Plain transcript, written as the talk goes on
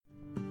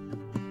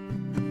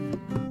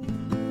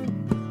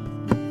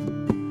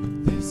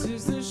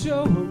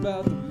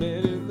about the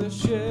men in the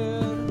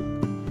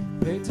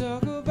shed. They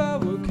talk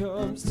about what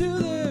comes to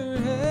their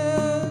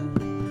head,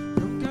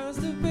 from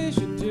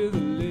constipation to the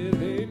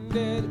living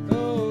dead.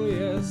 Oh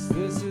yes,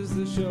 this is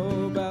the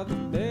show about the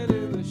men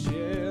in the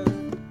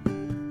shed.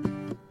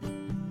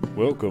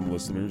 Welcome,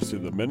 listeners, to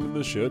the Men in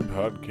the Shed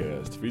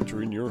podcast,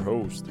 featuring your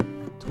host,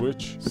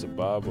 Twitch,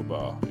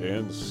 Sabababa,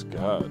 and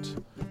Scott.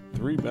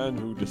 Three men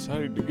who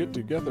decided to get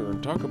together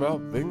and talk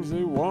about things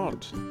they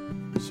want.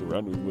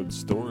 Surrounded with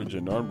storage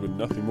and armed with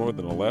nothing more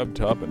than a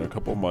laptop and a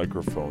couple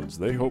microphones,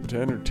 they hope to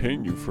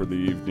entertain you for the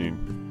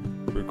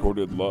evening.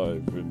 Recorded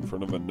live in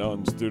front of a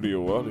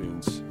non-studio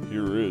audience,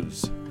 here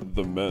is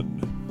The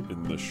Men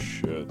in the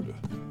Shed.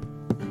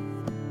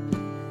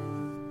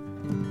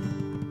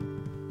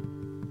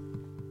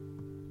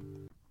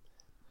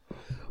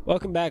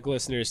 Welcome back,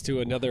 listeners, to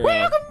another...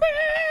 Welcome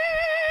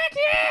back,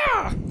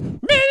 yeah! Men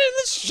in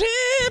the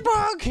Shed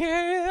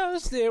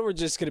podcast! And we're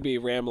just going to be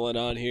rambling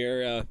on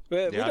here.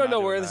 We don't know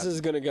where this is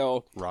going to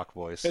go. Rock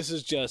voice. This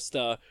is just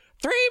three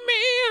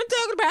men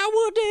talking about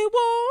what they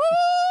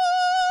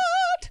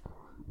want.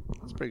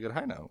 That's a pretty good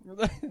high note.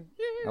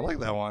 I like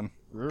that one.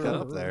 Cut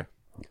up there.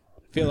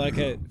 Feel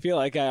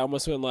like I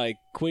almost went like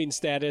Queen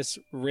status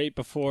right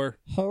before.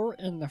 Who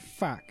in the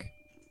fuck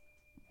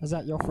is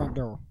at your front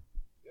door?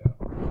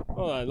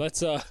 Hold on,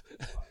 let's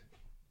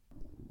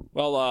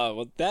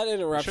Well, that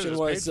interruption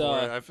was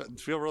I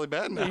feel really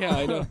bad now. yeah,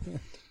 I know.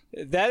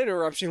 That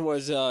interruption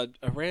was a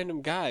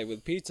random guy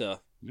with pizza.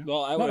 Yeah.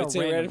 Well, I Not wouldn't a say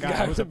random random guy,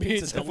 guy it was a with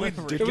pizza pizza.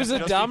 delivery. It was a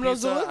Just Domino's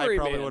pizza, delivery I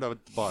probably man. would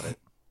have bought it.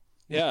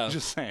 Yeah,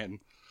 Just saying.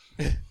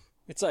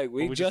 it's like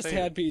we we just just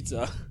had ate.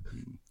 pizza.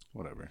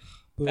 Whatever.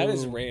 That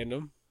is Boom.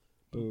 random.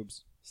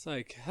 Boobs. It's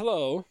like,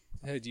 hello,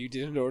 you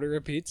didn't order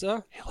a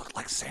pizza? He looked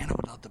like Santa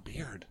without the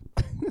beard.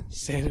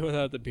 Santa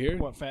without the beard?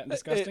 What, fat and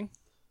disgusting?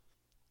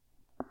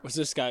 Was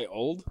this guy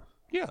old?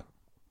 Yeah.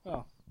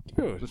 Oh,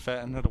 Dude. Just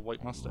fat and had a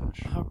white mustache.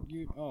 how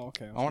you? Oh,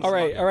 okay. I want All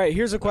some right.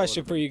 Here's a That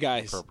question would've for you been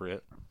guys.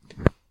 Appropriate.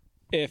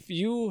 If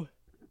you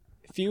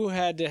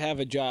had to have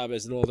a job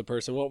as an older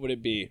person, what would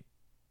it be?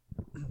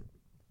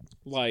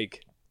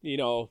 Like,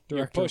 you're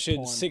Director of pushing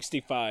porn.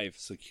 65.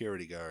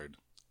 Security guard.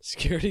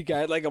 Security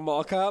guy, like a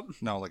mall cop?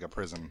 No, like a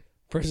prison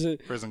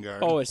Prison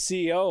guard. Oh, a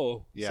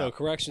CO. Yeah. So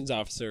corrections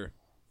officer.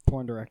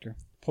 Porn director.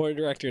 Point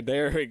director.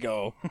 There we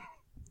go.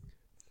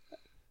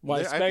 Why I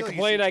feel spec like you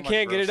complain see I too much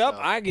can't get gross it up?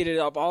 stuff. I get it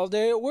up all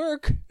day at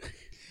work.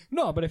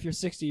 No, but if you're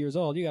 60 years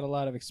old, you got a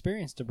lot of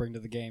experience to bring to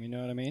the game. You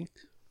know what I mean?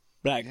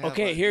 Like, Yeah,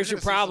 okay, but here's you're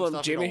your gonna see some problem,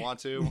 stuff you Jimmy. don't want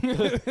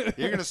to.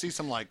 You're gonna see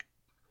some like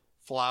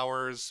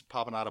flowers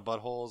popping out of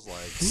buttholes,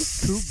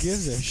 like Who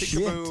gives a shit?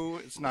 peekaboo.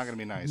 It's not gonna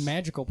be nice.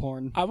 Magical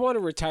porn. I want to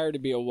retire to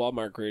be a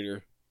Walmart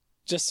greeter.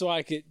 Just so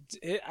I could,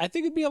 I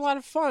think it'd be a lot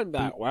of fun.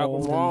 Back, welcome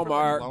old to and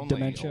Walmart. Lonely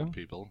Dementia. old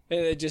people. And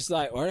they're just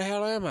like, where the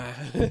hell am I?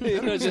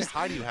 Just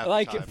how do you have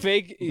like the time?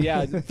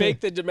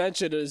 fake the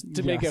dementia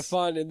to make it Yes.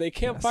 fun, and they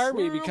can't Yes. fire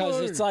me Where because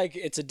am I? it's like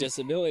it's a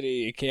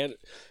disability.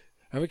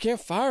 We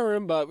can't fire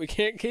him, but we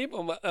can't keep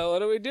him. What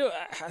do we do?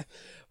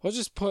 We'll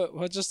just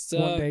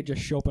One day,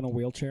 just show up in a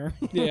wheelchair.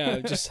 yeah,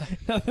 just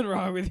Nothing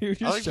wrong with you. I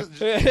Just like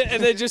show- to,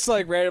 and then just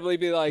like randomly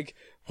be like,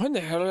 when the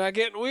hell did I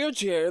get in a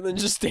wheelchair? And then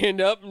just stand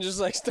up and just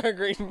like start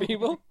greeting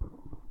people.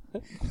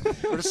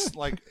 or just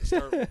like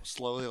start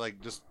slowly,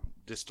 like just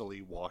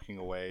distally walking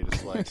away,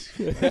 just like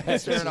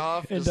staring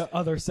off. Just, into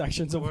other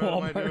sections of what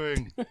am I Walmart.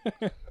 doing?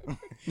 That'd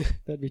be And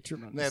they have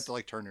tremendous. to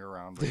like turn you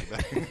around. Bring you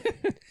back.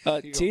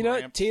 You go Tina,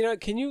 ramp.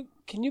 can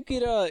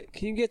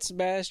you get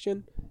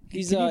Sebastian?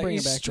 He's Can you bring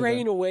he's him back to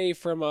straying away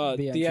from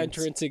the the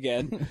entrance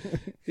again.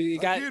 You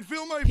I got. can't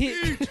feel my he-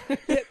 feet.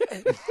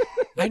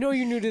 I know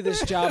you're new to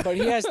this job, but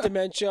he has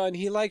dementia and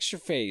he likes your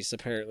face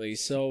apparently.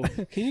 So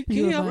can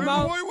you help Where him the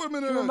out? white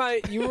women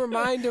at? You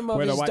remind him of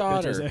Where the his white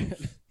bitches daughter. at?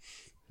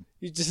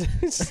 You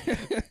just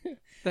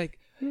like,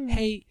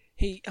 hey,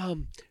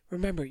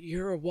 remember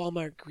you're a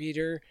Walmart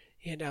greeter,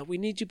 and we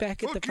need you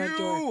back at the Fuck front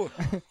door.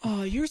 you.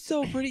 Oh, you're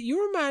so pretty.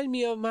 You remind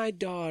me of my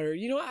daughter.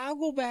 I'll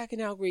go back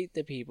and I'll greet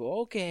the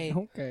people. Okay.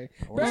 Okay.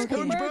 Where's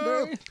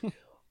SpongeBob?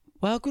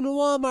 Welcome to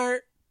Walmart.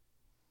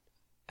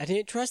 I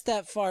didn't trust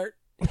that fart.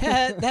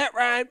 That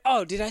rhymed.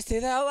 Oh, did I say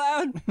that out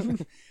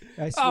loud?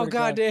 I swear Oh, to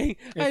God dang.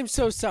 I'm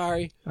so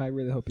sorry. I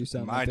really hope you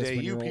sound My like this day,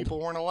 when you you're people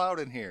weren't allowed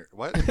in here.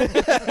 What? old.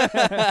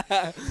 What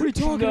are you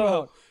talking No.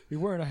 about? You're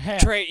wearing a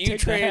hat. You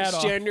Take the hat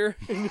off. transgender.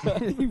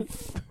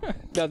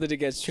 Nothing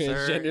against Sir,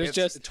 transgenders. it's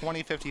Just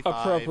 2055.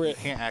 appropriate.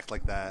 You can't act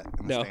like that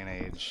in this No. day and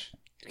age.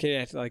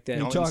 can't act like that.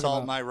 Don't talking insult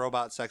about? my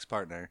robot sex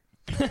partner.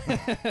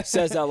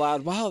 Says out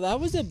loud, wow, that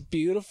was a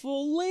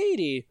beautiful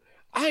lady.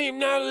 I am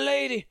not a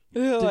lady.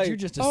 Did you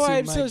just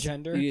assume my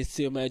gender? You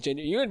assume my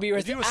gender. You're going to be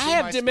right you there. I assume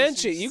have my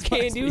dementia. species? You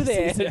can't do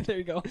Yeah, that. there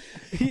you go.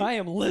 I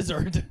am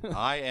lizard.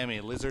 I am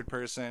a lizard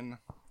person.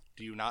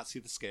 Do you not see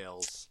the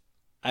scales?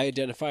 I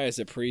identify as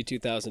a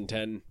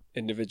pre-2010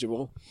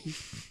 individual.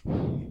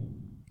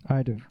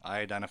 I do. I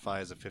identify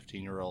as a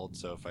 15-year-old,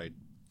 so if I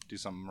do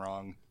something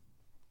wrong,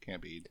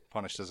 can't be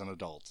punished as an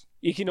adult.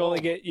 You can only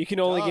get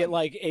done.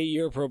 like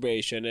 8-year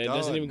probation, and it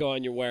doesn't Done. even go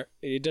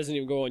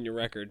on your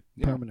record.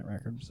 Yeah. Permanent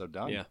record. So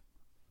done. Yeah.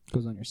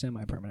 Goes on your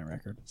semi-permanent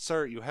record.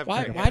 Sir, you have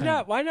Why? gray Why hair.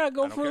 not? Why not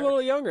go I don't for a care.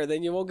 little younger?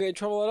 Then you won't get in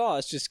trouble at all.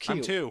 It's just cute.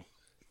 I'm 2.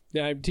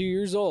 Yeah, I'm 2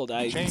 years old.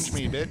 Change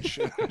me, bitch.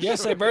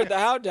 Yes, I burned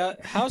the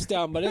house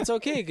down, but it's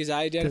okay because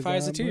I identify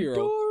as a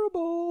 2-year-old,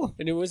 Adorable.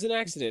 and it was an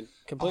accident,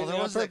 Oh, completely there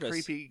on was that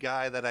purpose. creepy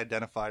guy that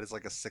identified as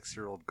like a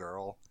 6-year-old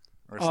girl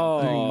or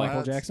Oh, something.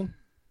 Michael That's- Jackson.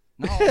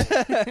 No,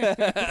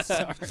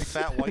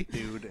 fat white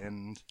dude,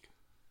 and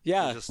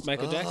Yeah, just,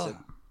 Michael ugh. Jackson.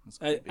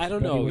 That's I creepy.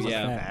 don't But he know. was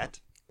Yeah, Fat.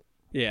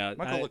 yeah.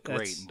 Michael looked great.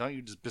 that's- And don't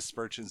you just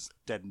besmirch his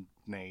dead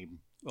name?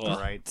 Ugh. All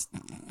right.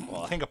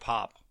 King of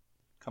Pop.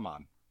 Come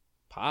on.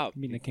 Pop.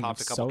 You mean the king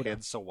Popped of a couple soda?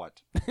 kids, so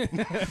what?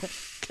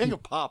 King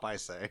of Pop, I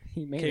say.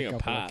 He made King a of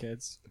couple pop. of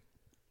kids.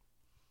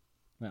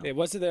 No. Hey,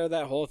 wasn't there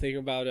that whole thing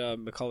about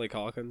Macaulay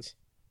Culkin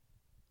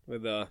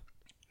with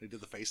They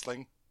did the face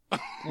thing.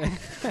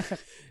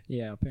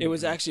 Yeah. It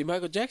was apparently. actually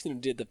Michael Jackson who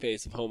did the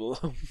face of Home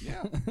Alone.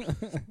 Yeah.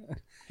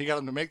 He got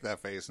him to make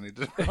that face, and he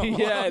did.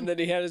 Yeah, and then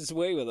he had his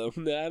way with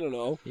him. I don't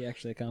know. He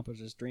actually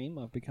accomplished his dream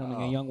of becoming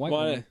Oh. a young white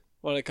Want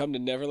man. to come to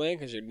Neverland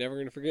because you're never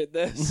gonna forget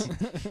this.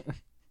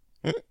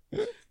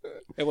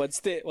 And what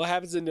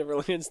happens in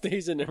Neverland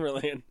stays in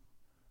Neverland.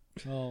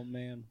 Oh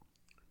man.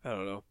 I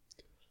don't know.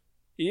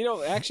 You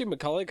know, actually,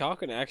 Macaulay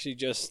Culkin actually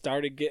just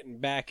started getting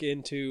back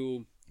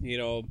into,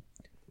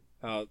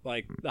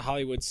 like the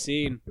Hollywood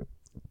scene.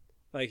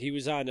 Like he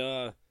was on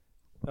the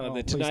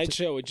please Tonight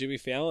Show with Jimmy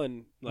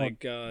Fallon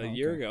like a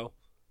year okay. ago,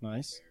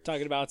 Nice.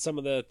 talking about some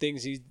of the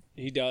things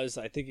he does.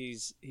 I think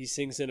he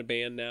sings in a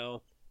band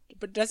now,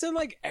 but doesn't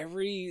like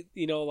every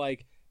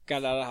like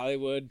got out of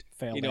Hollywood,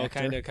 Failed actor.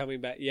 kind of coming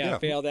back. Yeah, Yeah.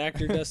 failed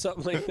actor does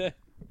something like that.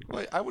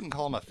 Well, I wouldn't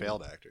call him a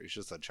failed actor. He's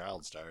just a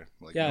child star.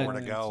 Like, Yeah. nowhere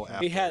to go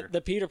after. He had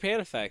the Peter Pan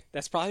effect.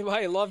 That's probably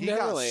why he loved He got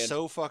Neverland.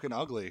 so fucking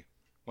ugly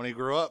when he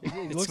grew up. He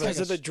It's looks because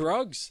like of the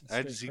drugs.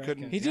 I just, he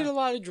couldn't. He did a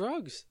lot of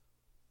drugs.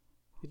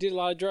 He did a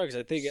lot of drugs.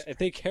 I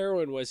think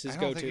heroin was his I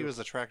don't go-to. think he was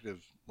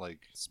attractive, like,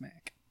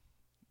 smack.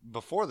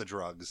 before the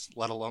drugs,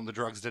 let alone the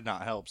drugs did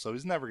not help. So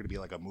he's never going to be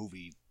like a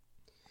movie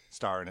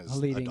star in his A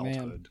leading man.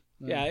 adulthood.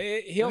 Yeah,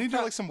 He'll he'll do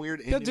like some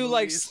weird. he'll indie do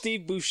like movies.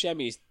 Steve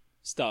Buscemi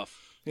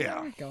stuff. There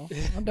Yeah, we go.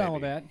 I'm down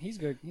with Maybe. that. He's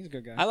good. He's a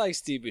good guy. I like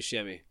Steve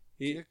Buscemi.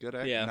 he a good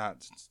actor. yeah.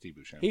 Not Steve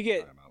Buscemi. He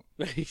get-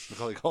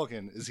 Macaulay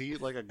Culkin. Is he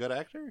like a good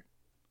actor?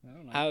 I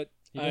don't know. out.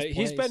 He just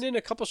He's plays. been in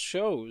a couple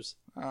shows,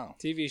 Oh,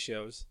 TV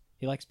shows.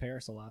 He likes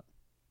Paris a lot.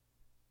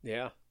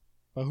 Yeah,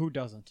 But who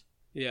doesn't?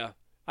 yeah.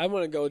 I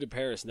want to go to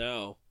Paris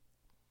now,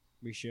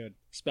 We should.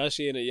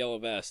 especially in a yellow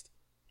vest.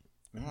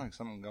 you know, like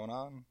something going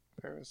on in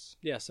Paris.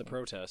 Yes, a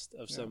protest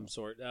of some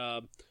sort.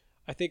 I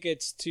think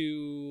it's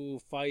to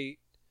fight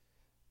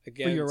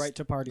against For your right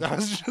to party. I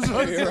was just For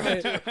about to your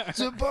say- right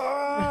to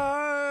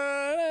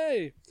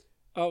party.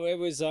 Oh, it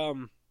was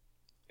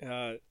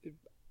I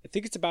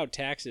think it's about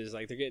taxes.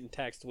 Like they're getting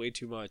taxed way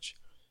too much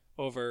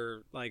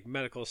over like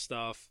medical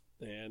stuff,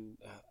 and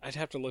I'd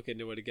have to look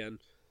into it again.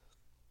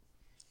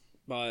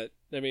 But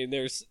I mean,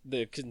 there's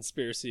the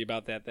conspiracy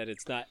about that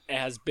it's not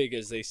as big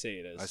as they say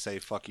it is. I say,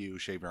 fuck you,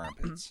 shave your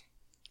armpits.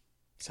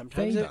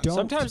 Sometimes They don't.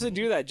 sometimes they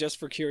do that just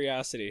for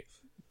curiosity.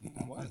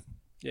 What?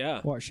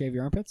 Yeah, What? Shave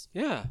your armpits?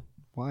 yeah,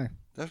 Why?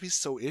 That'd be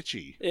so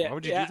itchy. yeah. Why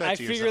would you yeah, do that I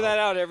to figure yourself? that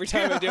out every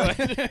time I do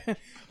it.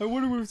 I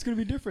wonder if it's gonna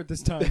be different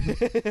this time.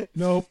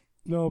 Nope.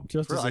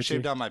 Just For real, as I itchy.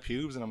 shaved down my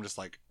pubes, and I'm just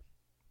like,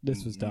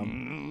 This was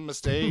dumb.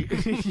 Mistake.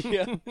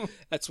 Yeah,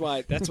 that's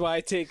why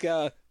I take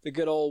the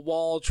good old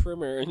wall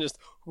trimmer and just.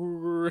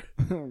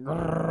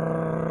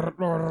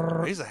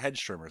 He's a hedge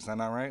trimmer. Is that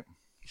not right?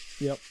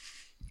 Yep.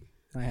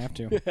 I have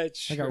to.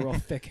 I got real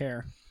thick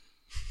hair.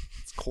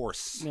 It's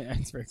coarse. Yeah,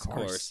 it's very Of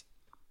coarse. course.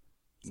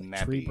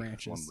 Nappy, tree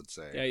branches. one would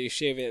say. Yeah, you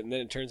shave it and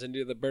then it turns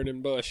into the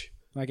burning bush.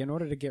 Like in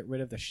order to get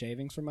rid of the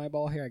shavings from my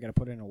ball hair, I got to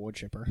put it in a wood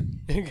chipper.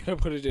 You gotta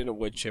put it in a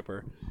wood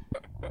chipper.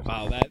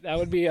 Wow,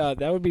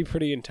 that would be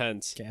pretty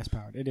intense. Gas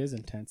powered. It is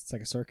intense. It's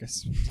like a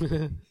circus.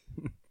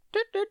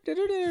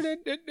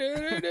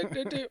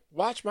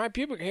 Watch my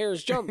pubic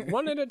hairs jump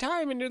one at a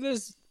time into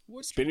this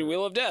spinning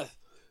wheel of death.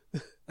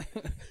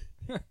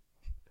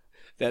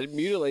 That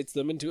mutilates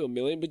them into a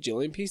million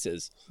bajillion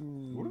pieces.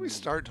 What do we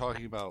start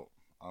talking about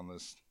on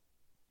this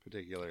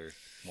particular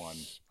one?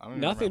 I don't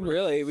even Nothing remember.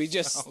 really. We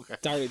just Okay.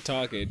 started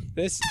talking.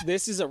 This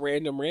is a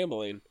random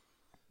rambling.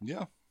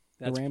 Yeah.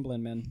 The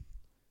Ramblin' Men.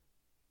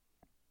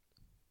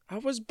 I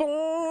was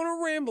born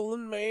a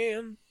rambling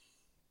man.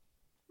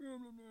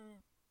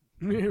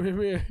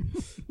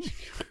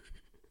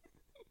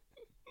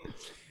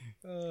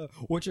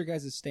 What's your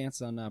guys'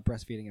 stance on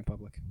breastfeeding in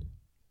public?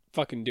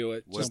 Fucking do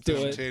it. Whip Just do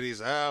them it.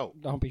 titties out.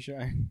 Don't be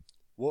shy.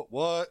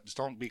 What? Just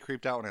don't be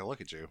creeped out when I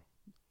look at you.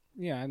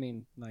 Yeah, I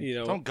mean, like, You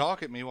know, Don't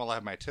gawk at me while I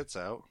have my tits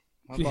out.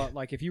 but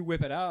like if you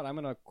whip it out, I'm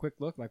gonna quick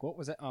look. Like, what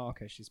was that? Oh,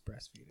 okay, she's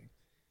breastfeeding.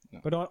 No.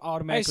 But don't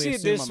automatically I see it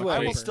assume this I'm a way. I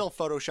will creeper. still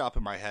Photoshop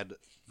in my head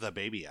the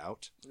baby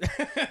out.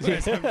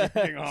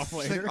 Everything off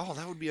It's like, oh,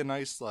 that would be a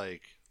nice,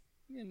 like,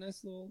 Yeah,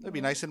 nice little. that'd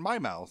be nice in my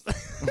mouth.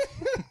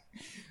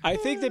 I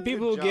think that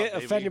people Good job, get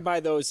baby. offended by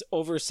those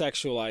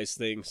over-sexualized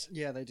things.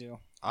 Yeah, they do.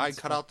 I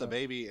cut out the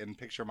baby and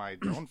picture my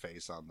own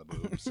face on the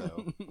boob,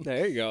 so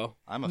There you go.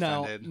 I'm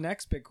Now, offended.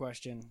 next big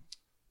question: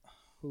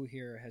 who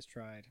here has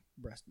tried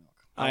breast milk?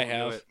 I won't do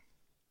have. it.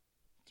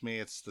 To me,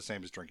 it's the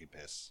same as drinking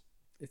piss.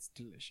 It's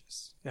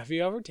delicious. Have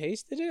you ever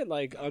tasted it,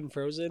 like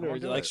unfrozen, I or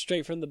won't do like it.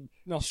 straight from the?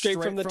 No,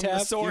 Straight from the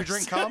tap? Do you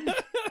drink cum?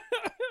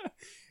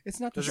 It's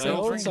not the Does My your same.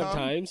 girl own drink cum?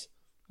 sometimes.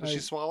 Does she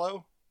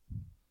swallow?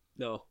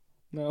 No.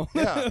 No.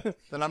 Yeah.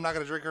 Then I'm not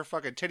going to drink her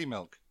fucking titty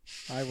milk.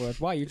 I would.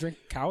 Why you drink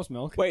cow's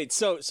milk? Wait.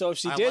 So if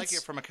she I did, like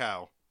it from a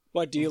cow.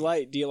 what do you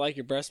like? Do you like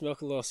your breast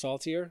milk a little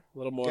saltier, a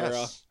little more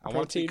Yes, I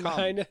want it to be protein cum.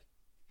 behind it?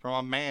 From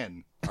a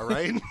man. All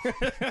right?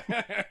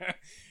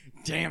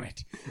 Damn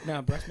it!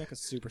 No, breast milk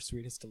is super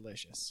sweet. It's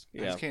delicious.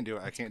 I just can't do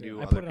it. I can't do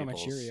I other put it on my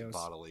people's Cheerios.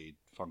 bodily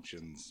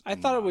functions. I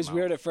in thought it my was mouth.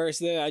 weird at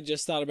first. Then I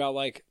just thought about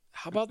like,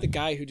 how about the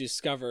guy who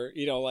discovered,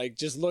 like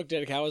just looked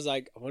at a cow, was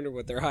like, I wonder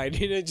what they're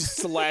hiding, and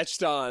just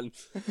latched on.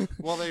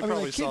 Well, they I mean,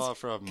 probably like, saw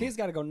from Kids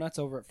got to go nuts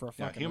over it for a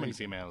yeah, fucking human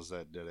reason. females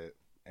that did it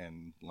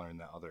and learned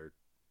that other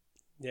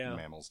Yeah,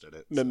 mammals did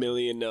it.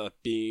 mammalian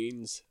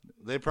beings.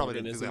 They probably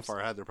didn't think that organisms. far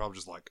ahead. They're probably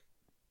just like,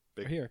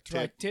 big Here,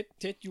 try tit.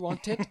 tit. You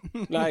want tit?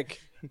 Like,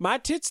 my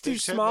tit's too Big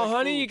tit small, makes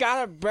honey. food. You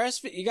gotta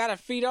breastfeed. You gotta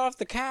feed off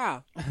the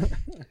cow.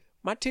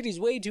 My titty's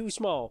way too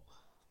small.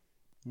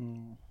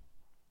 Mm.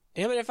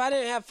 Damn it! If I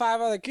didn't have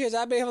 5 other kids,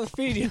 I'd be able to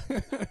feed you.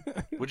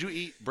 Would you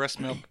eat breast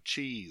milk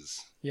cheese?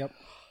 Yep.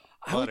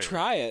 I would Butter.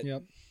 try it.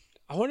 Yep.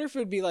 I wonder if it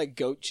would be like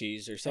goat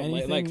cheese or something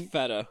like Anything-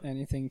 feta.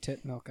 Anything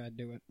tit milk, I'd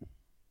do it.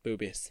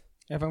 Boobies.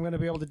 If I'm gonna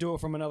be able to do it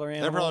from another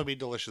That'd animal. probably be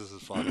delicious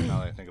as fuck. Now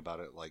that I think about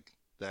it, like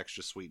the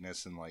extra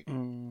sweetness and like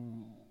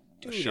Mm.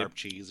 a Dude, sharp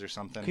cheese or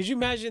something. Could you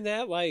imagine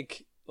that?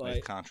 Like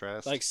with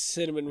contrast? like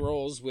cinnamon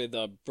rolls with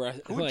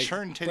breast Who would like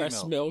churn titty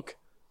breast milk?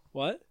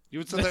 What? you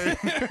would sit there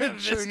and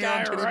churn your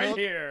own titty milk.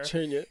 here.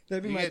 Churn it.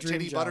 That'd be You my get dream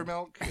titty job.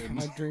 buttermilk. And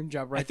My dream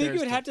job, right I think there. you is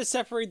would to- have to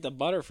separate the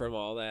butter from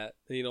all that.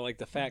 Like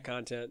the fat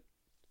content.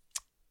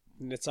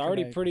 And it's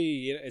already I-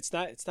 pretty. It's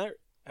not.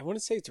 I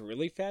wouldn't say it's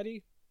really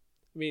fatty.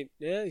 I mean,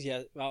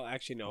 yeah. Well,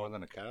 actually, more no.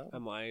 than a cow.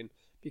 I'm lying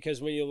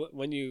because when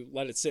you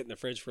let it sit in the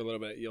fridge for a little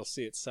bit, you'll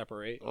see it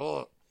separate.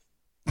 Oh,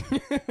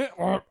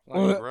 Or-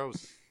 like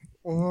gross.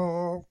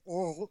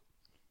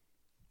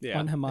 Yeah.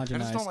 I Unhomogenized.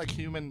 just don't like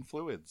human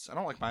fluids. I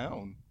don't like my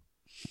own.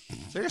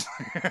 Seriously,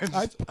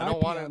 I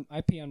don't want to.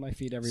 I pee on my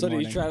feet every So do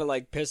morning. you try to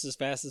like piss as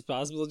fast as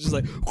possible? Just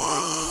like.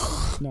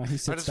 No, he I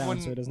sits just down so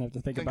wouldn't he doesn't have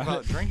to think think about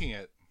about it. drinking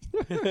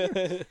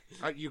it.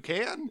 You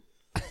can.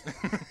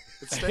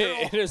 It's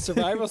sterile. In a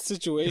survival You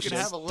situation. can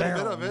have a little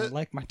bit of I it.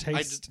 like my I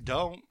taste. just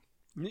don't.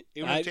 Even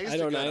if I it tasted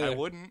don't good, I either.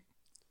 wouldn't.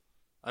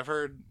 I've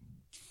heard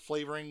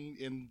flavoring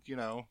in,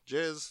 jizz.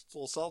 It's a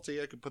little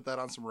salty. I could put that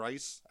on some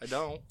rice. I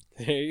don't.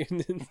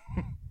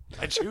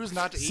 I choose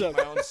not to eat So-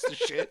 my own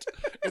shit.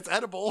 It's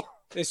edible.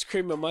 This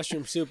cream of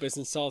mushroom soup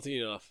isn't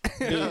salty enough.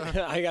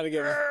 I gotta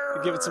give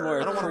it some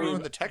more I don't want to cream.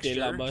 ruin the de la texture,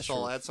 so I'll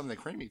mushroom. add something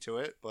creamy to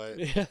it, but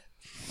Yeah.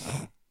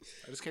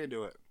 I just can't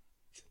do it.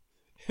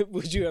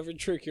 Would you ever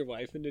trick your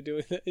wife into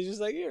doing that? It's just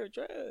like, here,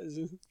 try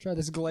this. Try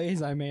this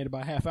glaze I made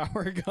about a half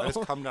hour ago. I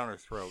just come down her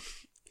throat.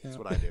 That's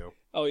what I do.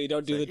 Oh, you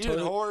don't do Say, the "Eat it,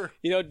 toaster. whore."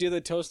 You don't do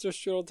the toaster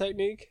strudel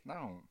technique.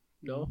 No,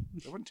 No.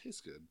 it wouldn't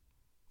taste good.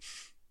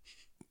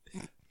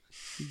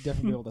 You'd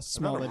definitely be able to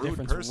smell not a the rude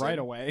difference person. right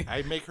away.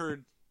 I make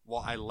her.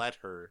 Well, I let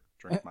her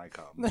drink my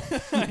cum,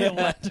 I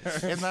let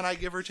her. and then I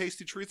give her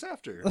tasty treats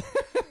after.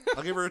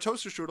 I'll give her a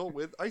toaster strudel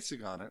with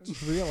icing on it,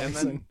 Real and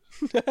icing.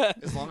 then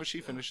as long as she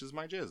finishes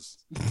my jizz,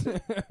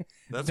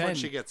 that's Then- when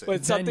she gets it.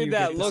 With Then something you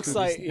that get the looks Scooby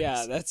like, snacks.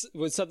 yeah, that's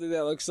with something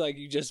that looks like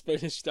you just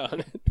finished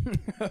on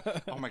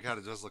it. Oh my god,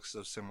 it does look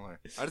so similar.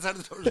 I just had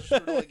a toaster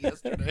strudel like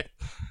yesterday.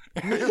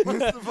 It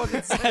looks the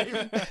fucking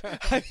same.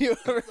 Have you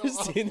ever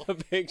So seen the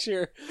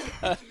picture,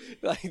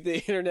 like the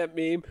internet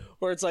meme,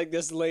 where it's like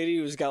this lady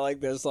who's got like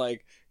this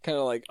like kind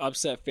of like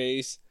upset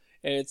face,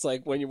 and it's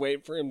like when you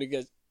wait for him to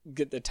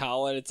get the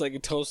towel, and it's like a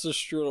toaster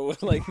strudel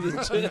with like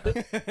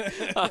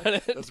the on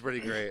it. That's pretty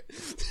great.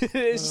 It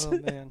is. Oh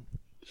man.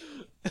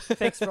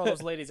 Thanks for all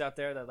those ladies out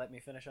there that let me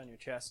finish on your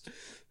chest.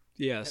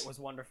 Yes. It was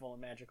wonderful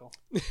and magical.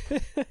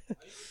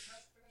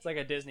 It's like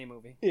a Disney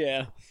movie.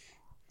 Yeah.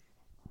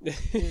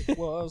 It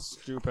was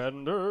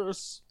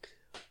stupendous.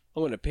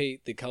 I'm gonna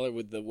paint the color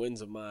with the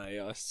winds of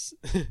my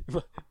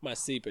my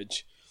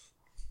seepage.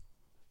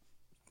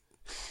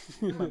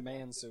 My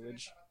man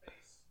sewage.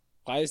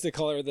 Why is the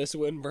color of this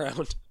wind brown?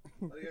 How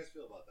do you guys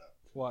feel about that?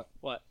 What?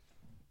 What?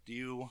 Do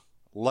you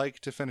like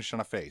to finish on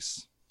a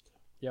face?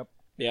 Yep.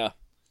 Yeah.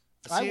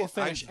 I See, will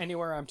finish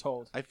anywhere I'm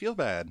told. I feel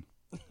bad.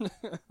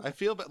 I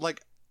feel bad.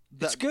 Like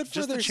It's good for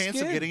just their the chance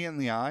skin. of getting it in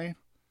the eye.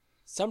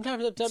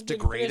 Sometimes I'm tempted to finish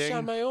degrading.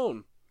 on my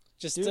own,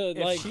 just Dude, to if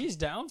like. she's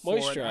down for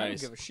it, I don't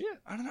moisturize. give a shit.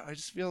 I don't know. I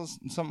just feel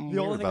something The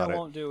only weird thing I about it.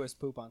 won't do is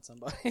poop on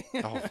somebody.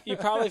 Oh, You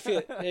probably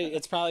feel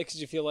it's probably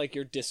because you feel like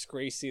you're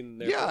disgracing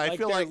their. Yeah, I like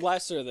feel they're like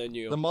lesser than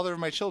you. the mother of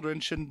my children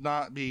should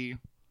not be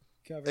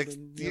Covered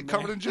in your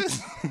covered man. in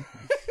jizz.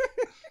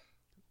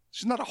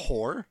 She's not a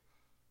whore.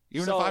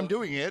 Even So- if I'm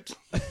doing it.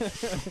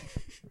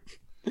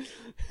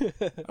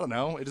 I don't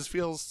know. It just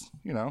feels,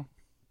 All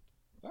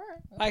right.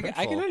 I can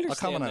I'll understand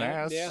come on an that.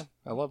 ass. Yeah.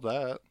 I love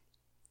that.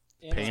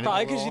 And Paint it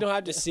Probably a because you little. don't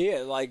have to see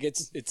it. Like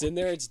it's in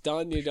there. It's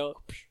done. You don't.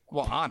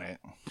 Well, on it.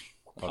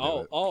 I'll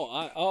do it.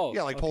 Oh.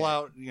 Yeah, like pull okay.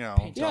 out, Yeah.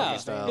 doggy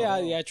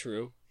style. Yeah.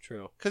 True.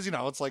 Because,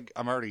 it's like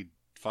I'm already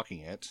fucking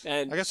it.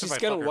 And I guess she's if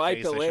I gonna fuck her wipe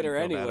face, it I shouldn't later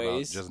feel bad about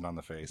anyways. jizzing on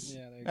the face.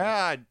 Yeah, there you go.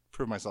 I'd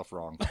prove myself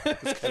wrong.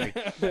 Just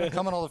kidding.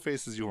 Come on all the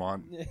faces you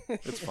want.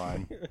 It's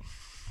fine.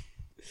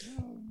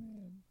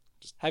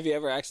 Have you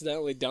ever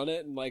accidentally done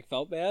it and like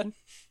felt bad?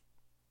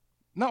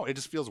 No, it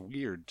just feels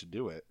weird to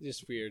do it.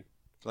 Just weird.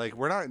 Like,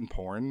 we're not in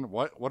porn.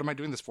 What am I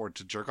doing this for?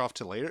 To jerk off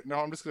to later? No,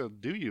 I'm just going to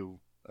do you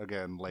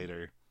again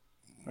later.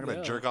 I'm going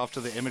to Yeah. jerk off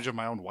to the image of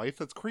my own wife?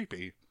 That's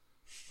creepy.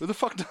 Who the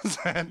fuck does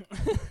that?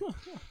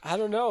 I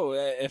don't know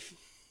if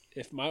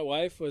my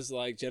wife was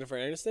like Jennifer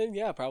Aniston.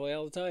 Yeah, probably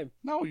all the time.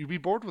 No, you'd be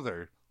bored with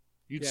her.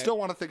 You'd Yeah. still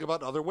want to think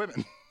about other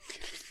women.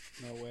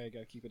 No way. I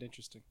gotta keep it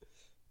interesting.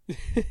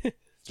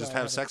 Just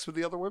Sorry, have sex with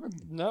the other women?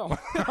 No.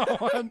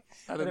 I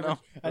didn't know.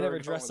 I where never we're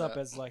going dress with up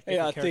that. as like Yeah,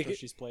 different I think- characters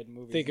she's played in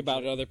movies. Think and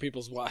about shit. other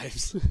people's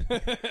wives.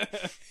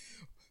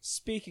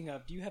 Speaking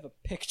of, do you have a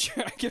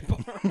picture I can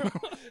borrow?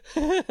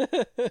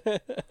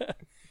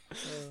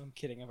 I'm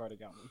kidding. I've already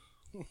got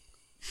one.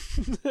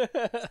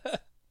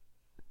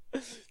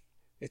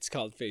 It's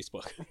called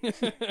Facebook.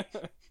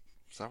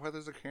 Is that why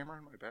there's a camera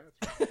in my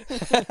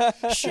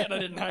bathroom? Shit, I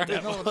didn't hide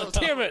that.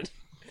 Damn it!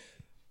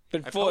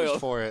 Been I posed foiled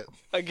for it.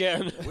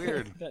 again.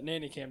 Weird. That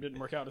nanny cam didn't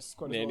work out as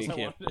quite as Nanny well as I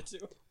cam. wanted it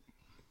to.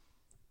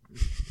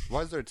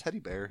 Why is there a teddy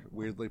bear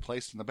weirdly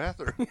placed in the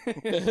bathroom?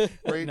 Right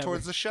Never-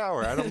 towards the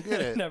shower. I don't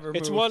get it. Never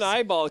It's moves. one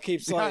eyeball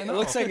keeps Yeah, I like it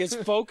looks know. like it's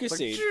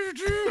focusing.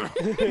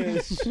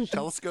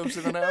 Telescopes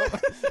in and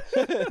out.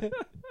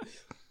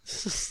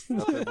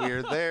 Nothing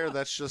weird there.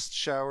 That's just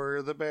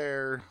Shower the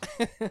Bear.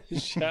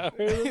 Shower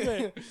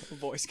the bear.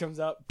 Voice comes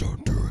out.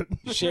 Don't do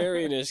it.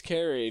 Sharing is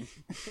carried.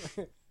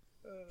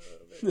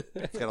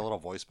 It's got a little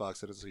voice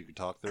box in it so you can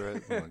talk through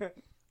it. I'm like,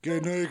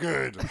 get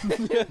naked.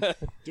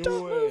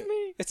 Do it.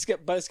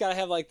 But it's gotta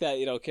have like that,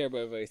 Care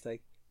Bear voice,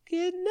 like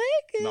get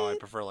naked. No, I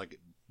prefer like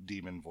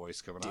demon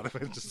voice coming out of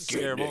it. Just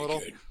scare him a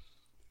little.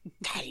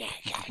 Get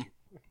naked.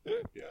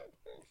 Yeah.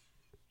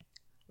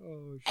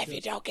 Oh, If shit.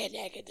 you don't get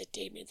naked, the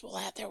demons will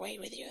have their way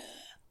with you.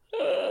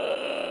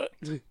 I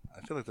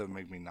feel like that would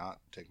make me not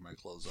take my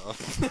clothes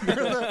off.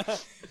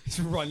 Just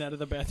run out of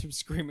the bathroom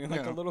screaming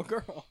like Yeah. a little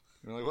girl.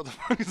 You're like, what the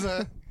fuck is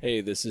that?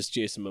 Hey, this is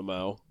Jason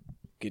Momoa.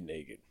 Get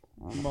naked.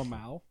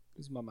 Mamau?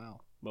 Who's Mamau?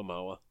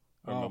 Momoa.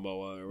 Or Oh.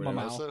 Momoa or whatever.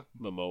 Mamau. Mimosa?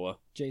 Momoa.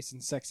 Jason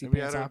Sexy Have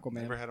you Pants had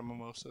Aquaman. ever had a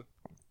mimosa?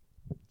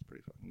 It's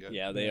pretty fucking good.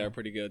 Yeah, they Yeah. are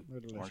pretty good.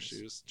 They're delicious. Orange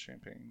juice,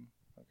 champagne,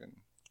 fucking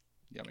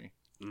yummy.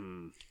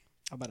 Mm.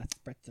 How about a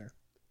spritzer?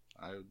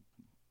 I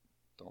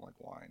don't like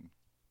wine,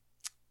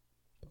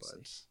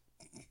 but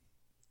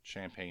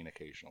champagne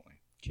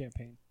occasionally.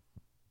 Champagne.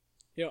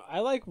 I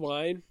like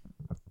wine,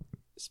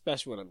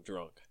 especially when I'm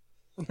drunk.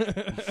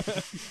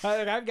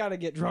 I've got to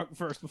get drunk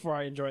first before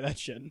I enjoy that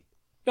shit.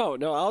 No,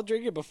 I'll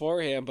drink it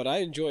beforehand, but I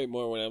enjoy it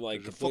more when I'm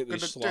like There's a completely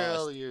fucking sloshed.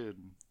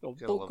 Italian. A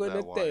Gotta love fucking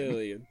that wine.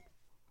 Italian.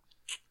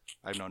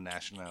 I have no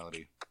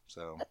nationality,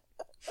 so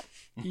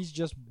He's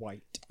just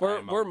white. We're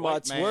I'm a we're white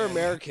mutts. We're man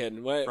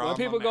American. When from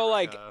people go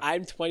like, America.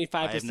 I'm I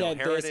have no 25% this,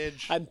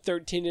 heritage. I'm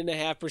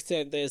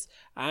 13.5% this,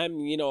 I'm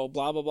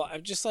blah blah blah.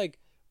 I'm just like,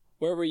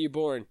 where were you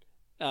born?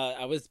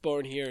 I was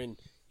born here in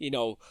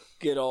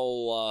good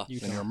old You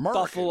And you're don't.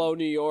 American. Buffalo,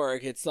 New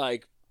York. It's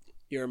like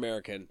you're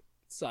American.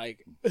 It's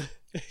like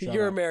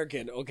you're up.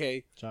 American.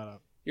 Okay, Shut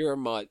up. you're a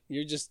mutt.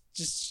 You're just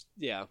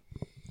yeah.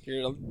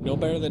 You're no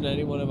better than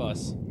any one of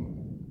us.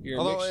 You're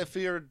a Although mix- if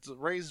you're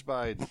raised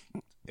by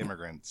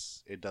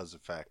immigrants, it does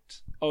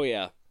affect. oh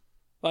yeah.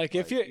 Like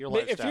if Like, you're your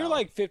if you're lifestyle.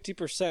 like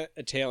 50%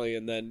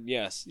 Italian, then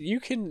yes, you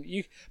can.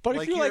 But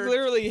Like if you like your-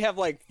 literally have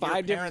like Your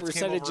 5 different parents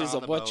came over percentages on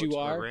of the what boat, you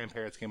or are,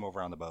 grandparents came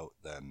over on the boat,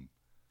 then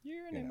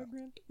You're an You know.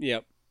 immigrant.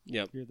 yep.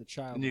 You're the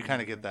child. and you of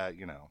kind of an get that,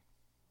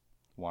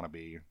 want to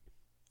be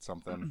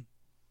something.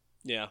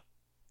 Yeah.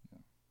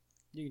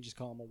 You can just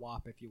call him a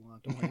wop if you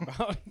want. Don't worry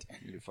about it.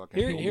 You fucking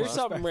Here's Cuba.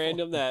 something Respectful.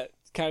 random that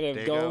kind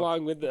of go Dago.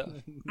 along with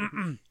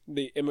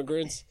the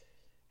immigrants.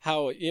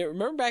 How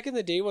remember back in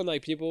the day when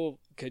like people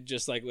could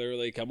just like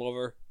literally come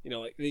over,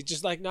 like they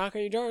just like knock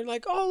on your door and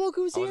like, oh look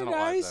who's I here, wasn't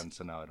alive guys. then,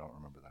 so no, I don't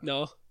remember that.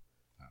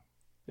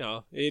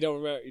 No, you don't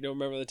remember. You don't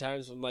remember the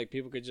times when like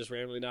people could just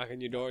randomly knock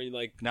on your door and you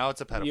like. Now it's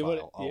a You would-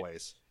 pedophile,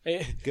 always.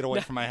 eh, Get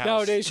away from my house.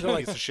 nowadays you're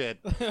like- piece of shit.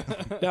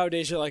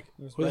 nowadays you're like,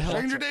 who the hell?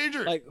 Stranger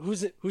danger. Like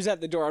who's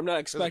at the door? I'm not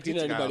There's a expecting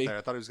pizza guy out anybody. there.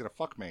 I thought he was gonna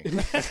fuck me.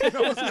 I didn't know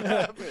what was gonna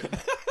happen.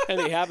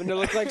 And he happened to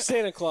look like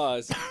Santa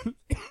Claus.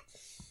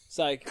 It's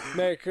like,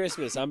 Merry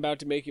Christmas. I'm about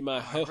to make you my I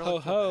ho really ho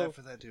feel ho. bad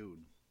for that dude,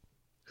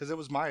 because it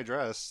was my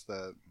address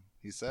that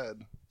he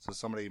said. So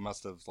somebody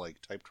must have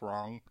like typed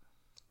wrong,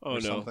 Oh or no.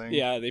 something.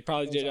 Yeah, they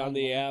probably Those did it on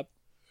the online. app.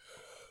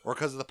 or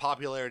because of the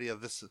popularity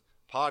of this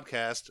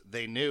podcast,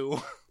 they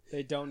knew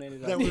They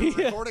donated. that us. we were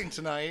Yeah. recording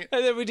tonight.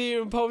 And then we didn't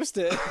even post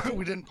it.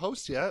 We didn't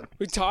post yet,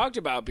 We talked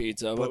about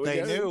pizza, but we they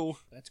didn't. knew.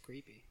 That's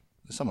creepy.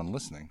 There's someone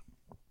listening.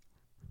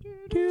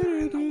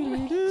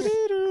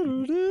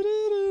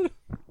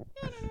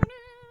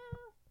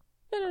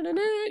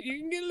 You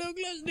can get a little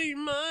closer to your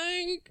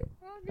mic.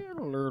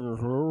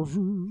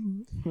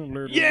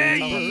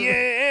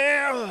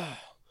 Yeah.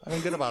 I've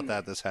been good about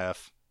that this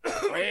half.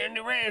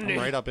 Randy. I'm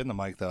right up in the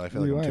mic though. I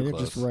feel like You I'm are. too You're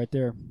close. just right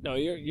there. No,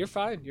 you're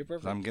fine. You're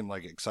perfect. I'm getting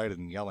like excited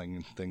and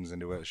yelling things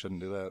into it. I shouldn't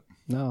do that.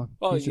 No.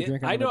 Well, you should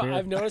drink I know. another beer.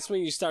 I've noticed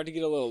when you start to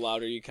get a little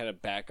louder, you kind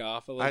of back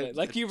off a little I- bit,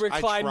 like you I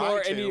recline try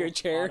more to. into your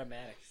chair.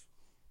 Automatic.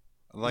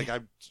 Like I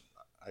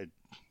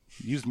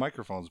used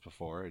microphones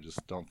before. I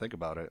just don't think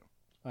about it.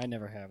 I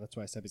never have. That's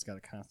why Sebby's got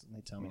to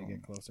constantly tell me to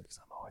get closer because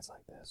I'm always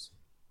like this.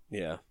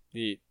 Yeah.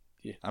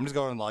 I'm just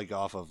going like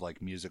off of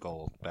like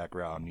musical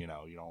background. You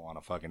know, you don't want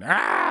to fucking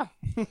Why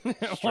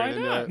straight into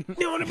not? it.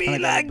 You want to be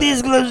like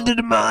this close to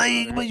the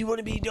mic, but you want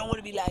to be don't want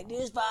to be like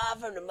this far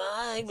from the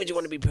mic, but you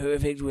want to be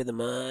perfect with the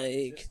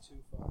mic.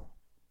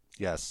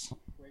 Yes,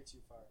 Way too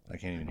far. I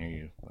can't even hear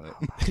you. But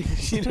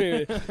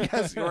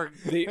yes, you're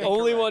the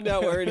only one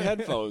not wearing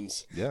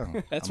headphones.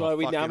 yeah. That's I'm a why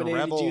we fucking nominated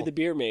rebel. you the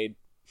beer maid.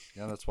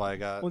 Yeah, that's why I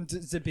got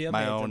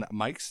my own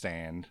mic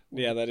stand.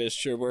 Yeah, that is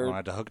true. I We're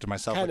had to hook to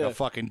myself like kinda- a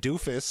fucking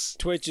doofus.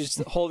 Twitch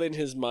is holding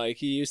his mic.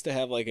 He used to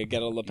have like a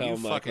ghetto lapel You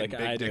mic fucking like big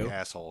I dick do.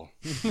 asshole.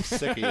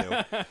 Sick of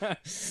you.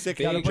 Sick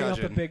of Gotta you bring up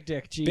the judging. big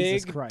dick. Jesus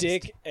Big Christ.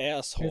 dick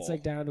asshole. It's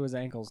like down to his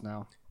ankles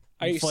now.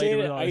 are you inflated saying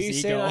with all are his you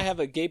saying ego. I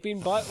have a gaping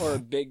butt or a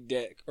big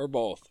dick or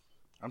both?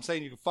 I'm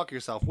saying you can fuck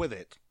yourself with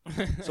it.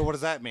 So what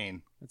does that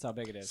mean, That's how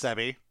big it is.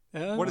 Sebby?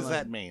 What does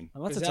that mean?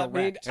 Unless Does it's that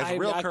mean erect. It's I'm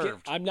real not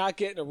curved. I'm not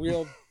getting a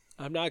real.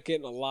 I'm not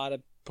getting a lot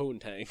of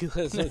poontang.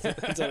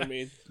 That's what I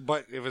mean.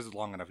 But if it's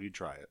long enough, you'd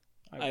try it.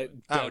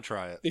 I would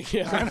try it.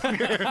 Yeah.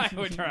 I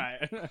would try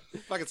it.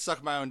 If I could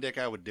suck my own dick,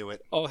 I would do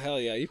it. Oh hell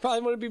yeah! You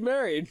probably want to be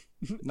married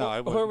No, I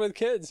or would. with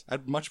kids.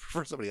 I'd much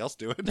prefer somebody else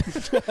do it.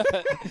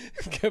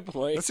 Good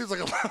point. That seems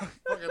like a lot of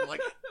fucking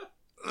like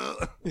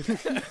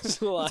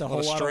It's a lot. It's a whole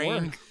lot of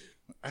strain. work.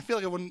 I feel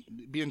like it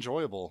wouldn't be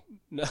enjoyable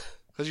No.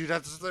 because you'd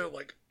have to sit there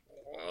like.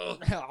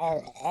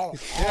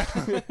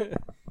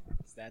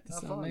 Is that the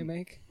sound they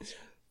make?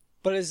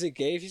 But is it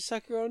gay if you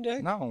suck your own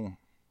dick? No,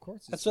 Of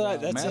course. That's what I.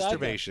 That's what I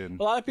masturbation.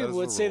 a lot of people That is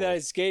would the say that rule.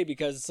 it's gay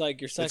because it's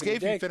like you're It's sucking gay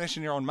if you dick. finish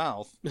in your own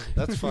mouth.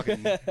 That's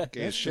fucking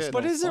gay as shit.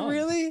 But is it fun.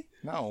 really?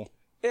 No.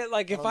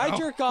 Like if Oh, I no.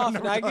 jerk I've off and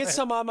never I done get it.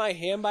 some on my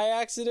hand by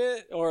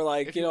accident, or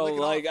like If you you know, lick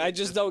it like off, I it's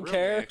just just don't real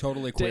care. gay.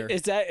 Totally queer.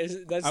 Is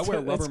that's I wear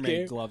that's Rubbermaid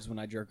gay? gloves when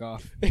I jerk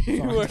off. You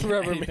So I wear don't get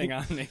Rubbermaid. anything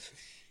on me.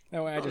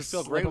 That way I Oh, just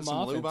feel slip great them with some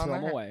off and lube throw on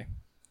them there? away.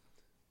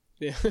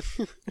 Yeah.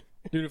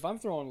 Dude, if I'm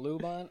throwing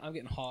lube on, I'm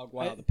getting hog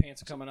wild. The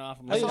pants are coming off.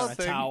 I'm I laying saw on a a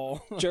thing.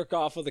 towel. Jerk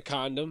off with a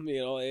condom, you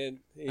know, and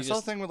I you saw a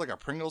just thing with like a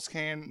Pringles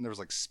can, and there was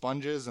like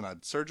sponges and a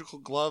surgical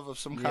glove of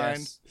some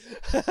kind.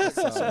 Yes.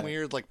 Some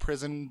weird like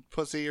prison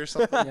pussy or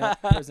something. Yeah,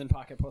 prison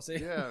pocket pussy.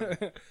 Yeah.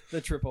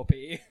 The triple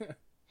P.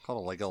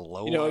 Called it like a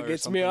Lola. you know what or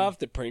gets something. me off?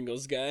 The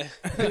Pringles guy.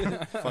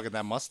 Fucking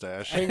that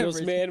mustache. Pringles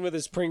Every- man with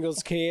his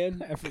Pringles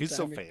can. Every He's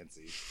so time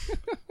fancy.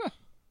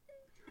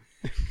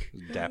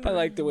 Dapper. I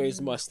like the way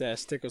his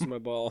mustache tickles my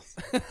balls.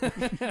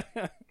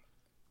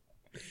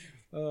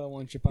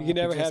 Once you You can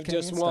never have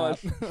just one.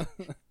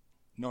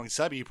 Knowing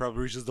Sebby, he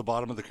probably reaches the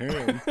bottom of the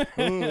can.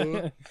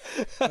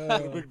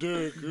 Big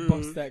dick.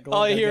 Bust that glove.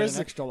 All you I hear get is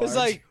an extra it's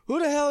large. like, who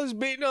the hell is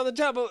beating on the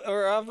top of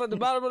or off at the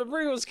bottom of the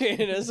Pringles can?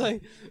 It's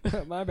like,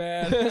 my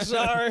bad.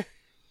 sorry.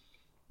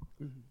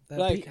 That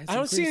Like, beat has I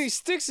don't see any increased.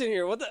 sticks in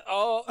here. What the?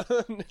 Oh,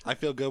 I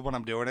feel good when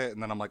I'm doing it,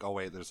 and then I'm like, oh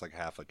wait, there's like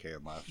half a can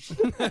left.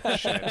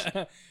 Shit.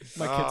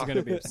 My kids are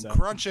gonna be upset.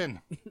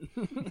 Crunching.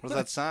 What does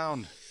that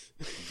sound?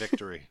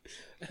 Victory.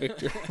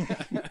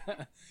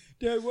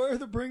 Dad, where are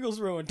the Pringles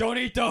ruined? Don't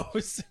eat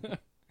those.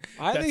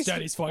 why, That's these,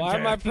 Daddy's fun why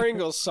are my can.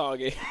 Pringles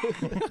soggy?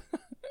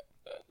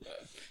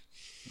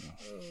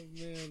 Oh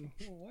man,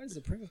 why is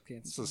the Pringles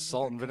can? This is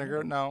salt and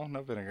vinegar? No,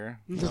 no vinegar.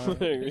 It's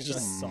Just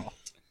just salt.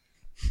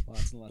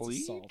 Lots and lots of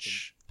salt.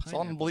 Bleach? and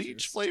Salt and pineapple bleach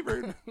juice.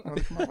 flavored? How did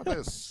they come up with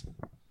this?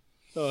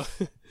 oh,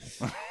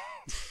 I'm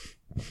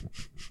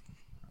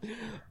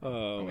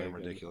oh my getting God.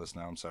 ridiculous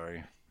now. I'm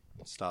sorry.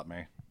 Stop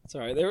me. It's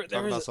all right. There Talk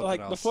about was something like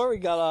else. before we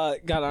got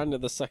onto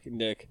the sucking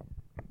dick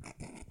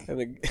and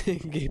the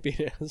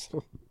gaping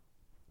asshole.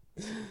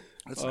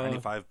 That's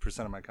 95%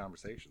 of my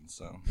conversations,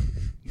 so.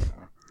 You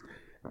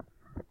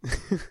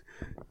know.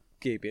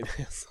 Gaping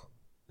asshole.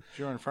 If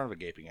you're in front of a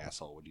gaping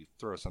asshole, would you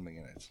throw something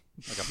in it?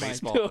 Like a My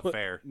baseball at the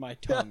fair. My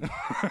tongue.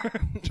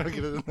 Try to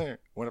get it in there.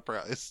 Win a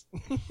prize.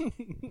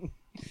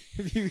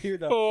 If you hear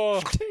the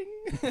Oh,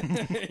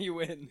 ting, you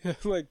win.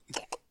 like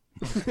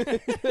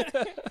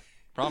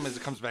Problem is,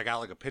 it comes back out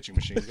like a pitching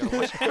machine. You gotta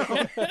watch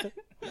it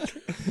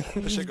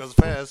go. The shit goes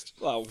fast.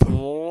 which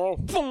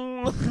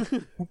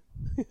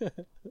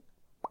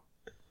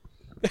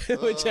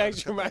Oh,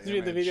 actually got reminds that me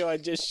of the image. video I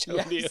just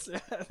showed you.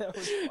 That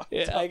was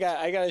Yeah, I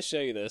gotta show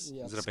you this.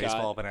 Yeah. Is it a Scott.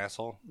 baseball of an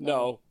asshole?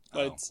 No, but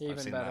Oh, it's I've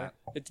even seen better.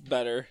 that. it's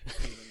better.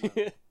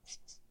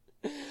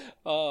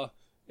 Are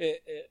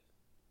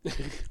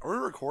we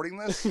recording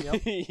this?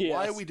 Yes.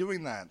 Why are we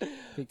doing that?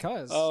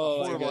 because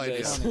Oh my Horrible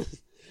idea.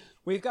 goodness.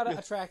 we've got to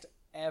attract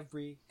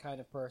every kind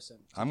of person.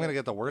 I'm gonna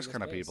get the worst biggest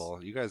kind of base. people.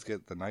 You guys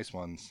get the nice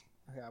ones.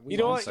 Yeah, You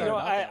know what? You know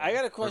what? I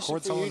got a question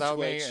Record for some you, without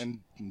me Twitch. and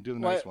do the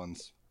What? nice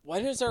ones.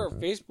 When is our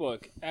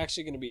Facebook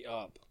actually going to be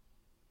up?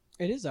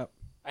 It is up.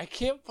 I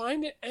can't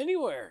find it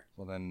anywhere.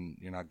 Well, then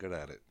you're not good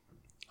at it.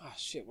 Oh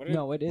shit! What?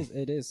 No, it is.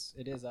 It is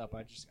up.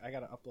 I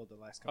gotta upload the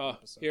last couple Oh,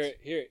 episodes.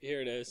 here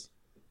it is.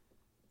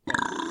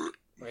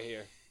 Right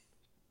here.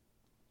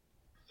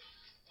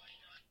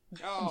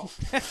 Oh.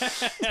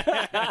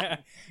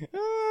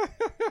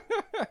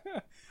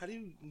 How do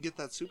you get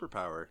that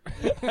superpower?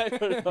 I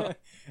don't know.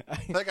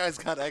 That guy's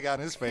got egg on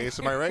his face.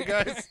 Am I right,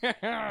 guys?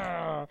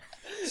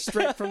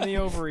 Straight from the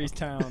ovaries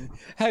town.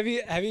 Have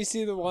you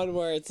seen the one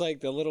where it's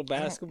like the little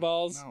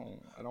basketballs? No,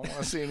 I don't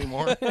want to see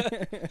anymore.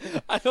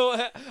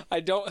 I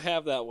don't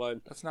have that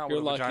one. That's not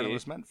You're what a vagina lucky.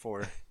 was meant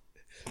for.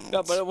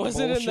 No, but it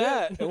wasn't in Bullshit.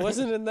 that. It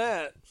wasn't in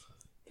that.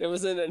 It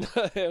was in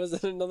it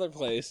was in another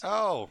place.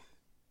 Oh,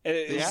 And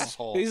it the was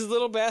asshole. These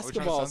little Are we trying to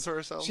basketballs. censor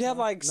ourselves She had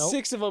now? like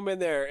 6 of them in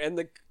there, and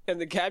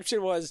the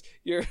caption was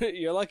your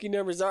lucky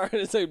numbers are,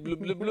 and it's like blue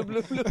blue blue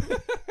blue blue.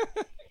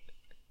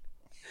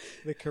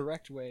 The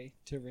correct way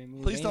to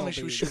remove. Please tell anal me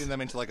she was beads. shooting them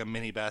into like a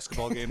mini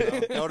basketball game. Though.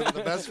 That would have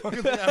been the best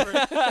fucking thing ever.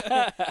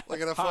 Like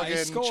at a High fucking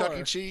score. Chuck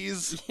E.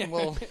 Cheese.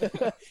 Well,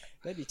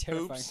 That'd be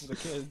terrifying Oops. for the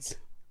kids.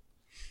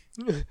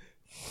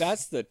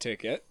 That's the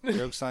ticket.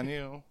 joke's on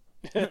you.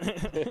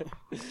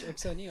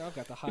 Joke's on you. I've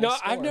got the high No,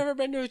 score. I've never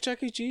been to a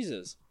Chuck E.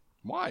 Cheese's.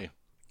 Why?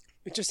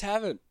 We just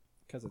haven't.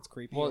 Because it's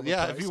creepy. Well,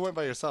 yeah, if overpriced. you went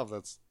by yourself,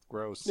 that's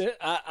gross.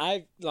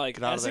 I like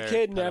Get out as of a there,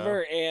 kid pedo.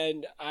 never,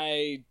 and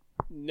I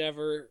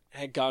never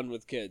had gone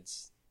with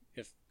kids.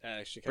 If that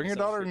actually Bring your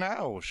counts. daughter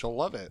now. She'll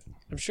love it.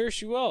 I'm sure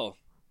she will.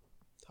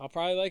 I'll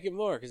probably like it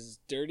more because it's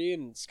dirty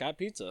and it's got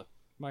pizza.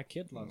 My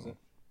kid loves it.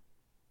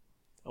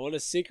 I want to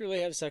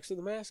secretly have sex with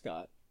the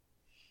mascot.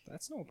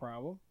 That's no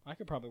problem. I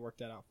could probably work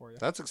that out for you.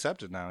 That's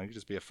accepted now. You can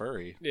just be a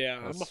furry. Yeah,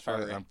 I'm a That's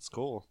furry. That's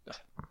cool.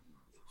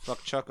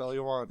 Fuck Chuck all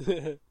you want.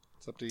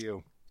 It's up to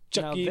you.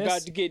 Chucky Now about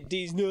this- to get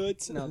these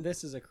nuts. Now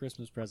this is a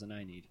Christmas present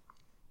I need.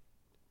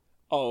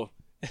 Oh,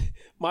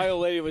 my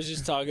old lady was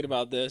just talking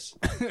about this.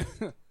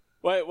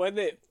 when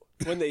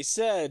they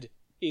said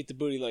eat the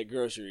booty like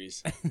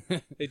groceries,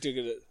 they took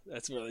it.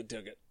 That's where they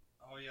took it.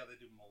 Oh yeah, they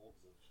do molds.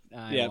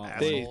 I Yeah, want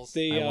they one. assholes.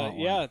 they I want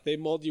one. yeah they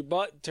mold your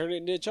butt, turn it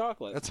into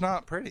chocolate. That's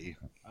not pretty.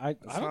 I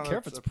don't not care a-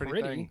 if it's a pretty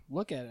pretty. thing.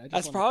 Look at it. I just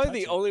That's wanna probably touch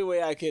the it. only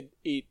way I could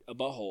eat a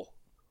butthole.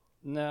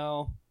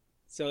 No,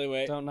 It's the only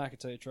way. don't knock it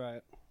till you try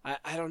it.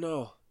 I don't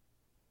know.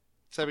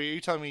 Sebby, are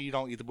you telling me you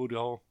don't eat the booty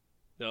hole?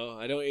 No,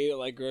 I don't eat it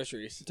like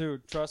groceries.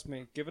 Dude, trust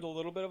me. Give it a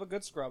little bit of a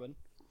good scrubbing.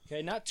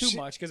 Okay, not too She-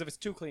 much, because if it's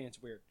too clean,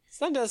 it's weird. It's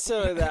not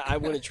necessarily that I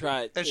want to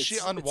try it. Is she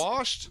It's-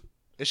 unwashed?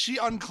 Is she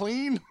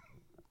unclean?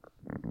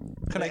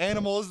 What kind of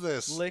animal is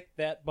this? Lick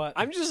that butt.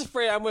 I'm just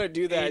afraid I'm going to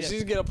do that. Eat it.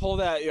 She's going to pull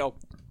that,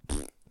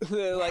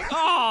 like,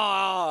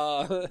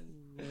 ah!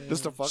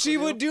 Just to fuck She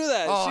with would you? do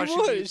that. Oh, she she'd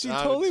would. be- She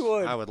I totally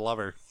would. I would love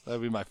her. That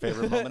would be my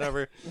favorite moment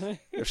ever.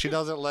 If she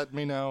doesn't let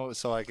me know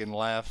so I can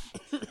laugh.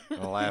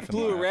 I'll laugh and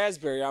Blew a laugh.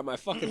 raspberry on my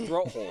fucking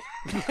throat hole.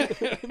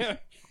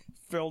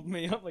 Filled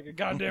me up like a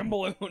goddamn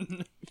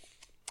balloon.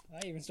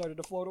 I even started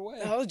to float away.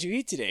 What the hell did you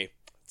eat today?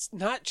 It's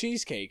not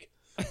cheesecake.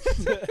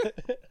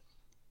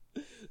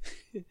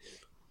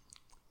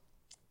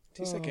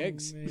 Tastes like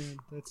eggs. Man,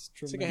 that's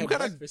like I tremendous. had You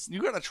gotta, breakfast.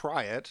 you gotta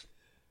try it.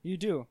 You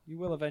do. You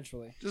will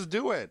eventually. Just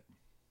do it.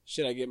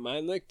 Should I get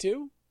mine licked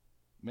too?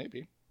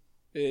 Maybe.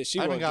 She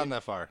I haven't won't gotten do,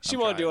 that far. She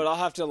I'm won't do trying. it. I'll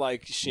have to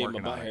like shave my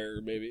Working butt on it. hair,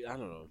 or maybe I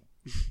don't know.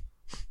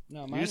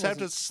 No, You mine just have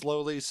to wasn't-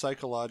 slowly,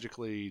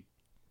 psychologically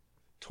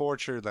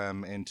torture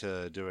them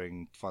into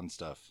doing fun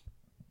stuff.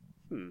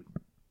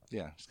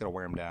 Yeah, just gotta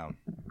wear them down.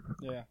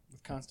 Yeah,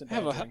 with constant I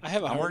have a badgering. I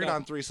have a I'm hard working on.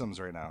 on threesomes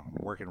right now.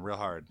 I'm working real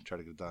hard to try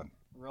to get it done.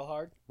 Real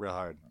hard. Real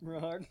hard. Real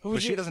hard. Who But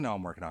would she you doesn't know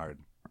I'm working hard.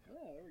 Yeah,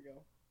 there we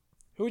go.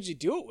 Who would you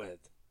do it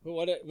with?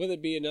 Would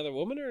it be another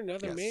woman or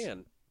another Yes.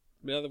 man?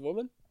 Another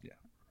woman?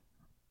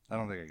 I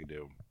don't think I could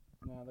do.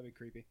 No, that'd be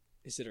creepy.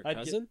 Is it her I'd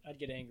cousin? I'd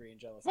get angry and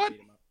jealous What? and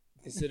beat him up.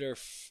 Is it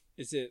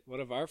is it one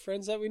of our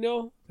friends that we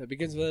know that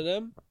begins with an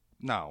M?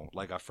 No,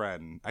 like a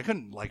friend. I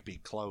couldn't like be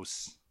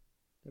close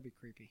That'd be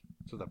creepy.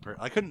 to the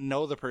person. I couldn't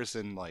know the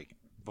person like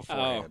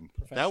beforehand.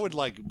 that professional. would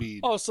like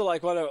be Oh, so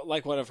like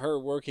one of her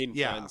working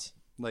Yeah. friends.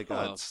 like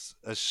Oh.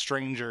 a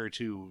stranger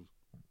to,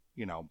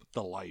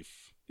 the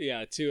life.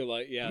 Yeah, too.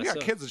 Like yeah, we got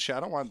so- kids and shit.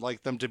 I don't want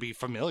like them to be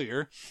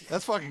familiar.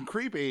 That's fucking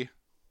creepy.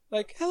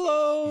 like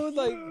hello,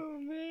 like Oh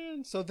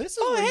man. So this is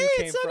oh where hey, you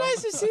came it's so from.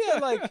 nice to see you.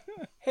 Like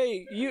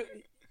hey,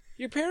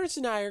 your parents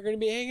and I are going to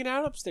be hanging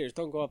out upstairs.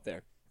 Don't go up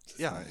there.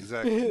 Yeah,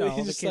 exactly. No,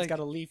 He's the just kid's like, got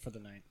to leave for the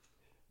night.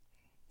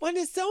 when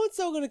is so and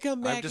so going to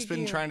come back? I've just been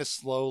again? trying to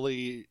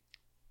slowly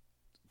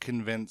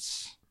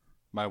convince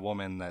my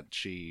woman that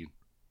she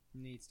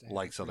Needs to have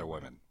likes a other free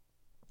women,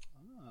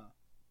 Ah.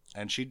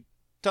 and she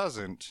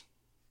doesn't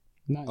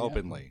Not yet.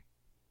 openly,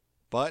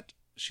 but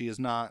she has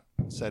not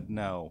said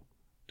no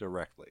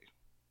directly.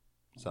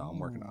 So I'm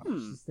working on it.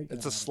 She's thinking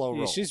It's a about it. slow Yeah,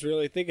 roll. she's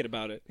really thinking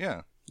about it.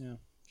 Yeah, Yeah,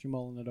 she's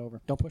mulling it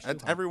over. Don't push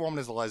it. every woman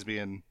is a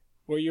lesbian.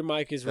 Where your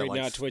mic is That right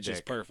now, likes Twitch is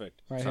dick.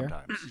 perfect. Right here.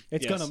 Sometimes.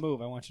 It's Yes. gonna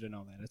move. I want you to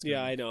know that. It's gonna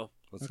Yeah, move. I know.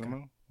 What's Okay. the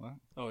move? What?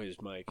 Oh,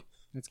 his mic.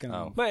 It's gonna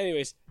Oh. move. But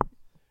anyways,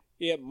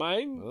 yeah,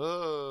 mine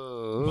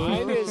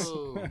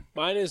Oh.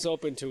 mine is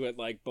open to it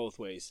like both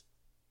ways.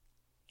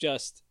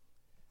 Just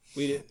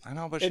I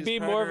know, but it'd be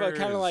more of a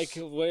kind of like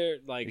where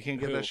like you can't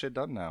get who? that shit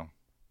done now.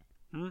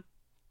 Hmm?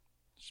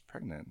 She's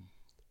pregnant.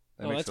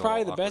 That Well, makes that's it a probably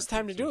little the best awkward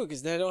time to for do you. it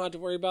because then I don't have to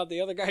worry about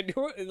the other guy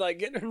doing like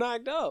getting her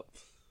knocked up.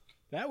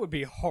 That would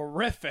be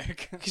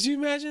horrific. Could you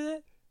imagine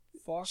that?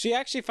 Fuck. She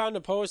actually found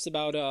a post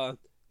about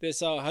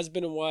this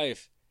husband and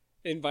wife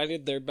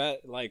invited their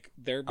best Oh,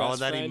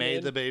 that he friend made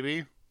in. the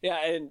baby.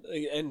 Yeah,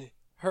 and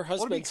her Well, to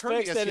be husband's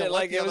courteous, fixed, and you it let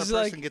like the it other was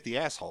person like get the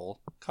asshole.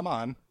 Come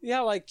on,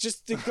 like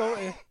just to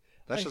go.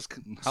 that's just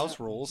house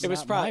rules. It was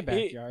Not probably-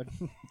 my backyard.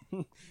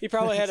 He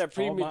probably had a It's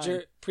all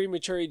mine.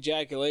 premature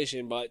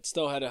ejaculation, but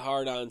still had a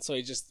hard on, so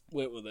he just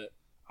went with it.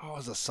 Oh,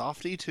 is a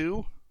softie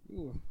too?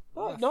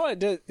 Oh, no, I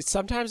did.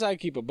 Sometimes I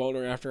keep a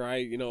boner after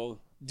I do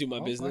my Oh,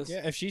 fuck business.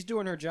 yeah. If she's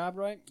doing her job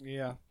right,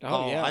 yeah.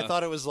 Oh, yeah. I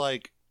thought it was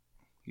like,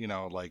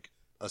 like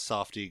a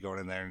softie going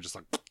in there and just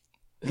like.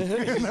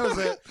 that was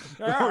it.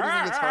 What do you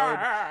think it's hard?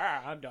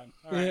 I'm done.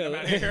 All right, I'm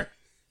out of here.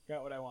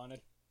 Got what I wanted.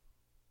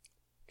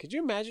 Could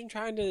you imagine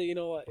trying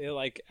to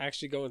like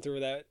actually going through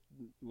that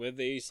with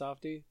a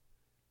softie?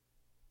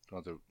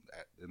 Going through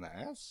in the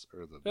ass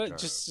or the No, vagina?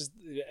 just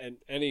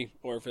any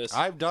orifice.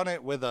 I've done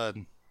it with a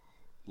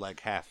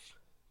half.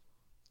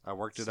 I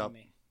worked it up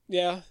Semi.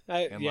 yeah,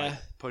 and like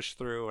pushed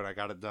through, and I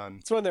got it done.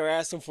 It's when they're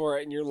asking for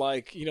it, and you're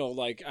like,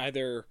 like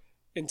either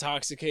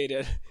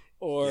intoxicated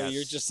or Yes.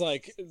 you're just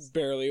like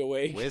barely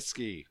awake.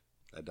 Whiskey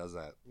that does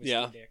that. Whiskey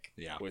Yeah. dick.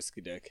 Yeah,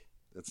 Whiskey dick.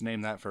 it's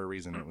named that for a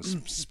reason. It was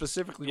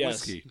specifically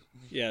Yes. whiskey.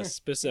 Yes,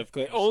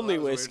 specifically only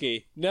that was weird.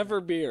 whiskey, never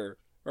beer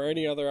or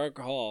any other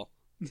alcohol.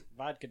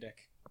 Vodka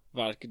dick.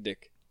 Vodka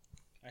dick.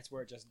 That's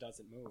where it just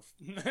doesn't move.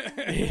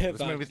 Yeah, This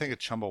made me think of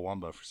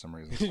Chumbawamba for some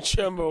reason.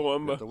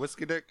 Chumbawamba. The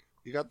whiskey dick,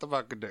 you got the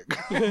vodka dick.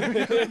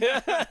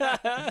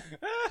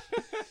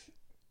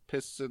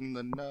 Piss in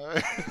the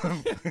night.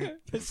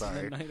 Pissing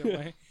Sorry. the night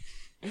away.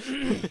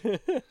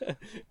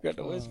 Got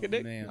the whiskey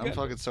dick. man. I'm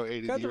fucking so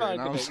ADD Got the right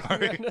now. I'm vodka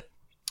sorry. dick.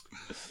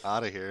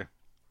 Out of here.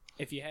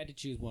 If you had to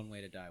choose one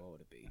way to die, what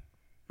would it be?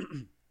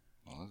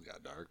 Oh, this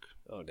got dark.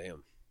 Oh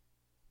damn.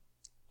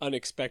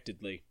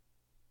 Unexpectedly.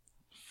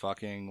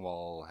 Fucking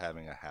while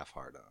having a half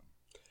hard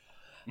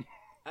on.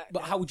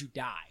 But how would you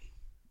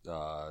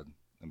die?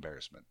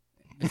 Embarrassment.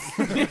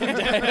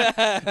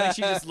 Like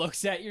she just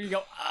looks at you and you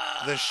go,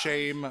 ah. The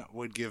shame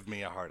would give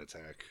me a heart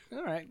attack.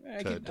 All right,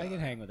 I To can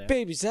hang with that.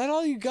 Baby, is that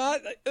all you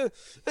got? Yeah.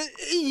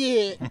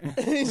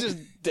 He's just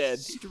dead.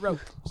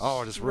 Stroke.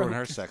 Oh, just ruin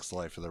her sex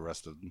life for the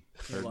rest of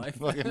her life.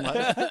 fucking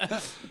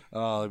life.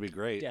 Oh, that'd be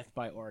great. Death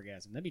by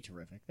orgasm. That'd be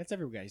terrific. That's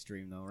every guy's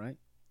dream, though, right?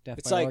 Death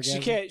It's by like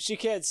orgasm. she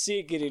can't see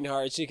it getting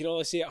hard. She can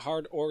only see it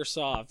hard or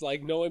soft,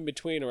 like no in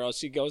between, or else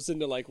she goes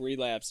into like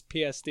relapse,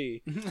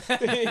 PSD.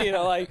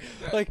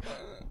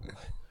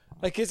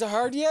 Like is it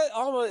hard yet?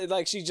 Almost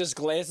like she just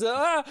glances.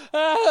 I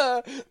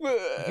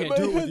can't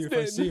do it with you if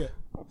I see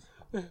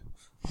it.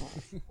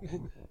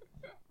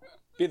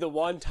 Be the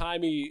one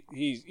time he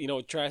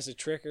tries to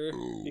trick her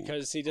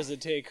because he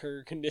doesn't take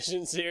her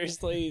condition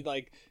seriously. He,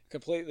 like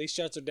completely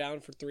shuts her down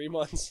for 3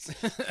 months.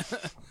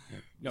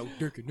 No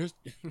dick in this.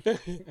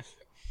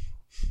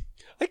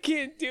 I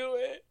can't do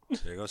it.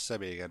 There goes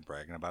Sebby again,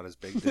 bragging about his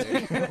big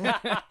dick.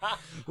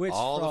 Which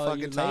All for the all fucking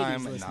you ladies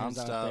time, listeners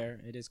nonstop. out there,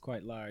 it is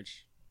quite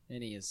large,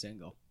 and he is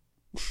single.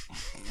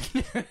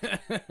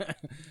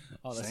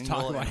 Oh, let's Single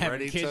talk about and having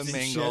ready kids to and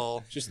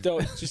mingle. Just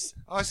don't. Just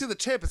Oh, I see the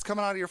tip. It's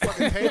coming out of your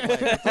fucking pant leg. What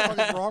the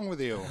fuck is wrong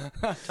with you?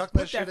 Tuck shit. that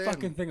Put shit that in.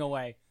 fucking thing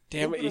away.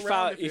 damn Move it! it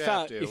around if you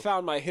have to. You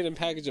found my hidden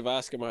package of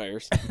Oscar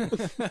Myers.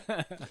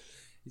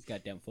 He's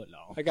got damn foot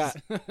long. I got,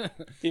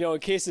 in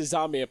case the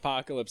zombie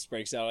apocalypse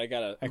breaks out, I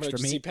got an Extra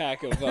emergency meat.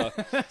 pack of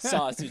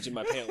sausage in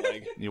my pant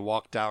leg. You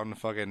walk down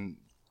fucking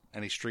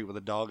any street with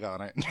a dog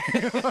on it.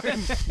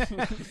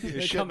 You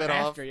They shit come that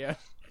off. after you.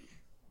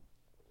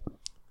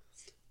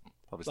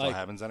 Probably still Like-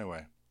 happens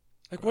anyway.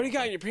 Like, what do you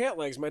got in your pant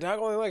legs? My dog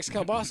only likes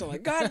kielbasa.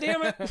 Like, God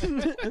damn it!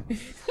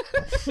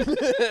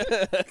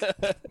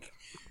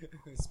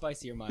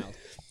 Spicy or mild?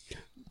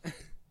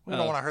 We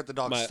don't want to hurt the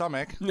dog's my-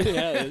 stomach.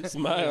 Yeah, it's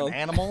An mild.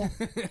 animal.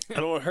 I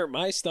don't want to hurt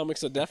my stomach,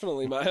 so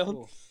definitely mild.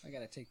 Ooh, I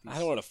gotta take these. I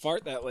don't want to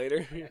fart that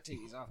later. I gotta take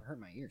these off. It hurt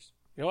my ears.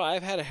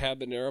 I've had a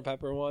habanero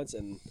pepper once,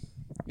 and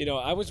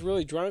I was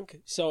really drunk,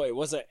 so it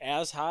wasn't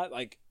as hot.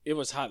 Like it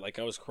was hot, like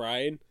I was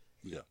crying.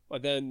 Yeah.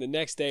 But then the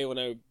next day when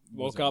I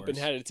woke it up and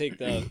worse? had to take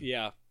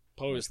the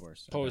post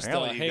worse. Apparently, you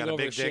got a hangover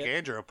big shit. dick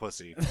and you're a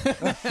pussy.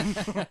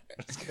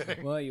 Just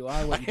kidding. Well, you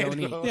are what you don't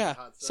eat. Yeah.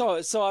 So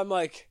I'm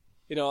like,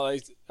 I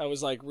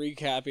was like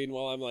recapping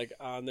while I'm like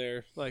on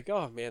there, like,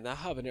 oh man, that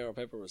habanero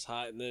pepper was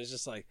hot, and then it's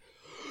just like,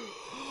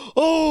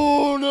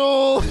 oh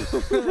no,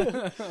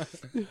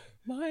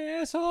 my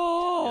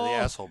asshole. Yeah,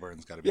 the asshole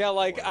burn's got to be. Yeah, the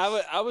like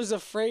worst. I was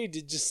afraid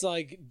to just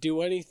like do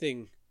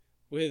anything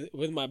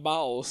with my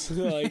bowels.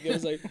 Like it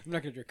was like I'm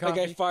not gonna drink like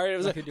coffee. I farted. It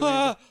was Not like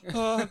gonna do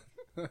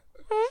anything.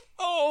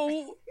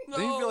 oh no.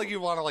 you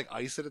want to like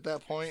ice it at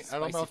that point. I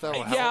don't know if that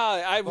will help.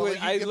 Yeah, I But, would.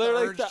 like, you I get the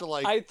literally urge to,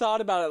 like- I thought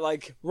about it,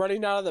 like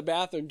running out of the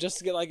bathroom just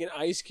to get like an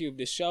ice cube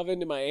to shove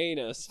into my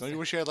anus. Don't you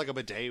wish you had like a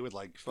bidet with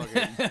like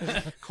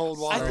fucking cold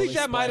water? I think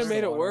that might have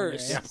made it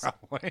worse. Yeah,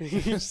 probably.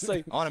 Just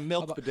like I want a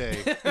milk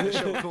bidet.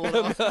 She'll cool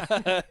it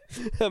off.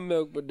 a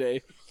milk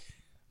bidet.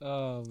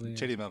 Oh man.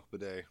 Titty milk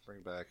bidet. Bring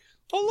it back.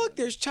 Oh look,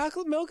 there's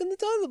chocolate milk in the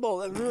toilet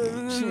bowl. Is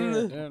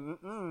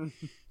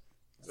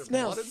there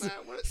Smells- blood in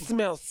that? What?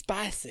 Smells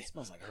spicy.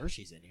 Smells like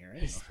Hershey's in here. I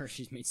didn't know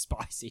Hershey's made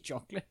spicy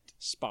chocolate.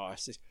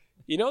 Spicy.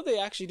 You know they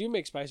actually do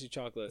make spicy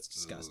chocolate. It's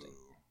disgusting.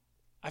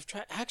 I've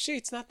tried. Actually,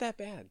 it's not that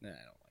bad. Nah, I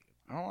don't like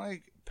it. I don't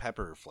like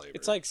pepper flavor.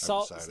 It's like I've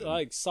salt, decided.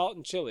 like salt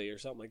and chili or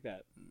something like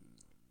that.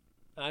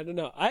 I don't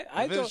know. I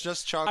if don't. it's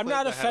just chocolate, I'm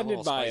not that had a offended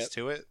little by spice it.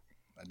 to it,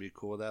 I'd be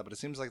cool with that. But it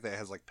seems like that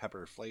has like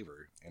pepper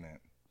flavor in it,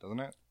 doesn't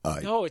it?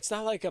 No, it's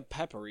not like a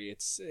peppery.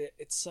 It's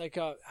like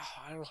a.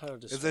 I don't know how to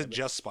Is describe it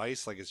just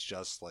spice? Like it's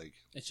just like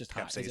It's just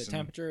hot. Is it Capsaicin.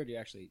 temperature, or do you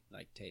actually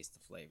like taste the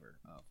flavor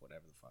of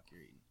whatever the fuck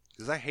you're eating?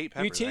 because I hate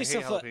peppers. You taste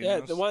I the hate yeah,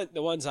 jalapenos.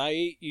 the ones I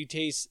eat. You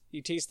taste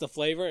the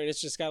flavor, and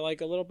it's just got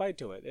like a little bite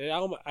to it.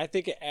 I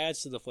think it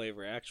adds to the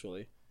flavor.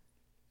 Actually,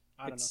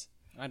 I don't It's-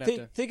 know. I'd have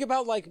to. think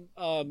about like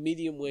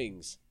medium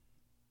wings.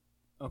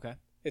 Okay.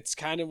 It's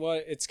kind of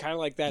like that Now same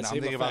I'm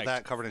thinking effect. about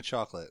that covered in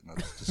chocolate. And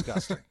that's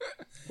disgusting.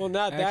 Well,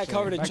 not that Actually,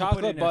 covered if in I could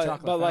put it chocolate, in a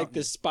chocolate but like fountain.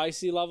 the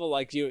spicy level,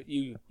 like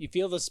you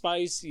feel the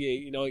spice,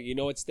 you know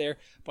it's there,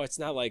 but it's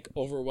not like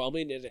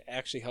overwhelming. It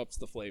actually helps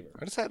the flavor.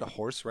 I just had a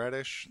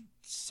horseradish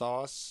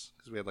sauce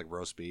because we had like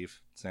roast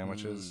beef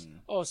sandwiches.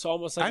 Oh, so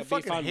almost like I a beef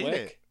fucking on hate wick.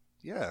 it.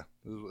 Yeah,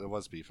 it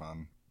was beef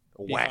on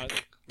Beef on-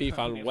 wick. Beef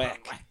on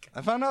wick.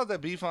 I found out that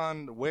beef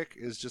on wick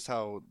is just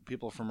how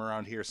people from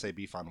around here say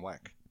beef on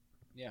wick.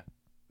 Yeah.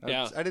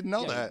 Yeah. I didn't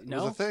know Yeah, that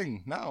no? was a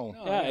thing. No.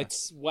 Oh, Yeah,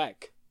 it's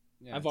wick.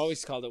 Yeah, I've it's-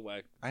 always called it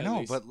wick. I at know,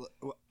 least. but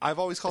I've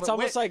always called it's it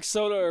almost wick like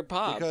soda or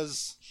pop.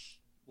 because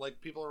like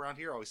people around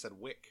here always said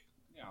wick.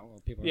 Yeah,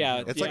 well, people.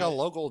 Yeah, Are It's like Yeah. a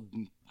local.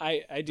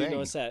 I do thing.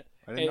 notice that.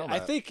 I didn't know And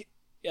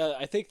that.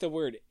 I think the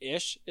word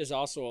ish is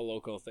also a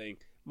local thing.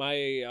 My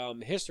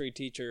history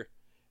teacher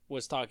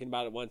was talking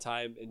about it one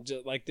time, and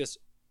just like this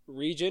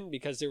region,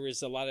 because there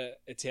was a lot of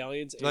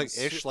Italians and like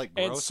ish, like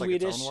and gross, like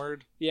its Swedish. own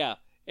word. Yeah,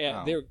 and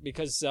Oh. there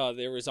because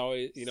there was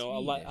always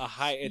a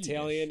high Swedish.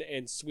 Italian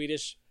and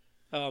Swedish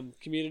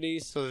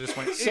communities. So they just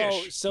went So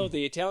ish. so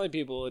the Italian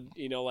people would,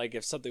 like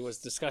if something was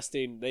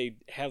disgusting, they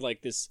had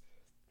like this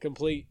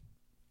complete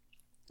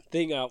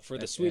thing out for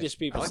the That's Swedish ish.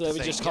 people. I like So they to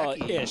would say just call it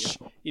yucky.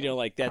 ish.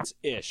 Like that's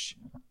ish.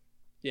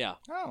 Yeah,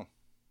 Oh.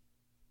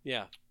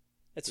 yeah.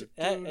 That's Sorry.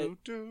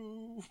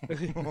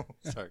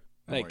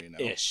 The like more you know.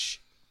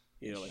 ish.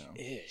 Like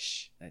Yeah.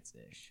 ish. That's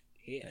ish.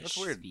 Ish. That's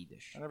weird.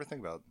 Swedish. I never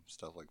think about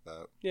stuff like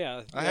that.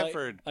 Yeah, I have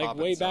heard like pop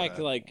way and back,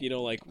 soda.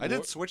 like I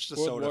did switch to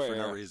World soda War for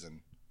no era.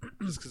 reason.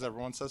 Just because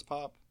everyone says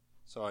pop.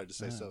 So I just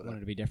say I soda. wanted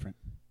to be different.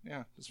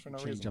 Yeah, just for no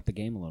Change reason. up the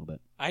game a little bit.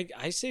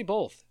 I say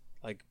both,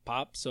 like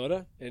pop,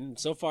 soda, and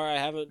so far I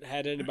haven't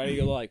had anybody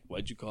go like,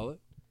 "What'd you call it?"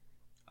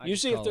 I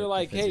Usually, just if call they're it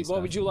like, the "Hey, fizzy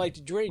what would stuff. you like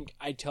to drink?"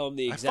 I tell them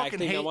the I exact fucking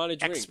thing hate I want to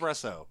drink.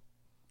 espresso.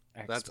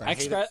 That's- I hate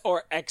Express it.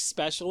 or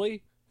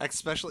especially.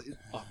 Especially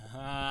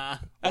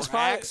That's or probably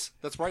axe.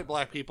 That's right,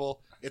 black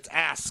people. It's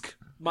ask.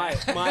 my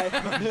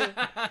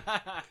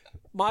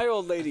my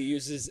old lady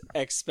uses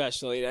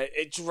especially.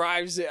 It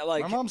drives it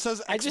like My mom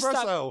says I just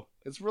espresso.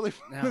 It's really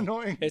No.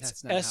 annoying.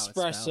 it's That's not how it's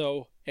spelled.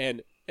 espresso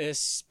and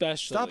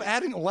especially. Stop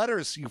adding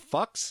letters, you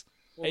fucks.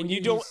 And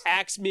you don't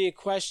ask me a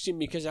question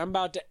because I'm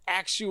about to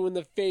axe you in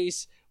the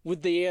face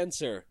with the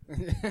answer.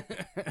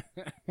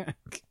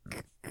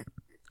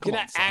 Can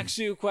I ask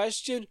you a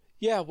question?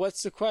 Yeah,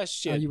 what's the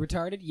question? Are you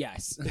retarded?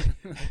 Yes.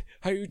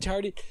 Are you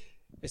retarded?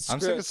 It's I'm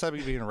sick of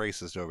Sebby being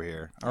racist over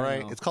here. All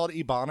right, know. it's called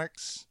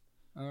ebonics.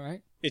 All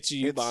right. It's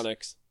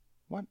eubonics.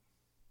 What?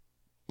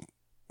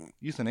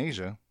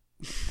 Euthanasia.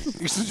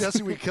 You're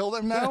suggesting we kill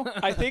them now?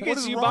 I think What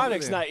it's is wrong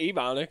with eubonics, you? not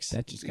ebonics.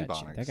 That just got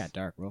Ebonics. that got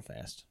dark real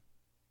fast.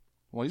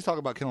 Well, you talk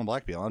about killing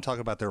black people. I'm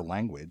talking about their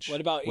language.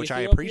 What about which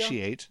I Ethiopia?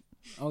 appreciate.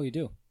 Oh, you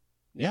do.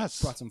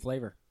 Yes, Brought some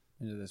flavor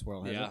into this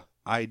world. Has Yeah.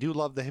 I do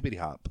love the hippity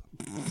hop.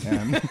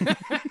 And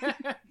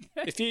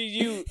If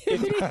you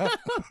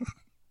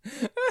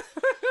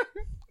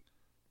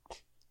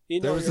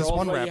there was your this old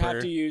one you have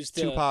rapper, to use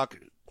the Tupac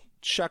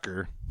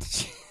Shakur,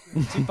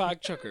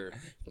 Tupac Chucker.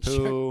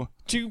 who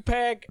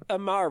Tupac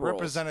Amaru.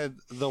 represented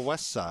the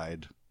West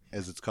Side,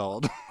 as it's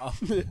called. Oh,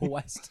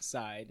 West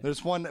Side.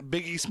 There's one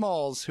Biggie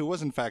Smalls who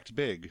was in fact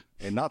big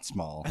and not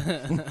small. He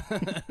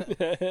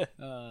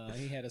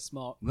had a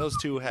small. Those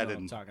two had know what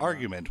I'm an talking about.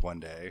 argument one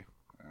day.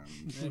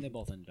 And they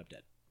both ended up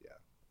dead.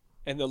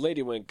 And the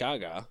lady went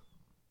gaga.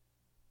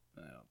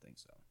 I don't think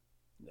so.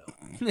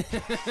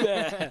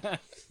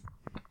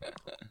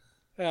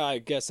 Yeah, I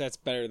guess that's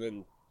better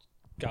than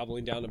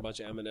gobbling down a bunch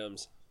of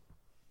M&Ms.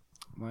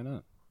 Why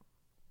not?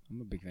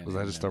 I'm a big fan. Was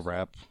of that just a M&Ms.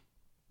 rap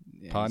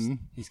Yeah, pun?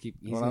 He's going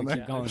gonna on there?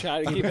 keep going. Try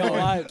to Keep keep it it going.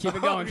 alive. Keep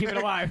it going. Keep it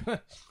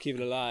alive. Keep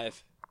it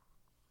alive.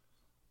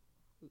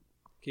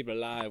 Keep it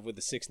alive with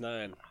the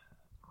 6ix9ine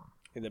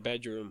in the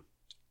bedroom.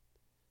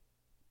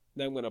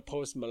 then I'm gonna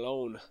post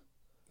Malone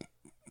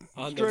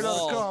on Straight the out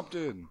of wall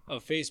Compton.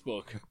 of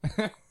Facebook.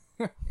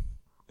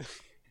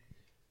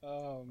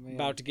 Oh man.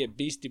 About to get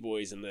Beastie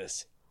Boys in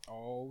this.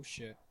 Oh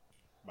shit.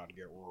 About to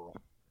get rural.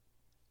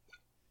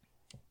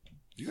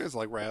 You guys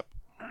like rap?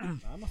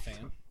 I'm a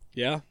fan.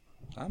 Yeah.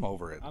 I'm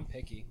over it. I'm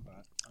picky,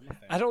 but I'm a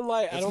fan. I don't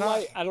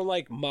not-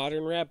 like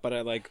modern rap, but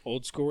I like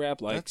old school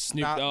rap, like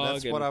Snoop Dogg.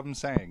 That's and, what I'm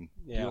saying.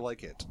 Yeah. You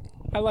like it.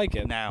 I like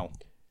it. Now.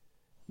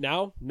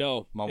 Now?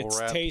 No. Mumble it's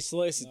rap?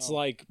 tasteless. It's No.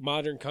 like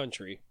modern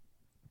country.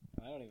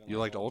 I don't even. You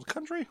liked old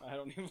country? I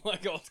don't even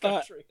like old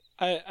country.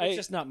 It's It's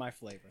just not my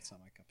flavor. It's not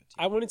my cup of tea.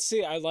 I wouldn't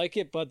say I like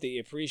it, but the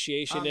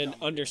appreciation and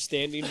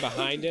understanding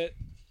behind it.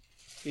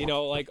 You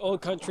know, like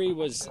old country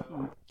was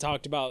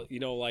talked about, you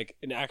know, like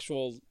an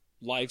actual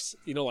lives,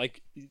 you know,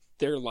 like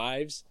their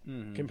lives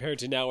compared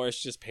to now where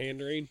it's just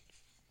pandering.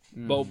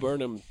 Bo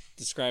Burnham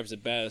describes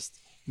it best.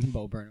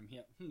 Bo Burnham.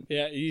 Yeah.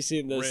 Yeah, you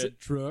seen this? Red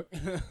truck,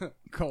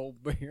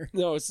 cold beer.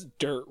 No, it's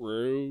dirt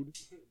road,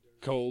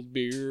 cold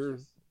beer,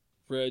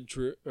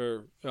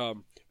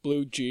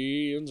 blue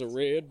jeans, a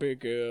red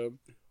pickup,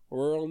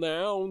 world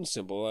noun,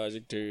 simple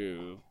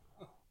adjective.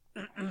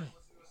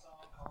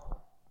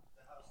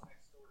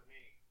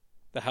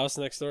 The house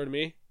next door to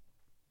me.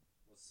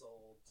 Was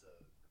sold to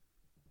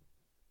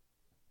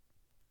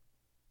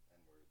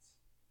N-words.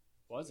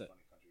 Was it?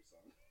 Funny country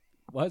song.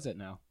 Was it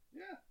now?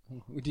 Yeah.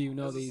 Do you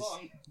know There's a these?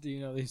 song. Do you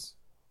know these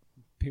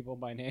people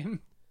by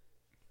name?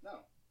 No.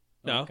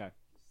 No. Okay. I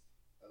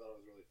thought it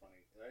was really funny.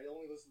 I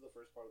only listened to the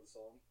first part of the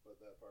song, but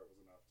that part was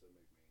enough to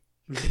make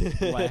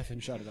me. Laugh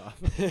and shut it off.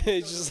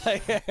 It's just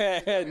like,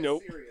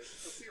 nope,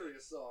 It's a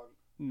serious song.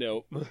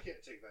 nope, I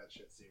can't take that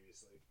shit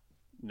seriously.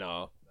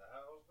 no. The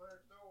house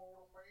next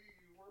door to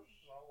me was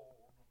sold.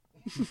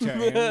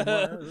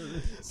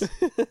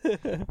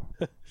 Terrible.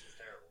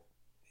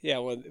 Yeah,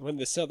 when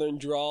the southern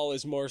drawl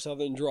is more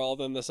southern drawl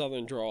than the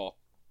southern drawl.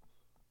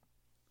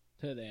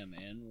 To them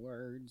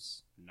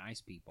N-words.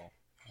 Nice people.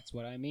 That's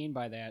what I mean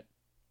by that.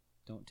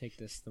 Don't take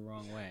this the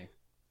wrong way.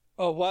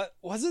 Oh, what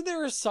wasn't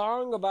there a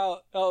song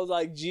about? Oh,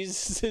 like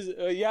Jesus is.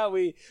 Yeah,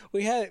 we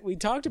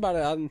talked about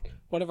it on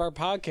one of our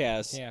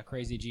podcasts. Yeah,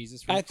 crazy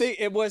Jesus. I freaks. think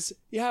it was.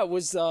 Yeah, it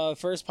was the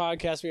first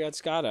podcast we had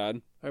Scott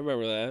on. I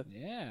remember that.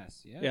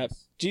 Yes. Yes. Yeah,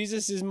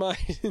 Jesus is my.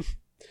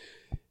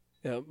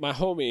 Yeah, my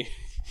homie.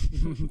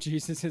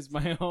 Jesus is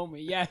my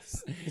homie.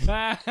 Yes.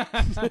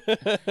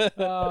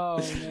 Oh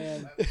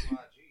man. That's my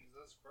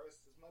Jesus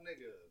Christ is my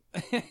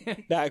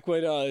nigga. Back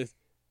when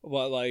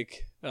what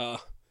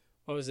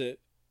was it?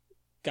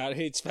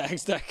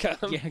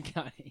 GodHatesFacts.com. Yeah,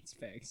 God hates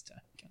fags.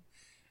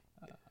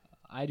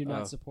 I do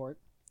not support.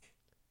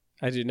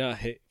 I do not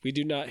hate. We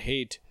do not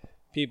hate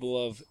people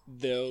of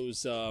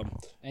those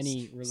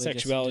Any religious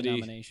sexuality.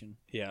 denomination,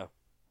 Yeah,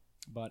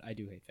 but I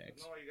do hate fags.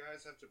 No, you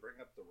guys have to bring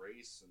up the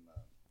race and the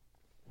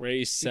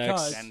race, sex.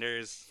 Because-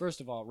 genders.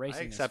 First of all, I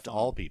racing. accept is fun.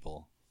 all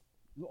people.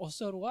 Well,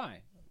 so do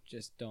I.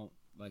 Just don't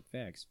like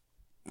fags.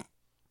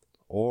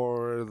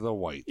 Or the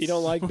whites. You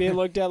don't like being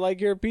looked at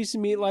like you're a piece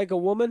of meat, like a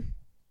woman.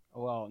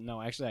 Well,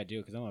 no, actually I do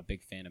because I'm a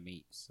big fan of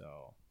meat.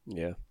 So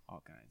Yeah.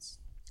 all kinds.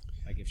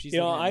 Like if she's, You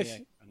know, looking at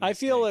me, a I nice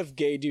feel steak, if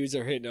gay dudes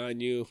are hitting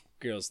on you,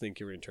 girls think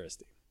you're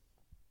interesting.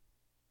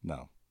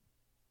 No.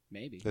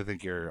 maybe, They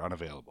think you're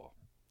unavailable.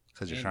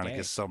 Because you're And trying to gay.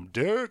 get some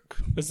dick.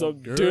 What's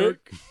up,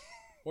 dick?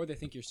 or they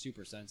think you're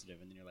super sensitive,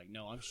 and then you're like,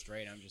 no, I'm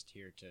straight. I'm just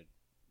here to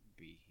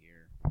be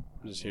here.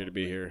 I'm just here to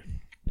be here.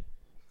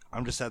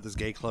 I'm just at this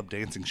gay club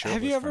dancing show.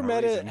 Have you ever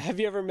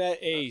met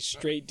a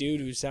straight dude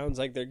who sounds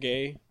like they're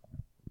gay?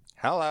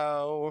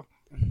 Hello.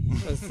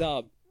 What's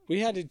up? We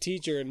had a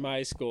teacher in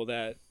my school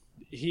that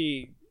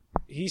he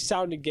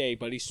sounded gay,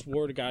 but he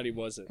swore to God he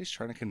wasn't. He's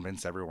trying to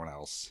convince everyone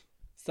else.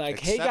 It's like,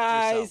 Accept hey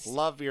guys, yourself.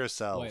 Love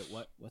yourself. Wait,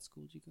 what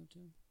school did you go to?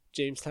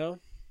 Jamestown.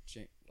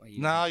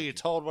 No, you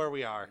told where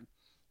we are.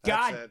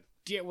 That's God. it.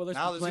 Yeah, well, there's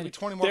Now there's going to be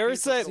 20 more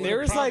There's people. like still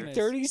there's in like progress.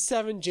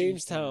 37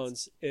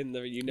 Jamestowns in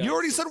the United You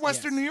already States. said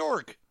Western Yes. New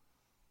York.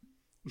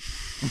 Well,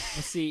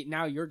 see,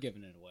 now you're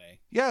giving it away.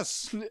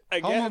 Yes. Home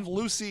Again, of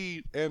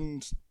Lucy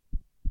and...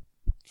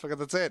 Fuck it,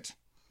 that's it.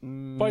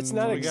 but it's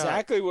not we got?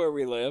 exactly where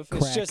we live.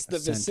 It's Crack just the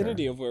center.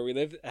 vicinity of where we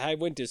live. I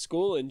went to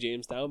school in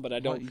Jamestown, but I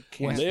Well, don't you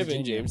can't live in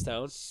Virginia.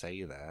 Jamestown.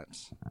 say that.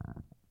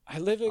 I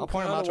live in I'll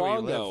point 'em out to where you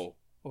live. Conowando,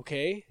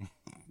 okay?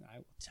 I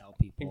will tell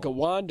people. In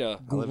Gowanda. I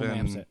Google live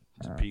Maps in it.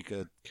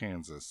 Topeka,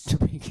 Kansas.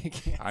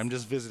 I'm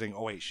just visiting.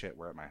 Oh, wait, shit.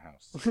 We're at my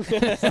house.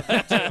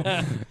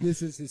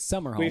 This is his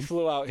summer home. We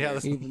flew out Yeah, here.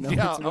 this, Even though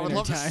yeah. it's I would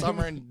love to wintertime.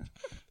 summer in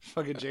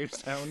fucking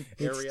Jamestown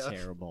It's area.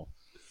 terrible.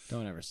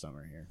 Don't ever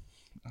summer here.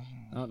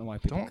 I don't know why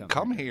people Don't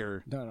come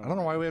here. No, no, I don't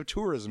know why we have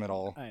tourism at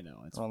all. I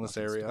know it's around this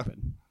fucking area.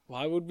 stupid.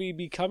 Why would we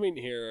be coming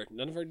here?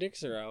 None of our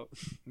dicks are out.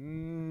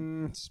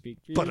 Speak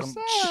for But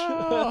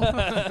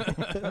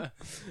yourself.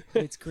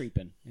 It's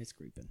creeping. It's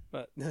creeping.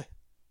 But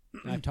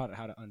I've taught it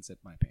how to unzip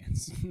my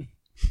pants.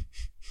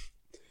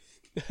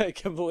 I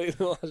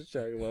completely lost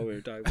track of what we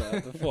were talking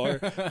about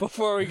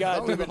before we I got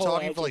thought to we've the been whole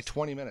talking for like address.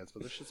 20 minutes,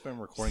 but this shit's been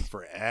recording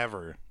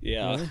forever.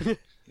 Yeah.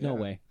 No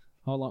way.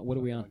 How long? What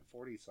are we on? Like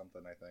 40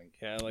 something, I think.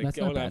 Yeah, like That's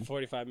not going on bad.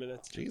 45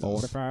 minutes. Jesus.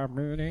 45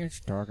 minutes,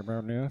 talk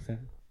about nothing.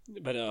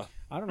 But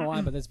I don't know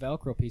why, but this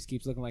Velcro piece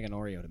keeps looking like an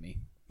Oreo to me.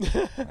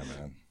 Hey,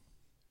 man.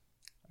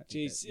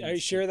 jeez, are you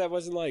sure that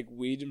wasn't like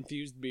weed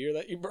infused beer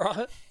that you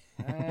brought?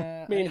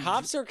 I mean,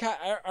 hops aren't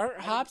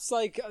hops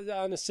like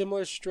on a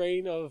similar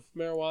strain of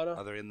marijuana?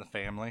 Are they in the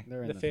family?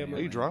 They're in the the family.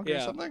 Are you drunk or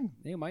Yeah. something?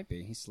 He might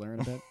be. He's slurring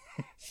a bit.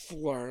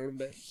 Slurring,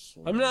 but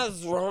I'm not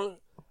wrong.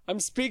 I'm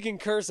speaking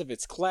cursive.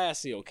 It's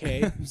classy,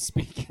 okay?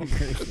 Speaking.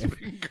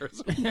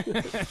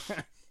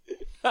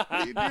 What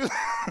do you do?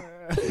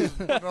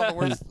 Put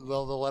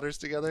all the letters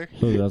together.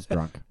 Who else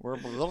drunk? We're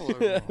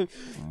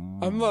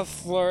I'm not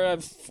slurring.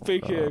 I'm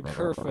speaking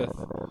cursive.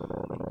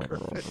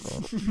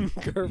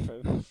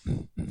 Cursive.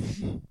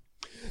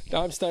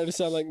 Now I'm starting to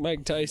sound like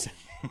Mike Tyson.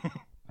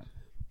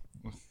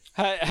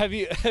 Have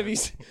you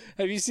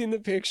seen the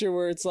picture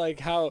where it's like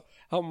how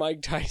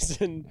Mike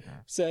Tyson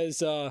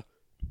says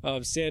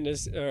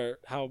Santa's, or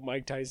how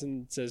Mike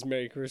Tyson says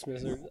Merry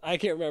Christmas, or I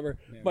can't remember,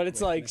 but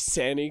it's like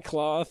Santa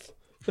Cloth.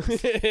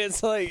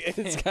 It's like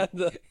it's got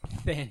the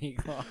Fanny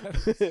Claus.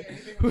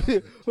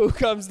 who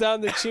comes down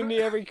the chimney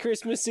every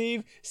Christmas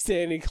Eve?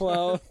 Santa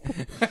Claus.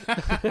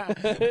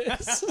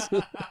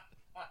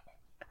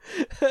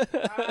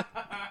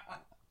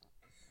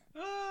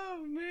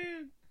 Oh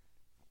man!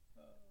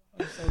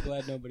 I'm so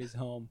glad nobody's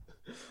home.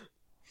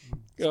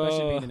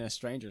 Especially being in a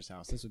stranger's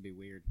house. This would be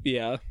weird.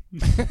 Yeah.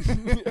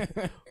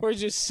 We're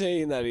just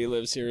saying that he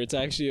lives here. It's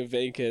actually a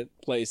vacant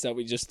place that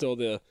we just stole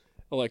the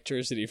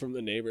electricity from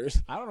the neighbors.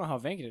 I don't know how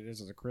vacant it is.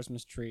 There's a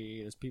Christmas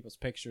tree. There's people's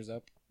pictures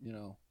up. You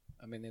know,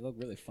 I mean, they look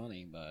really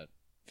funny, but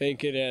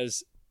Vacant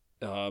as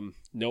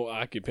no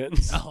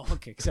occupants. oh,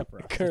 okay, except for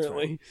us.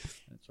 Currently.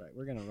 That's right.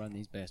 We're gonna run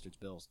these bastards'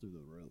 bills through the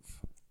roof.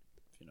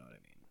 If you know what I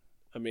mean.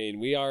 I mean,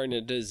 we are in a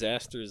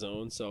disaster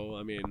zone, so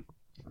I mean,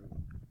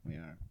 We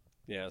are.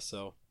 yeah,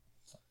 so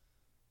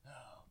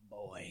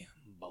Boy.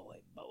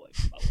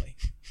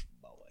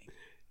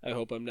 I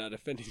hope I'm not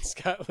offending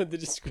Scott with the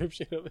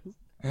description of it.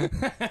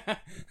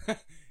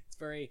 It's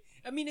very.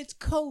 I mean, it's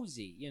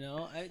cozy. You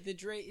know, the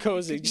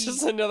Cozy,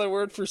 just another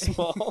word for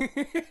small.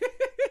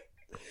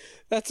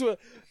 That's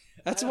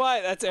why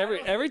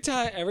every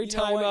time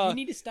you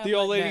need to stop the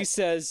old letting lady that-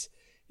 says,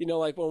 you know,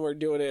 like when we're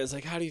doing it, it's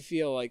like, how do you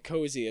feel? Like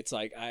cozy. It's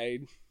like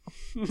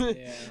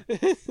Yeah.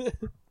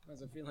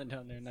 How's it feeling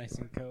down there, nice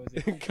and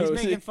cozy? He's Cozy.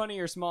 making fun of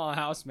your small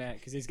house, Matt,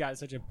 because he's got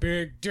such a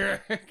big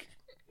dick. Yeah,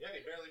 he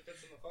barely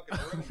fits in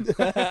the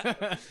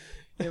fucking room.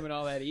 Him and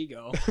all that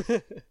ego,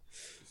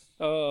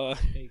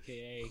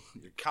 aka.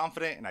 You're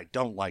confident, and I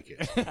don't like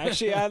it.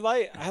 Actually, I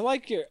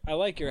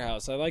like your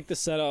house. I like the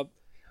setup.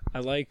 I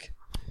like.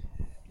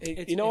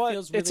 You know what?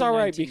 Feels It's really all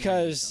right 1990s.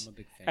 because I'm a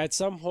big fan. at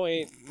some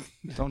point,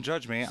 Don't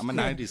judge me. I'm a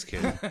 '90s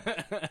kid. all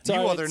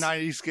You right, other it's-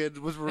 '90s kid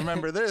would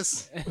remember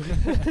this.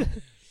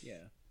 Yeah.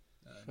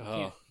 You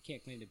Oh.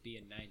 can't claim to be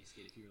a 90s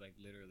kid if you were like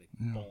literally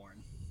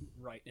born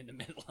right in the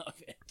middle of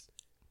it.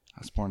 I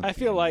was born. At I the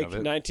feel like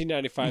beginning of it.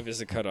 1995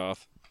 is a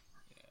cutoff.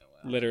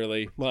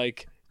 Literally,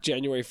 like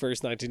January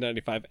 1st,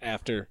 1995,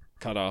 after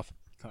cutoff.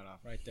 Cut off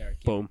right there.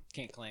 Boom.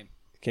 Can't claim.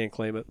 Can't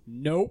claim it.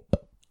 Nope.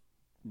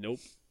 Nope.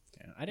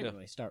 Yeah, I didn't Yeah.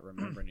 really start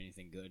remembering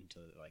anything good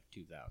until like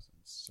 2000s.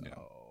 So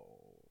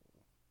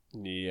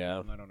Yeah.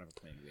 I don't ever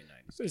claim to be a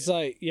 90s It's kid.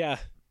 like, yeah.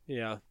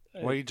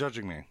 Why are you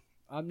judging me?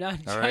 I'm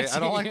not. All right, I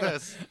don't like judging you.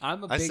 this.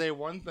 I'm a I big. say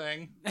one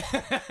thing.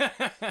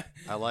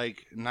 I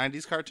like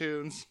 '90s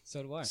cartoons.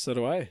 So do I. So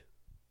do I. I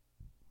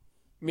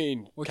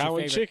mean, What's Cow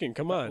your and favorite? Chicken.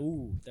 Come on.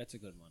 Ooh, that's a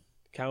good one.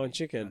 Cow and Not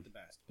Chicken. the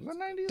best. Was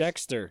that '90s?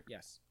 Dexter.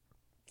 Yes.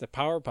 The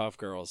Powerpuff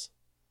Girls.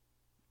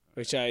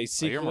 Which I you're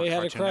secretly more had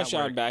a Cartoon crush on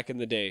Network. back in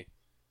the day.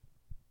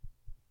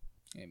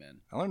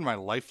 Amen. I learned my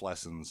life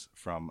lessons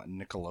from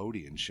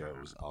Nickelodeon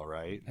shows. All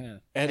right. Yeah.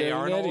 Ed, Hey, Ed and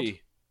Arnold.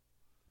 Eddie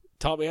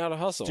taught me how to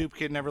hustle. Stoop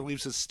kid never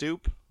leaves his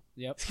stoop.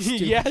 Yep.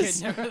 Yes.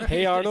 Stupid kid never Hey,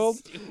 leaves Arnold.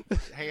 stupid.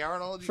 Hey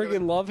Arnold. You Freaking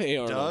gotta- love Hey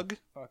Arnold. Doug.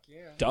 Fuck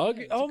yeah. Doug?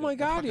 That's Oh a my good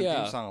god, Fucking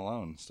yeah. theme song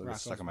alone still gets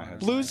Rocco's stuck in my head.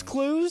 Modern Blue's Life.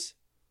 Clues?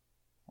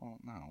 Well,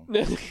 no, what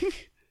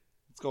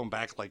it's going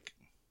back like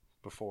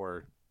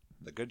before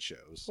the good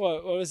shows.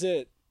 was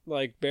it?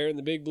 Like Bear in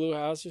the Big Blue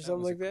House or That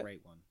something was like a that?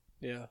 Great one.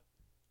 Yeah.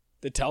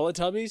 The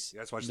Teletubbies? You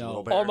guys watch No. the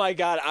Little Bear? Oh my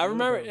god, I Little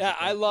remember. Bear was Yeah,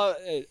 a I great love.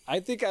 I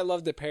think I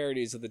love the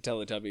parodies of the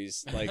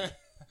Teletubbies, like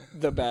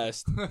the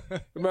best.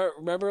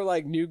 Remember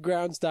like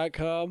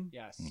Newgrounds.com,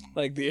 Yes.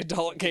 like the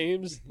adult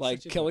games, like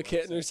Such a Kill a good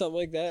Kitten or website. something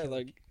like that,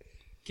 like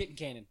Kitten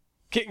Cannon.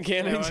 Kitten It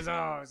Cannon. was, it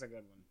was a good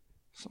one.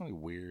 So many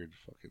weird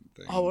fucking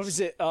things. Oh, what was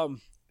it?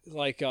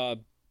 Like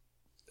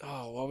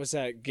what was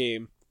that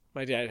game?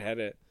 My dad had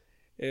it.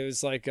 It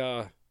was like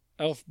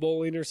elf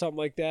bowling or something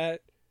like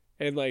that.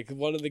 And like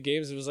one of the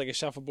games, it was like a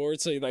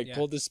shuffleboard, so you like Yeah.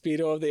 pulled the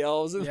speedo of the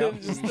elves and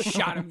Yep. then just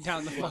Shot him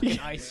down the fucking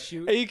ice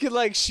chute. And you could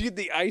like shoot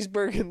the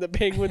iceberg and the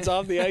penguins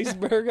off the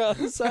iceberg on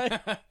the side.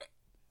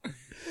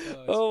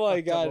 Oh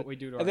my God. What we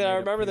do to And our then I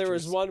native remember there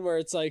was creatures. one where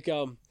it's like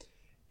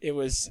it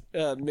was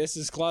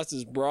Mrs.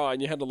 Claus's bra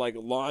and you had to like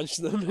launch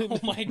them. Oh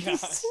my God.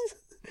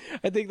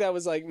 I think that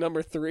was like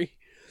number 3.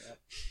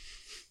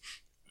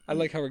 I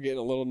like how we're getting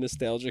a little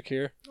nostalgic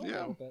here. A Yeah.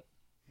 little bit.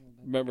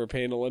 Remember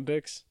Pain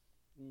Olympics?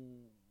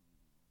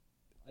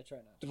 I try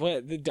not to.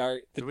 What the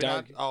dark Did we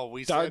not? Oh,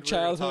 we dark said we were going to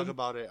childhood? talk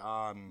about it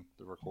on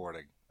the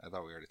recording. I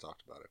thought we already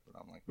talked about it, but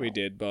I'm like, we no.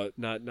 did, but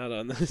not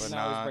on this. But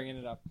Now he's not bringing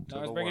it up. to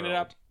Now he's the bringing it world.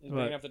 up. He's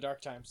bringing What? up the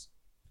dark times.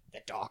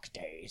 The dark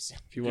days.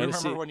 If you Do you want to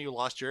remember see, when you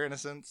lost your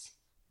innocence?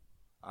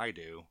 I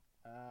do.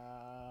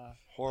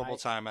 Horrible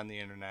time on the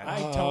internet. I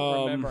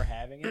don't remember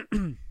having it.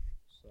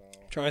 So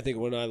trying to think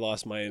when I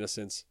lost my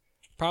innocence.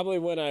 Probably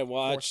when I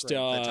watched. grade.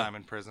 that time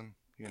in prison,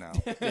 you know.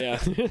 Yeah.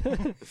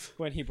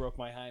 when he broke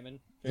my hymen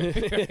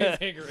very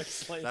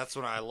vigorously That's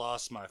when I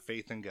lost my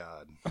faith in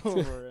God.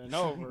 over and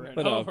over and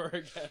But, over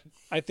again.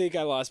 I think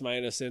I lost my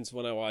innocence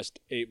when I watched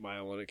 8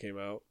 Mile when it came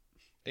out.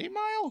 8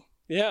 Mile?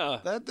 Yeah.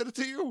 That did it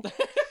to you?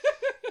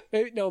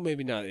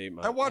 Maybe not 8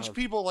 Mile. I watched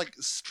people like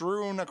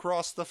strewn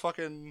across the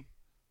fucking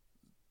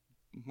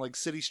like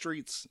city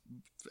streets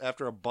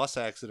after a bus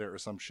accident or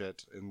some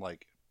shit, and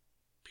like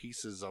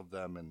pieces of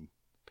them and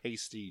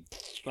pasty.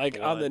 like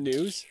on the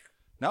news.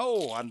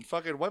 No, on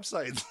fucking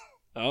websites.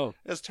 Oh,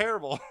 It's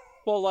terrible.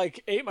 well,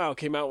 like 8 Mile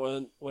came out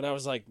when I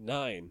was like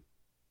 9.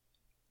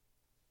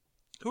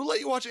 Who let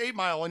you watch 8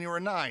 Mile when you were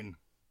 9?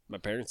 My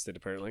parents did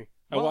apparently.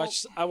 Well-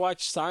 I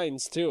watched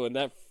Signs too, and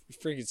that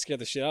freaking scared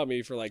the shit out of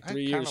me for like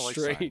 3 I years kinda like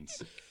straight. Signs.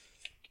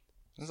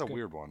 This is a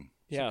weird one.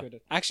 Yeah,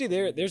 good-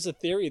 actually, there's a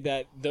theory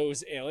that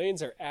those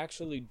aliens are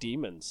actually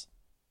demons.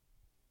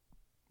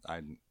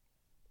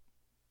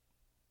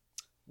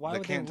 Why They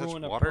would can't they touch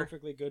ruin a water?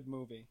 perfectly good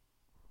movie?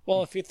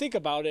 Well, if you think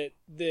about it,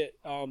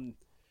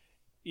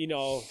 you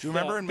know, Do you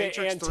remember in the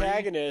Matrix 3?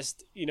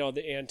 antagonist, you know,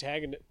 the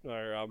antagonist,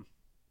 or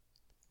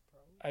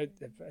I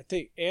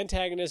think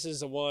antagonist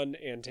is the one,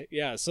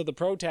 so the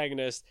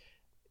protagonist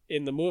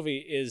in the movie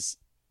is,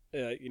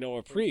 you know,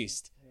 a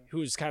priest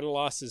who's kind of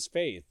lost his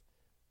faith,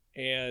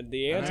 and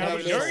the And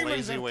antagonist, just a Jurymen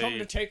lazy have way- come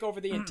to take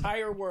over the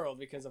entire world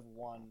because of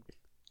one.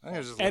 I think it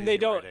was just and lazy they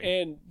don't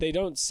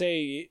writing.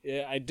 say.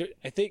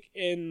 I think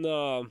in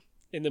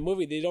the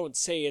movie they don't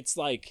say it's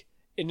like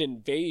an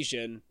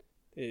invasion.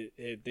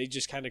 They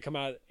just kind of come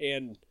out,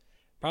 and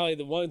probably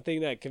the one thing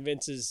that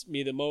convinces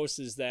me the most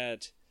is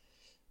that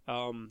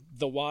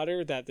the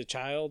water that the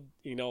child,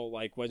 you know,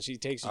 like when she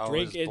takes a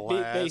drink, is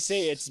they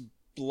say blessed. it's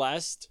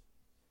blessed.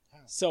 How?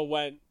 So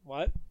when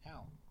what?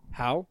 How?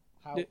 How?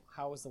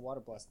 How is the water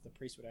blessed? The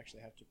priest would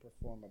actually have to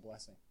perform a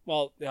blessing.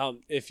 Well,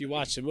 if you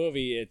watch the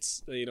movie,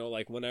 it's, you know,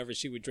 like whenever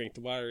she would drink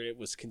the water, it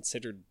was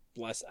considered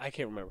blessed. I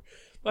can't remember.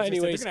 But They're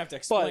anyways, gonna have to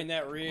explain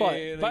that really.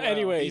 but well.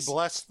 anyways, He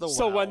blessed the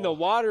so well. when the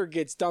water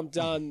gets dumped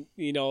on,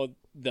 you know,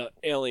 the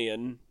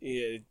alien,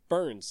 it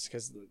burns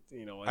because,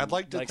 you know, I'd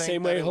like to think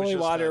same that way it was holy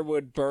just water a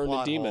would burn a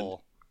plot demon.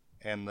 hole,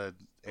 and the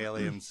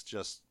aliens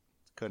just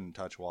couldn't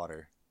touch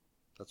water.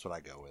 That's what I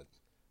go with.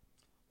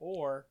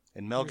 Or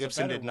And Mel Here's a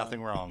Gibson better did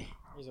nothing wrong.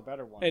 here's a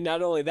better one. And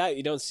not only that,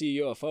 you don't see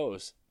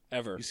UFOs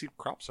ever. You You see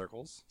crop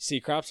circles.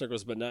 see crop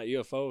circles, but not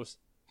UFOs.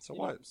 So You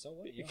know, what? So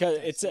what? You don't Because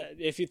have to it's say.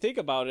 if you think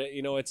about it,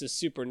 you know, it's a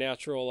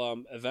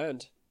supernatural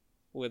event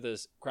with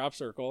this crop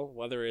circle.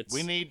 Whether it's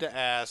We need to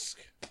ask.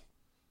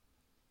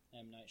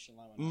 M. Night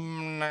Shyamalan.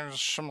 M. Night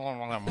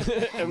Shyamalan.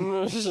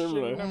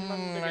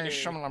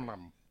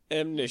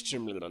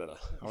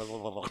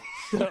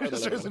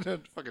 This isn't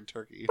a fucking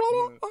turkey.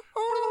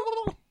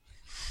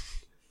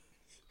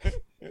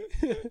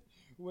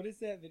 What is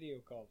that video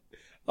called?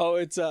 Oh,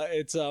 it's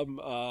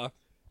The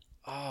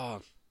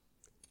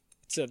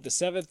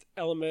Seventh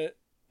Element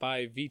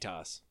by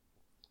Vitas.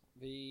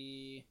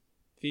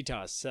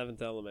 Vitas,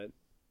 Seventh Element.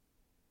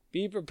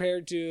 Be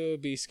prepared to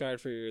be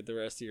scarred for the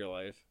rest of your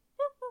life.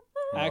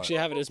 I actually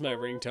have it as my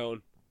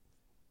ringtone.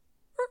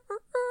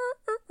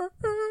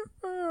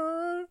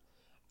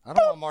 I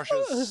don't want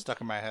Marsha's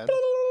stuck in my head.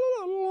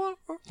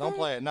 Don't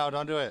play it. No,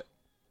 don't do it.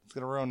 It's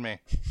gonna ruin me.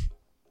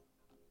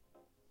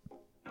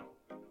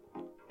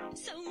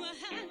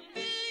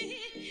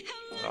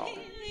 Oh.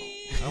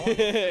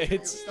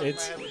 it's Stuck in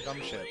my head with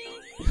dumb shit.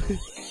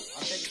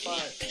 I'll take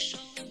 5.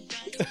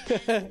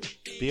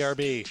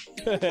 BRB.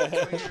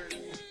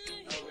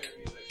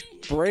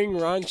 Bring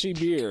raunchy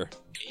beer.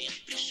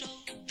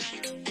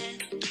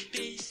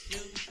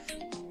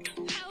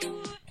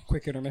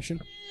 Quick intermission.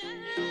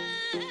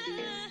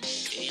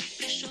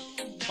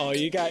 Oh,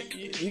 you got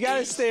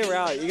to stay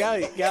around. You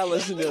gotta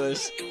listen to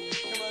this. Come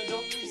on,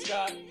 don't leave,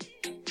 Scott.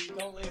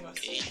 Don't leave us.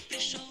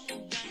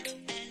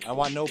 I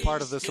want no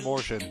part of this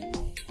abortion.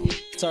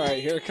 It's all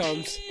right. Here it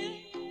comes.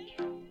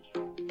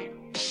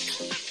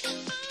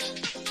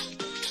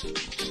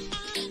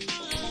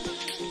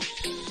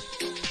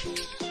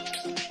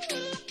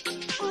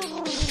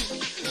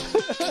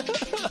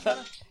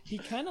 He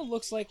kind of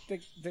looks like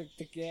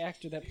the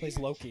actor that plays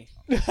Loki.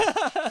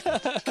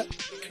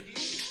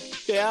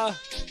 Yeah.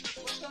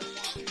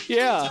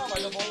 Yeah.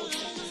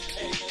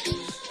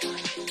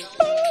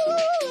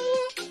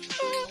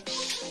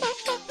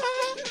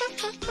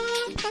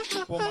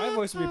 Well, my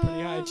voice would be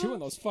pretty high too in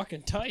those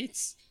fucking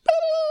tights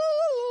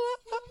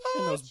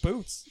and those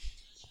boots.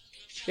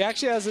 He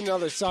actually has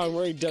another song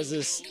where he does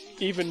this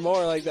even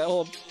more, like that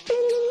whole.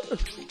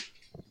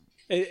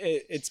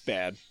 It's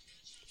bad.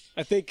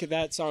 I think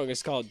that song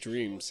is called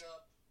Dreams.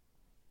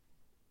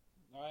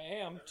 I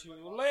am too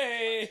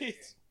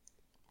late.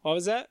 What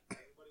was that?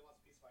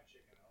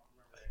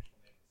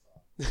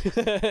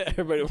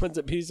 Everybody wants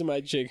a piece of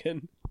my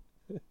chicken.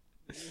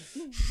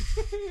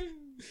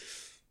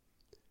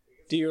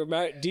 Do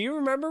you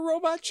remember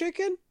Robot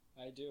Chicken?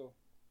 I do.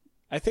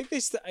 I think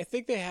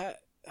they had.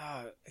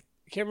 I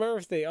can't remember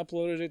if they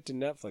uploaded it to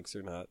Netflix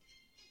or not.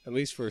 At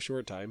least for a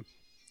short time.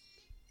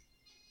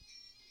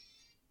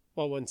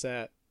 What one's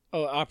that?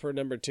 Oh, Opera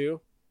number 2.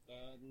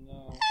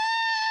 No.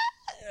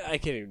 I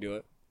can't even do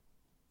it.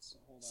 So,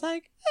 hold It's on.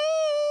 like.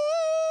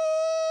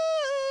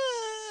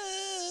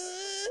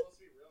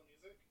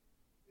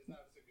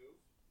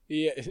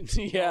 Yeah,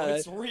 yeah, No,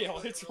 it's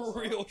real. It's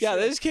real. yeah. shit.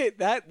 This came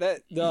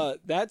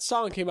that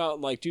song came out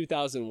in like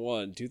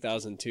 2001,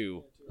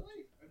 2002.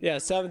 Yeah,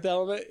 Seventh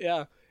Element.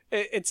 Yeah,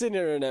 it's an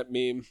internet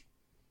meme.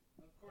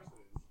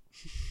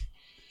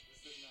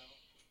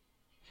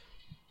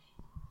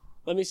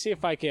 Let me see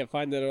if I can't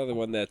find that other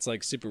one that's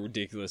like super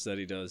ridiculous that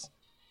he does.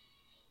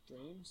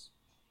 Dreams.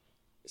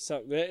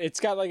 So it's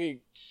got like a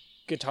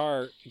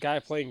guy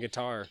playing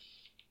guitar.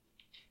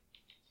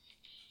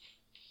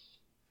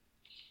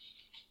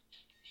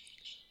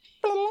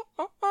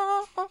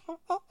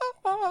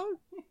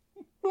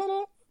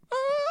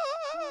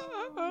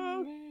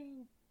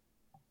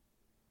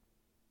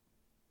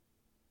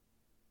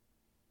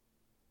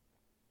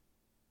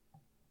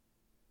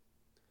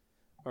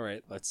 All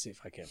right, let's see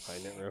if I can't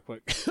find it real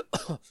quick.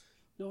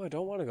 No, I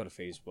don't want to go to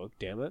Facebook.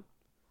 Damn it.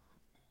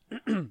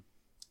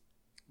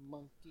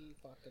 Monkey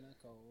fucking a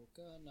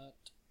coconut.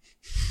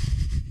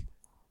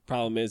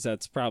 Problem is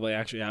that's probably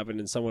actually happened,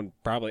 and someone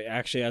probably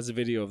actually has a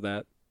video of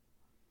that.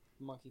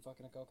 Monkey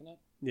fucking a coconut.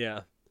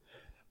 Yeah.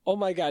 Oh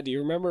my god, do you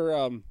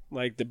remember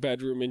like the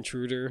bedroom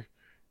intruder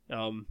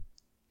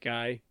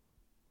guy?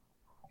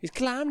 He's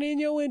climbing in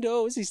your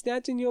windows, he's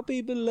snatching your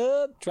people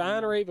up,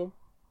 trying to rape them.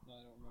 No, I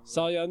don't remember.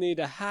 So y'all need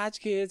to hide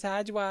your kids,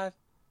 hide your wife.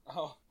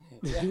 Oh,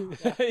 yeah.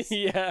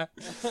 Yeah.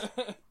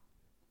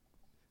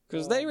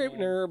 Because they Oh, raping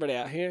man. everybody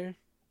out here.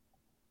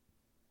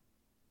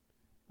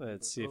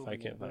 Let's see if I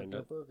can't find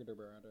it.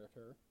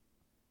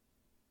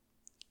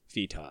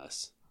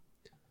 Fetus.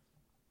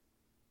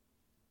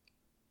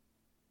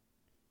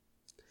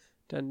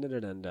 Dun dun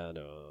dun dun dun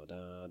dun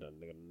dun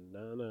dun dun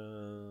dun dun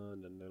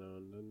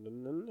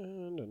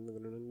dun dun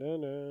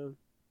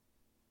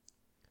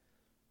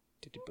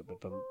dun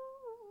dun.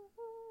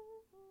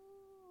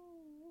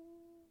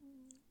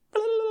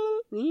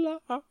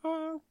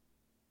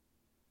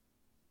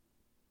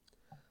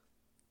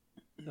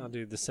 I'll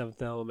do the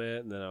Seventh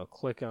Element, and then I'll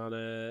click on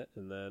it,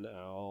 and then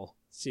I'll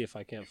see if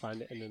I can't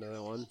find it in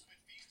another one.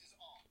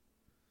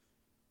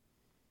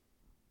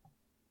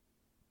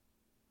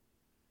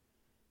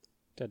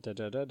 Da da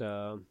da da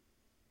da.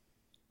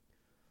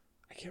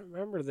 I can't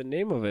remember the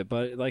name of it,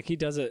 but like he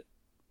does it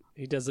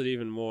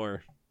even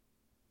more.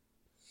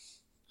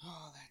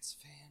 Oh, that's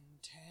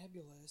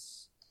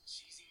fantabulous.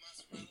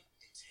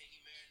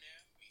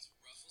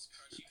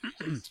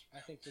 I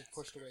think they've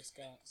pushed away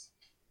Scott.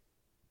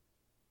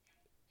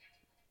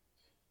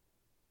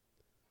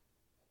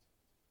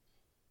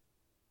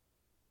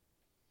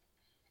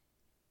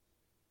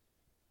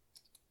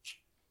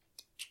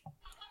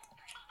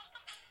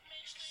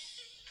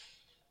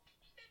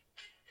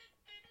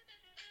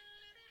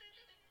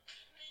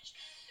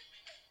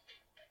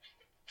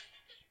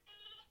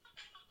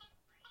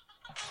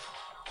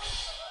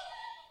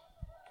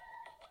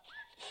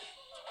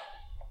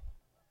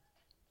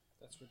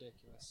 That's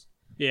ridiculous.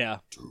 Yeah.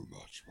 Too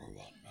much for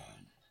one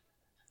man.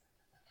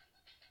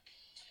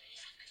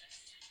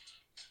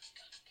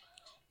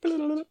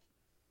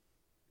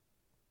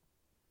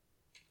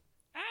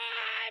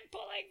 I'm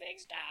pulling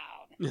things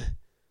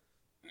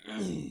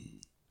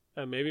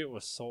down. Maybe it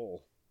was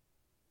Soul.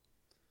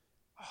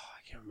 Oh,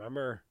 I can't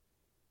remember.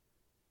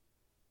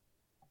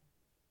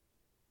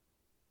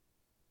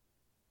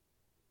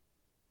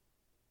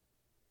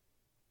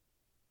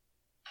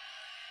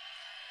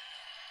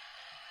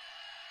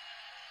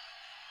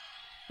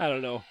 I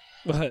don't know,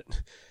 but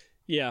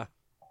yeah,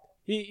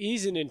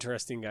 he's an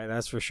interesting guy,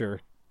 that's for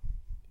sure.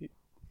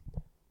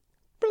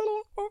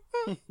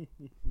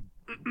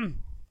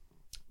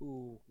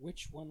 Ooh,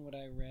 which one would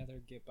I rather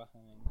get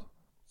behind?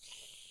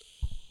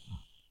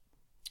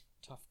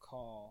 Tough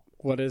call.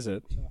 What is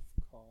it? Tough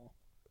call.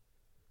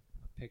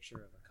 A picture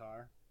of a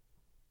car.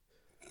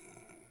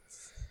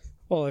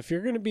 Well, if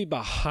you're gonna be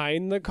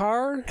behind the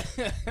car,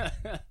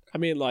 I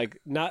mean, like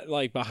not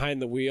like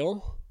behind the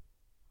wheel.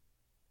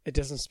 It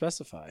doesn't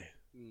specify.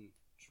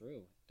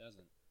 True, it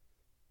doesn't.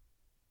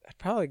 I'd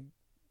probably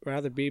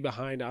rather be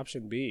behind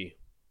option B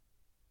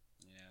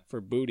Yeah. for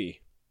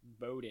booty.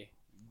 Booty.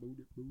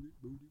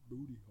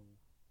 Booty hole.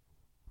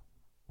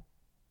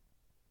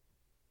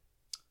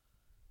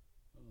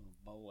 Oh,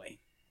 boy.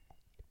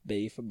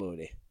 B for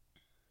booty.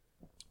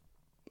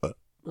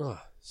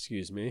 Oh,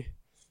 excuse me.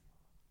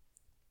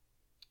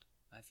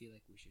 I feel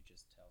like we should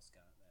just tell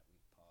Scott that we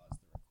paused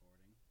the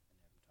recording and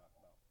have him talk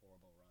about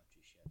horrible,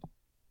 raunchy shit.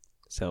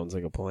 Sounds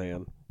like a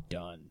plan.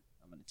 done.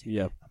 I'm gonna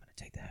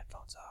take the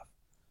headphones off.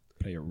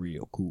 Play it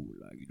real cool,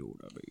 like you know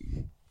what I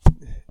mean.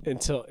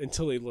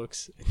 Until he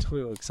looks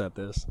at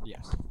this.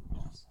 Yes.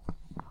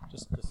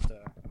 Just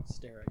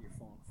stare at your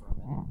phone for a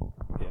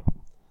minute.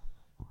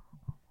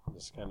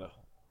 Just kind of.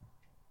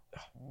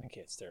 I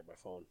can't stare at my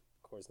phone.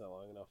 Cord's not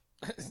long enough.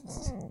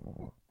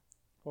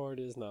 Cord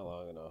is not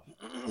long enough.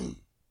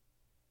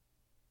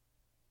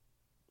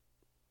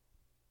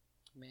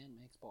 Man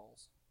makes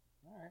balls.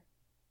 All right.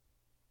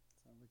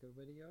 Sounds like a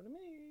video to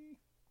me.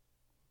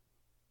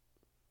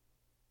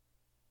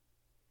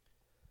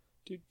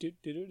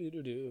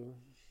 Do.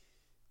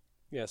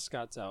 Yeah,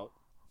 Scott's out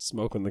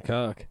smoking the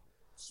cock.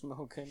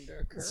 Smoking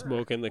the cock.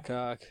 Smoking the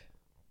cock.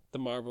 The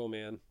Marlboro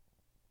Man.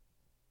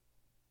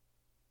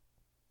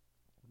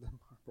 The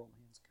Marlboro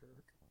Man's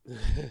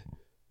Kirk.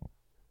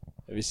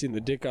 Have you seen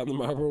the dick on the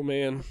Marlboro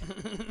Man?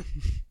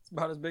 It's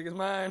about as big as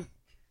mine.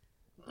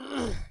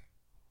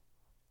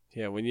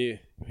 Yeah, when you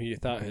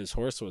thought his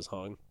horse was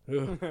hung.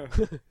 You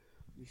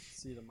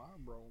see the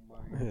Marlboro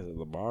Man.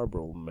 The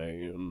Marlboro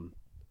Man.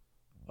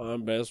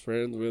 I'm best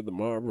friends with the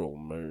Marlboro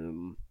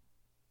Man.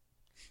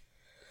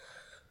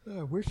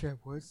 I wish I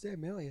was.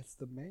 Sam Elliott's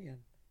the man.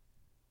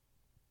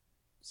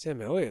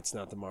 Sam Elliott's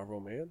not the Marlboro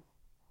Man.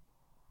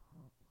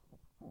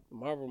 The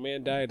Marlboro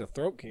Man died of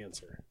throat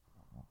cancer.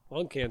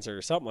 Lung cancer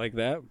or something like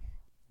that.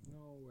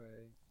 No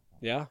way.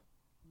 Yeah?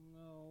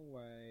 No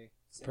way.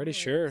 Pretty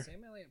sure.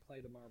 Sam Elliott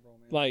played the Marlboro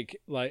Man.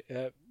 Like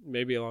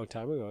maybe a long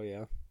time ago,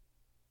 yeah.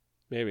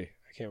 Maybe.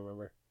 I can't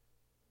remember.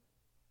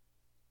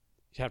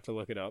 You have to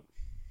look it up.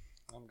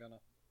 I'm gonna.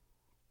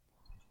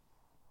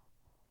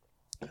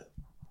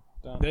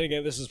 Then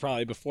again, this is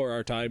probably before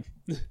our time.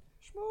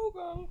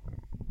 Schmoogle.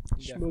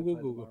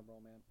 Schmoogle Google.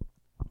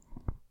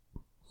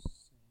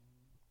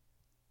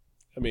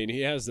 I mean,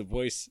 he has the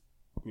voice,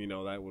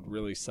 that would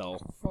really sell.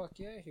 Fuck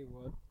yeah, he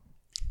would.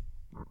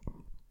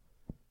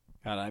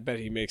 God, I bet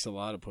he makes a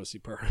lot of pussy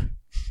purr.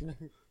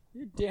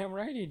 You're damn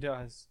right he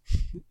does.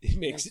 he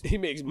makes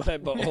my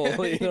butthole,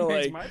 he makes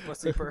like my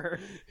pussy purr.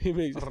 he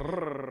makes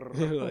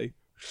like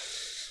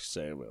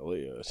Sam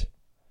Elliott.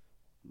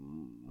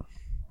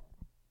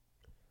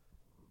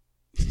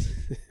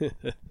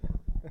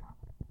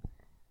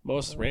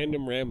 Most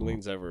random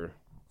ramblings ever.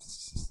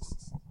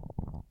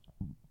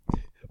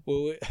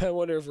 Well, I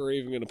wonder if we're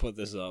even going to put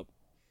this up.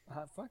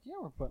 Fuck yeah,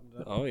 we're putting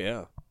it up. Oh,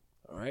 yeah.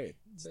 All right.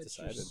 It's Bet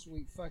decided. your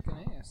sweet fucking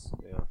ass.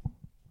 Yeah.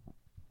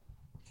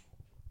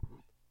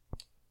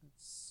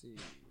 Let's see.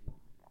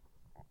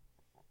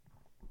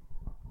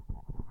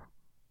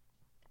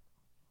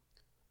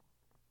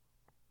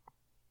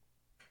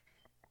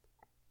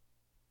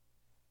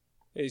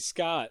 Hey,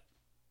 Scott.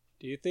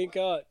 Do you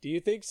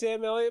think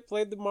Sam Elliott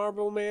played the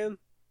Marlboro Man?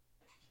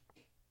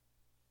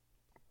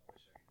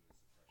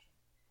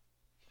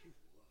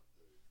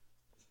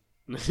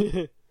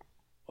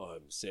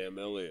 I'm Sam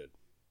Elliott.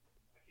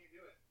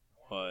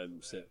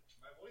 I'm Sam.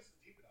 My voice is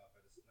deep enough.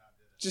 I just not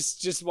did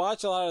it. Just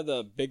watch a lot of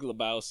the Big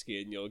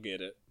Lebowski and you'll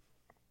get it.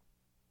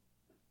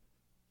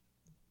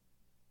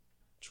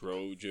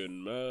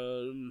 Trojan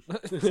Man.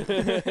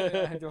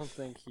 I don't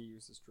think he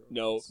uses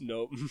Trojans.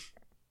 No.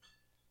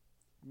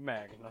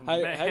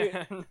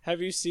 Magnum.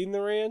 Have you seen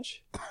The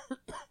Ranch?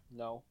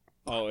 No.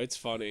 Oh, it's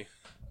funny.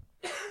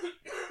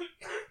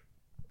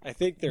 I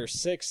think their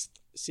 6th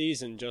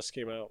season just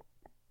came out.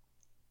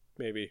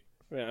 Maybe.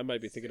 I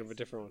might be thinking of a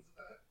different one.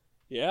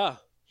 Yeah.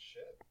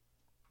 Shit.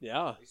 Yeah.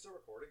 Are you still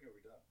recording or are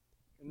we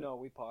done? No,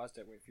 we paused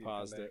it. Wait for you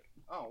Paused to come it.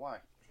 Oh, why?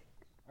 back.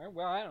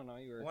 Well, I don't know.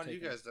 You were. Why did you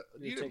taking- guys do?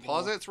 you're You didn't taking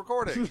pause long. it. It's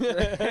recording.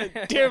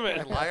 Damn You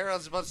it. liar. I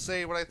was about to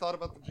say what I thought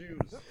about the Jews.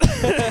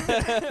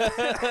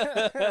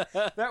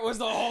 That was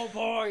the whole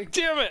point.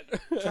 Damn it.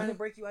 Trying to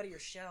break you out of your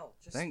shell.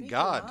 Just Thank speak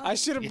God. your I mind.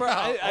 should have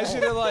Yeah. I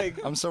should have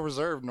like I'm so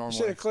reserved should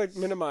normally. have clicked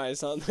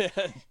minimize on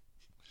that.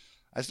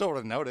 I still would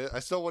have noted. I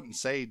still wouldn't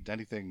say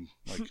anything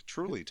like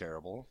truly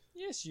terrible.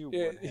 Yes, you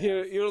Yeah, would.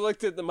 have. you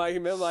looked at the mic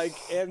and been like,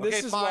 and this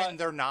Okay, is fine. why.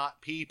 They're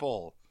not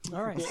people.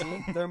 All right,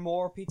 see? They're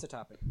more pizza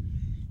topping.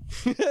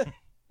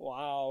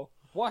 Wow.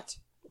 What?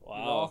 You're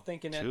all Wow.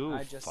 thinking it. Too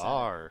I just said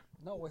far. it.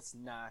 No, it's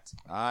not.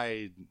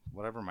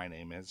 Whatever my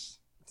name is,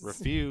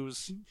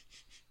 refuse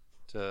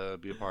to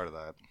be a part of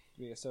that. To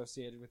be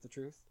associated with the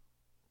truth.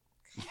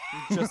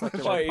 Just like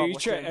the Why, are you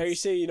Republicans.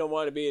 saying you don't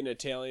want to be an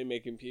Italian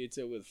making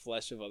pizza with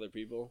flesh of other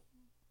people?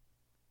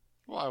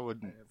 Well, I I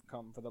wouldn't. have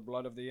come for the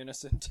blood of the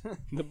innocent.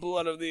 The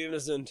blood of the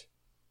innocent.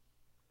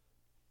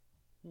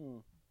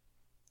 Good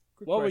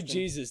What would question.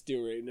 Jesus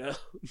do right now?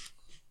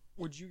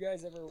 Would you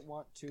guys ever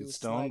want to Get slide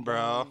stoned, bro.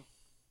 down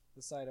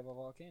the side of a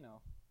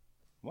volcano?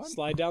 What?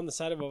 Slide down the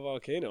side of a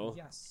volcano?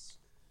 Yes.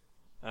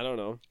 I don't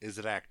know. Is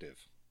it active?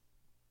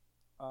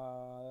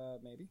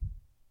 Maybe.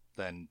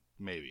 Then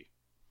maybe.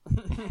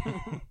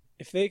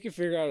 If they could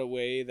figure out a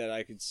way that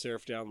I could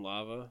surf down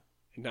lava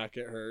and not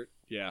get hurt,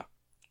 yeah.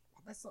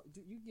 That's not,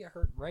 dude, you get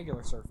hurt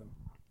regular surfing.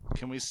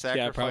 Can we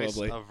sacrifice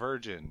probably. a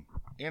virgin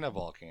in a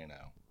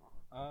volcano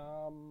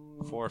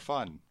for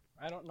fun?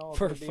 I don't know if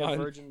For it'd be fun. a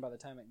virgin by the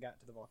time it got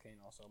to the volcano,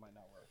 so it might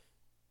not work.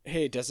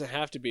 Hey, it doesn't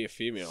have to be a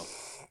female.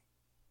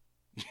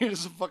 You're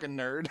just a fucking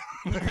nerd.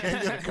 Can't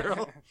get a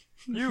girl.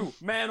 You,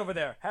 man over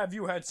there, have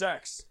you had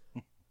sex?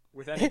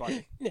 With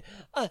anybody?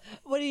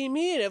 What do you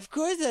mean? Of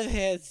course I've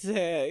had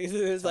sex.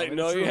 It's like, me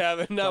no, the you truth.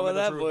 haven't. Not Tell me with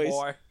the that truth, voice.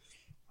 boy.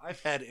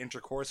 I've had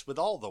intercourse with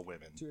all the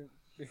women.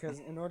 Because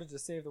in order to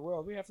save the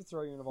world, we have to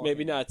throw you in a volcano.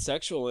 Maybe not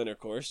sexual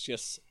intercourse,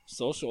 just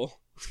social.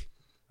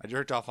 I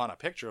jerked off on a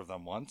picture of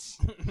them once.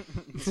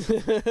 Is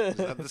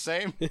that the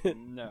same?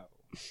 No.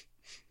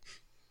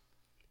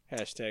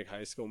 Hashtag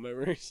high school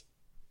memories.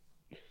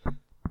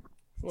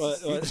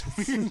 What?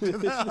 You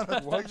did that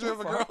on a What picture the of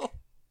a fuck? girl?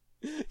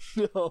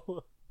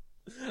 No.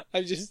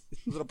 I just.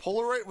 Was it a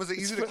Polaroid? Was it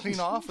easy to clean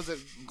off? Was it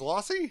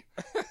glossy?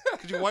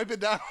 Could you wipe it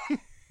down?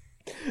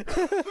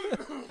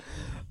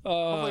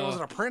 Hopefully it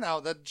wasn't a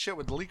printout. That shit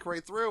would leak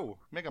right through.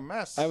 Make a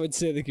mess. I would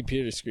say the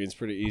computer screen's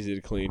pretty easy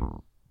to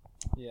clean.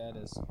 Yeah, it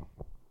is.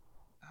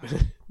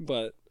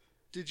 But.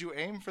 Did you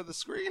aim for the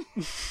screen?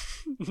 I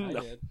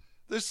No. did.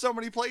 There's so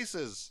many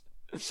places.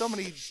 There's so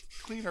many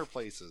cleaner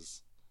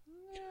places.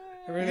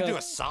 I You ran, can do a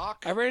out,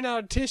 sock. I ran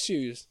out of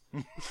tissues.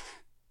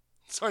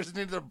 So I just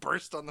needed to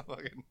burst on the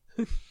fucking...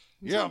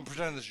 Yeah, I'm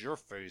pretending this is your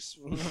face.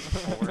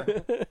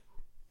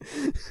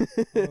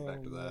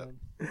 Back to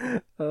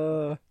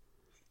that.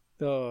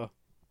 Oh.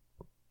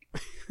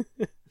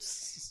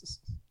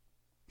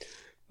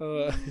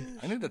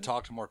 I need to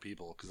talk to more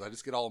people because I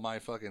just get all my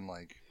fucking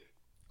like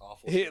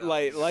awful. He, shit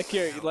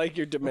out. like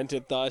your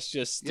demented thoughts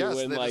just yes,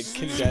 doing they like just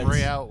condense,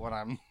 spray out when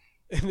I'm.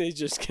 and they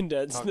just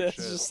condense. Talking And it's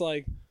shit. just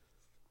like,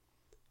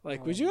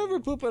 would you ever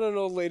poop on an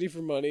old lady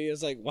for money?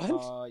 It's like,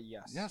 what?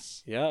 Yes.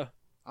 Yes, Yeah,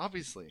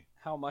 obviously,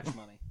 How much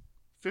money?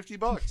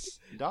 $50.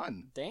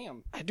 Done.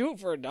 Damn, I do it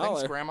for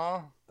Thanks, $1.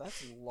 Grandma.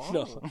 that's low.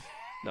 No.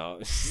 No,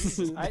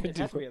 It'd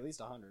have to be at least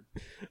 100.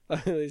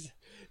 At least-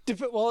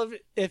 well,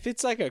 if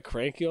it's like a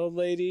cranky old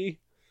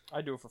lady,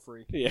 I do it for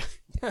free. yeah.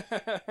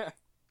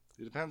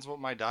 It depends what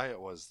my diet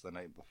was the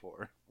night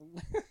before.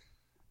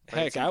 If had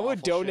Heck, some I would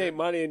awful donate shit-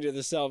 money into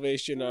the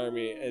Salvation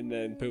Army and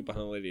then poop on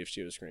a lady if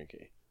she was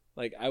cranky.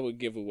 Like, I would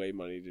give away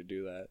money to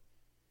do that.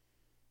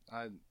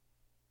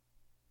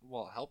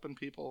 Well, helping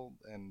people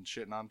and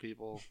shitting on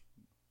people,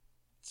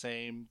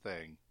 same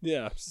thing.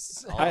 Yeah.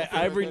 All I for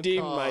a good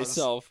redeemed cause.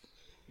 myself.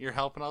 You're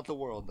helping out the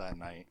world that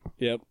night.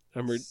 Yep,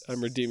 I'm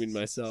redeeming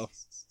myself.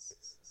 Just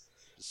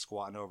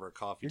squatting over a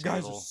coffee You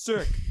guys table. are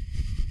sick.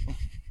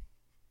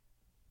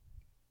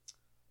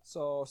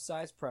 So,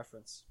 size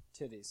preference.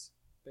 Titties.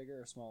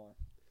 Bigger or smaller?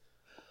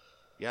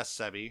 Yes,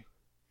 Sebi.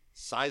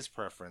 Size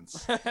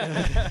preference.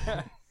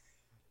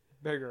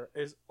 Bigger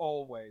is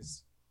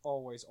always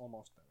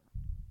almost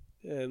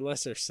better.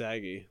 Unless they're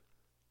saggy.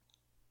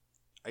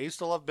 I used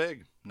to love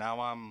big. Now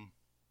I'm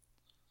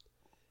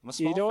a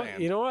small You know fan.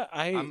 what? You know what?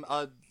 I'm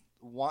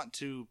want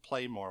to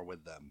play more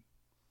with them.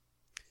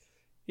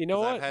 You know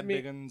 'Cause what? I've had I mean,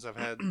 big ones. I've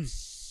had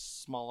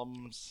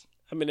smallums.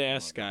 I'm an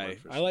ass I'm not guy.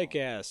 good for I like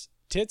small. ass.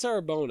 Tits are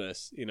a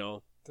bonus. You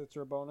know. Tits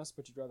are a bonus,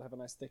 but you'd rather have a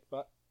nice thick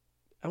butt.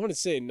 I want to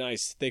say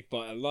nice thick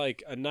butt. I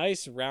like a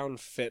nice round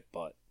fit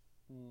butt.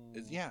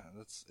 Yeah,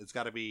 it's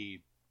got to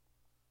be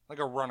like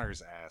a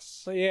runner's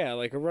ass. But yeah,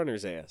 like a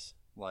runner's ass.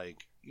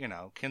 Like,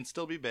 can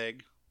still be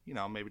big.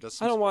 Maybe does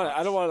some I don't want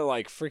squats. to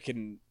like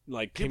freaking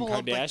like Kim People love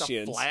like the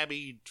Kardashians.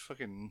 flabby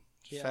fucking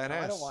Yeah, fat no,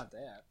 ass. I don't want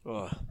that.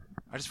 Ugh.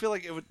 I just feel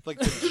like it would like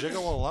the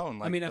jiggle alone.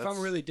 Like, I mean, if that's-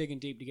 I'm really digging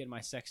deep to get my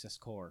sexist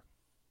core,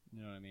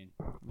 you know what I mean?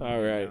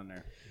 All right. Down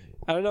there.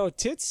 I don't know.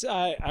 Tits,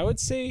 I would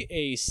say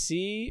a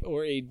C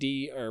or a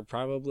D are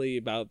probably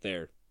about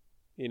there.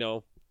 You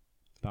know,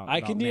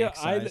 I can deal. max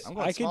I size. I'm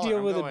going I can smaller. deal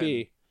I'm with a going-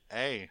 B.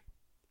 Hey,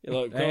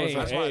 Look, Hey. going I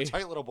for just want A. a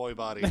tight little boy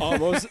body.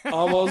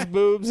 almost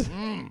boobs.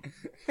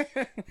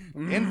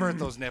 Invert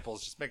those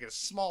nipples. Just make it as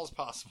small as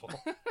possible.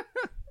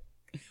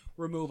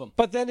 Remove them.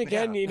 But then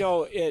again, Yeah. you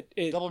know, it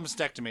Double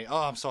mastectomy.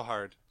 Oh, I'm so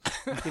hard.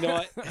 you know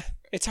what?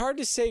 It's hard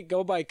to say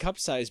go by cup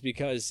size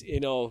because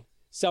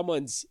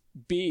someone's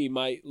B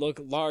might look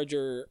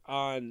larger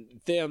on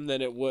them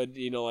than it would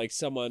like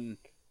someone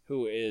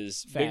who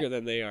is Fat. bigger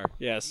than they are.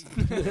 Yes.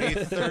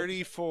 A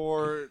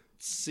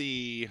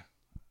 34C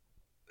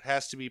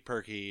has to be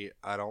perky.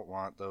 I don't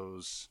want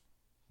those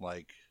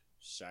like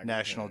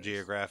National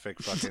Geographic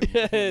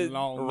fucking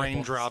Long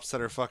raindrops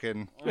that are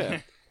fucking. Yeah.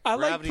 I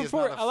like Gravity is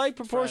not a I like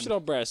friend. proportional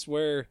breasts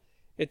where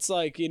it's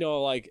like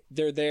like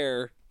they're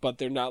there but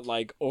they're not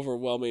like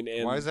overwhelming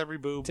and Why is every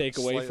boob take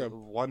away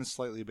from- one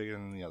slightly bigger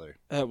than the other?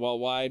 well,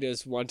 why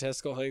does one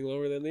testicle hang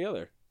lower than the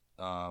other?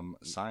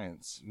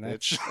 Science, That's-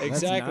 bitch.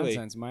 Exactly. That's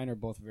nonsense. Mine are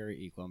both very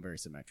equal and very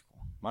symmetrical.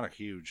 Mine are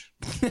huge.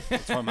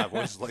 That's why my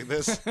voice is like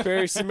this.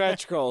 Very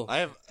symmetrical. I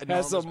have Has a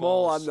enormous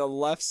mole balls. on the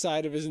left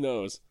side of his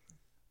nose.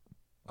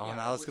 Oh,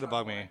 now that's gonna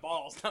bug me.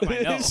 Balls, not my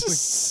nose.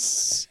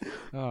 It's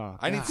Oh,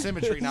 I need God.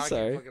 symmetry now. I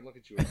Sorry. can't fucking look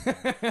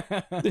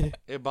at you.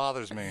 It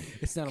bothers me.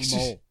 It's not a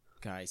mole,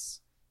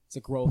 guys. It's a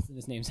growth, and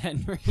his name's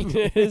Henry.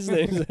 His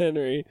name's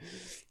Henry.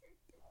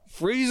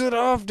 Freeze it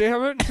off,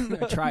 damn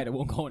it! I tried. It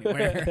won't go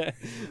anywhere.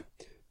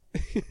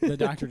 The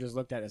doctor just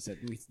looked at it and said,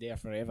 "It's there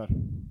forever."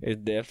 Is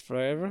death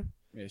forever?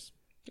 Yes.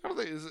 I don't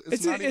think it's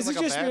It's- not even is it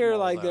like just a bad mere, mole,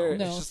 like, though. they're- It's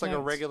No, just it's like a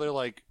not. regular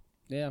like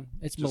Yeah,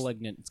 it's Just-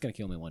 malignant. It's gonna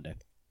kill me one day.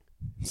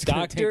 It's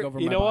gonna take Doctor, over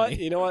you my know body.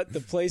 what? You know what? The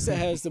place that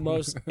has the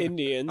most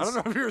Indians. I don't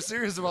know if you were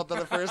serious about that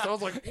at first. I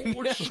was like,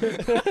 oh,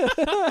 shit.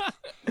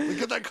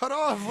 Get that cut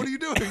off. What are you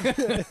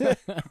doing?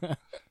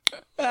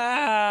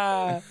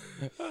 Ah.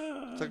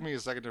 Took me a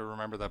second to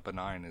remember that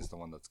benign is the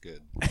one that's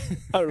good.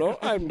 Hello,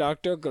 I'm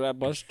Dr.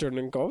 Grabus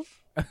Turnenkov.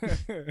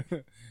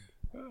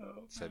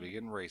 Said we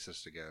getting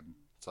racist again.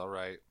 It's all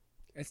right.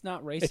 It's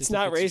not racist. It's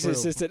not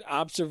racist, True. it's an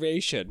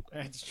observation.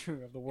 It's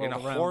true of the world In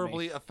a around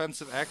horribly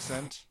offensive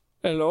accent.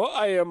 Hello,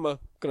 I am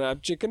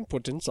Grab Chicken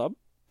Pudding Sub.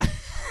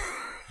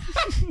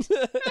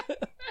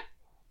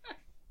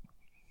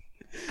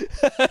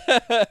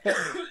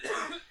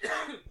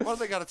 Why do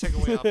they got to take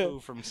away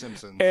Apu from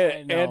Simpsons?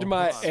 And, know, and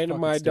my God, and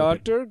fucking my stupid.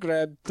 daughter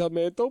Grab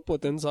Tomato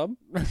Pudding Sub.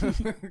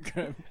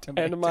 me.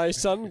 And my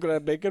son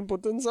Grab Bacon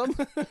Pudding Sub.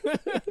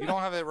 You don't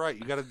have it right.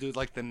 You got to do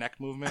like the neck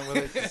movement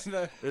with it.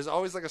 'cause there's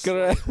always like a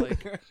Gonna- slight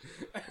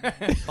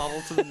like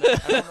bubble to the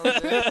neck. I don't know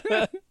what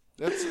it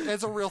is.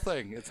 It's a real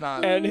thing. It's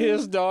not. And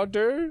his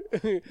daughter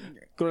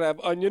Grab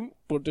Onion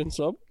Pudding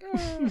Sub.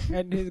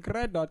 and his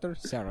granddaughter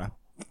Sarah.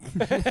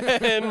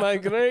 And my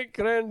great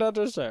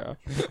granddaughter Sarah.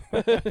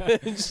 I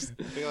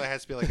feel like it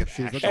has to be like an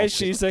action. And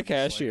she's a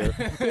cashier.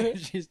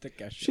 She's the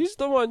cashier. She's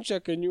the one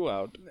checking you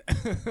out.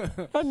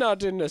 And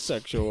not in a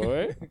sexual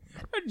way.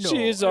 No,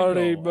 she is I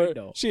already know, I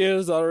know. she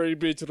is already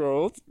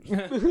betrothed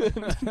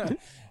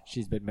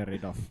She's been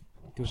married off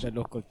to the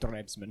local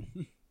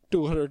tribesman.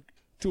 to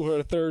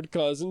her third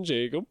cousin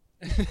Jacob.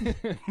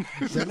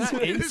 They're not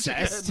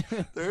incest.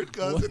 Third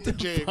cousin to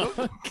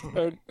Jacob.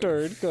 Her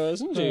third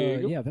cousin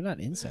Jacob. yeah, they're not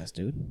incest,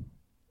 dude.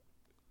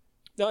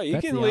 No, you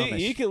That's can the Amish.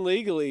 you can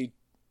legally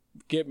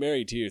get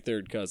married to your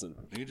third cousin.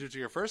 You do to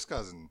your first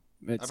cousin.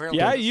 It's, Apparently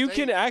Yeah, in the you state-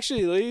 can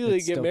actually legally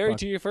It's get still married fuck-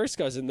 to your first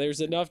cousin.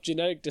 There's enough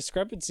genetic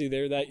discrepancy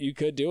there that you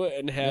could do it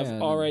and have Yeah,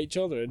 all no. right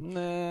children.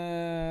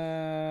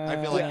 I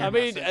feel like Yeah, you're, I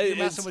mean, messing, you're it's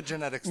messing with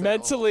genetics. there.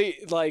 Mentally,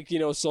 like,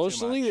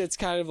 socially, much. it's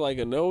kind of like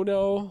a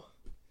no-no.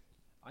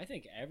 I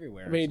think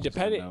everywhere. I mean, it's just a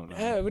depending,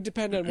 no-no. it would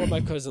depend on what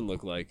my cousin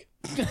looked like.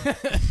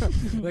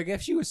 Like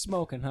if she was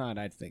smoking hot,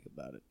 I'd think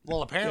about it.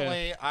 Well,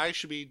 apparently I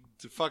should be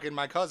fucking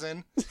my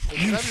cousin.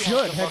 You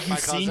should. To Have fuck you my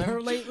seen cousin.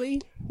 her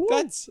lately?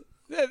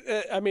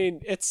 I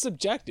mean, it's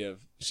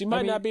subjective. She might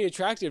mean- not be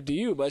attractive to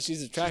you, but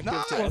she's attractive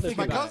not. to Well, other think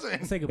my people. cousin.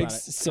 Think about it.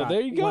 So Scott,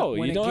 there you go.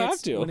 When You it don't gets,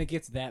 have to. When it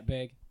gets that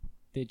big,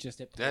 it just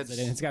pulls That's- it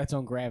in. It's got its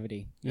own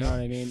gravity. You Yeah. know what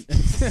I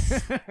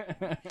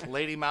mean?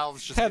 Lady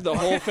mouths just Have the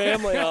whole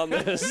family on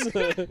this.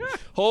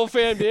 Whole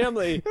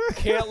family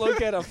can't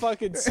look at a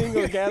fucking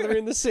single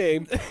gathering the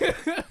same.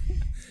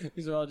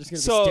 These are all just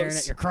gonna So- be staring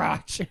at your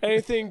crotch.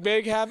 Anything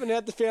big happened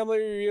at the family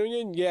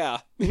reunion?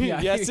 Yeah.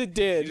 Yeah. Yes, it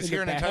did. You just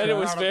hear an And entire And it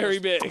was crowd of very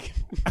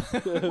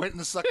just big. waiting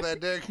to suck that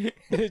dick.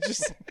 It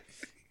just.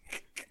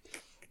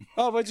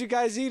 Oh, what'd you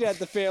guys eat at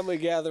the family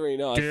gathering?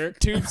 Oh,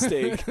 tube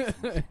steak.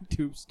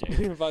 Tube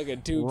steak.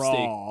 Fucking tube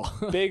Raw.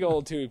 steak. Big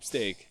old tube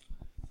steak.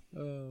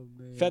 Oh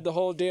man. Fed the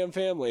whole damn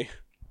family.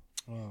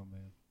 Oh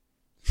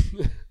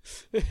man.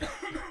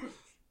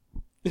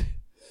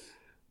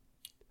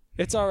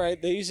 It's all right.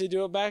 They used to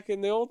do it back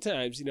in the old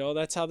times.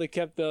 That's how they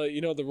kept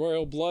the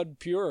royal blood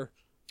pure.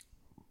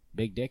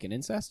 Big dick and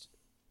incest.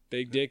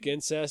 Big dick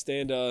incest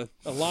and a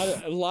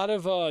lot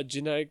of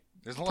genetic.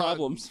 There's a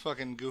Problems. lot of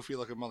fucking goofy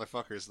looking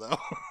motherfuckers though.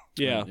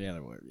 Yeah, Yeah,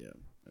 there were. Yeah.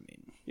 I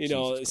mean,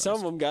 Jesus some of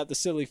Christ. them got the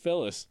silly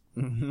Phyllis.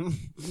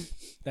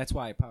 That's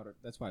why powder.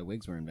 That's why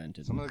wigs were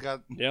invented. Some of them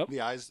got Yep.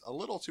 the eyes a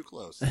little too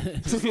close.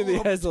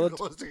 The eyes a too little-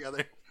 close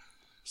together.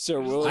 Sir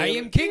William. I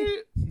am king.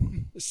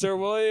 Sir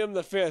William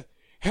the Fifth.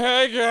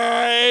 Hey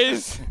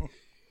guys,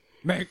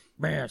 Make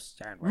me a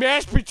sandwich.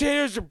 mashed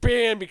potatoes are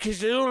banned because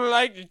they don't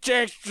like the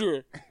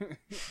texture.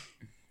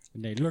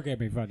 And they look at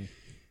me funny.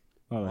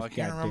 Oh, Well, I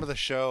can't remember the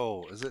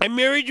show. Is it? I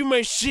married to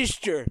my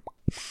sister.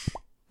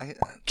 I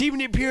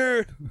Keeping it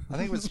pure.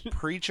 think it was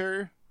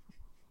Preacher.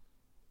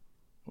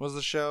 Was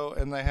the show,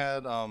 and they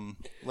had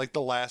like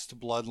the last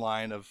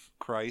bloodline of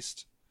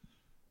Christ,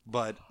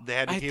 but they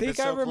had to I keep think it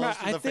so I remem- close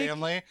to I the think-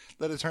 family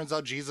that it turns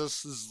out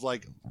Jesus is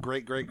like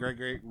great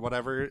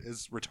whatever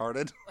is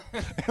retarded,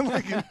 and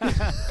like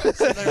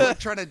so they're like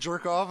trying to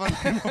jerk off on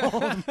him.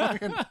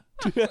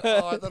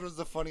 Oh, I thought it was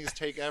the funniest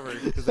take ever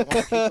because they want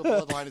to keep the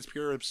bloodline as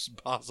pure as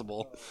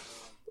possible.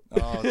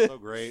 Oh, it's so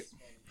great.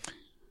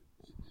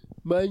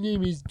 My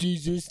name is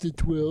Jesus the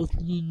 12th.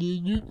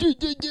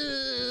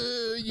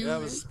 That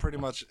was pretty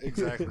much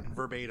exactly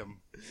verbatim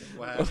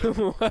what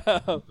happened.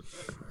 Wow.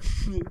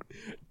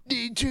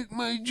 They took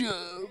my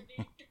job.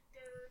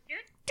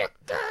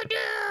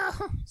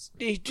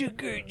 They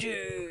took our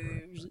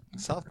jobs.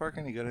 Is South Park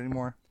any good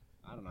anymore?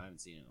 I don't know. I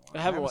haven't seen it in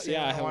a I while. haven't. seen it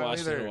in I a haven't while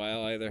watched it in either. a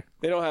while either.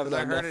 They don't have it 'Cause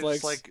I on heard Netflix.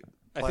 it's like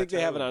I think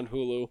they have it plateaued. on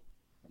Hulu.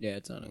 Yeah,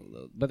 it's on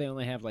Hulu, but they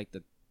only have like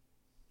the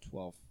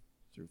 12th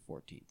through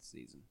 14th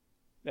season.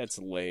 That's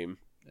lame.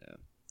 Yeah,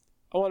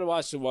 I want to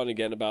watch the one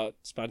again about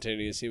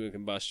spontaneous human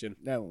combustion.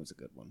 that one was a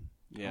good one.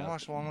 I Yeah,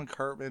 watched one when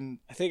Cartman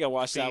I think I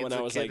watched that feeds when I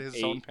a was kid like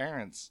his own 8.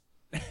 parents.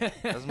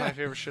 That's my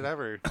favorite shit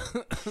ever.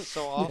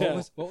 So awful.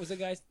 Yeah. What was the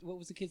guy's? What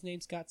was the kid's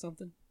name? Scott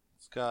something.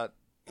 Scott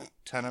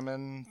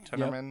Tenorman,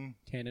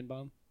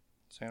 Tannenbaum.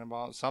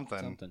 Tannenbaum,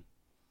 something.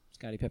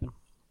 Scottie Pippen.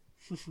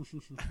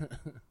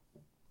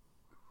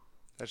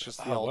 That's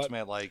just the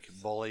ultimate like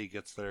bully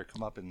gets their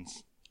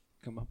comeuppance,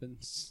 Come up and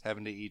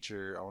having to eat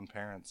your own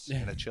parents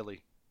in a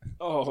chili.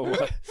 Oh,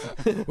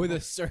 with a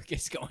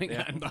circus going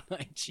on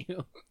behind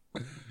you.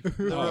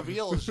 The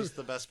reveal is just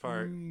the best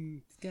part.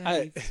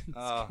 I,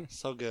 Oh,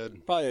 so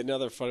good. probably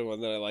another funny one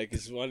that I like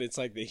is one. It's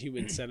like the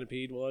human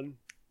centipede one,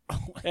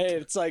 and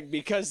it's like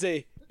because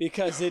they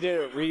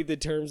didn't read the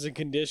terms and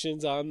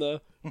conditions on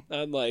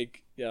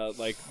like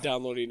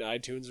downloading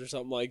iTunes or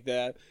something like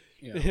that.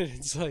 Yeah. And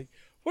it's like,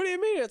 what do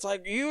you mean? It's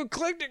like you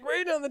clicked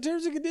agree on the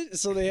terms and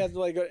conditions. So they have to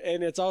like,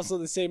 and it's also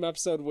the same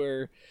episode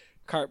where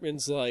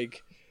Cartman's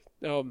like,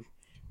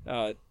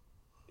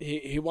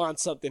 he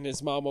wants something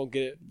his mom won't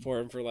get it for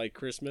him for like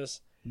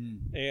Christmas,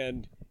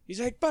 and he's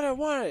like, but I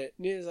want it,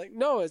 and he's like,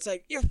 no, it's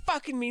like you're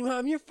fucking me,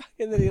 mom, you're fucking.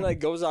 And then he like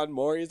goes on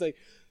more. He's like,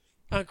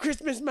 on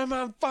Christmas my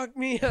mom fucked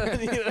me. And,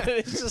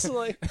 it's just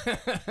like,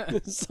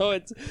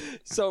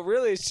 so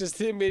really it's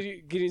just him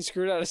getting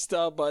screwed out of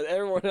stuff, but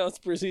everyone else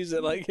perceives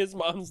it like his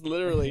mom's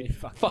literally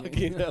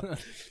fucking him.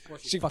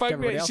 She fucked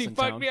me. She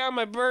fucked me on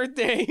my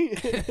birthday.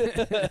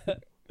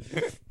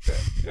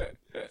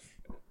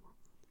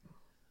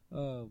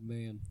 Oh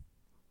man.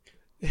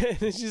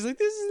 And she's like,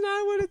 this is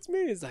not what it's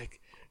mean. It's like,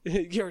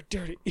 you're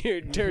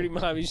a dirty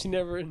mom. You should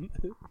never.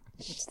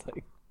 She's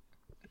like,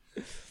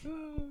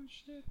 Oh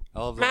shit. I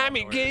love that.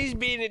 mommy, Kitty's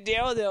being a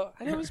dildo.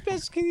 I know,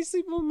 special Kitty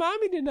sleeping with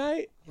mommy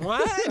tonight.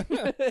 What?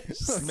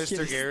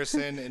 Mr.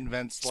 Garrison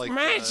invents like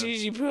Smash the,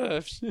 Easy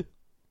Puffs.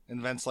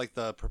 invents like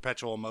the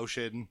perpetual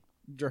motion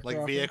Jerk like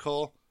off.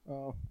 vehicle,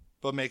 Oh.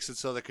 but makes it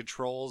so the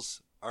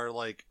controls are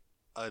like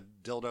a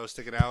dildo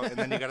sticking out, and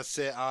then you got to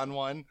sit on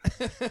one,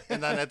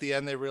 and then at the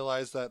end they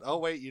realize that, oh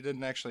wait, you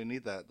didn't actually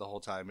need that the whole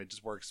time. It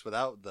just works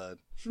without the.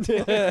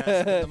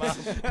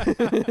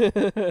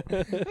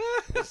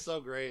 It's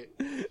so great.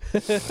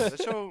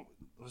 The show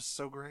was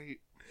so great.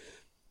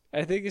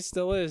 I think it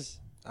still is.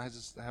 I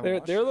just haven't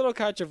watched They're a it. little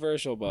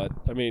controversial, but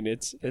I mean,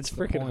 it's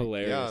freaking point.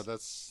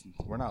 hilarious.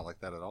 Yeah, we're not like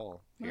that at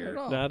all here.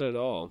 Not at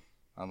all.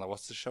 On the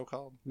what's the show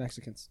called?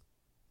 Mexicans.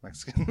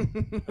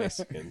 Mexican.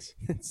 Mexicans.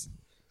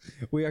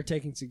 We are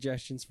taking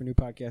suggestions for new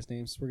podcast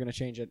names. We're gonna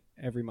change it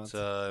every month.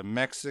 It's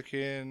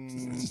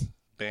Mexican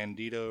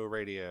Bandito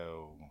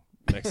Radio.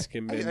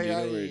 Mexican Ay, ay, Bandito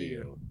ay.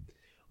 Radio.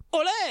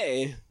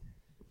 Ole!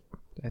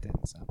 That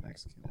didn't sound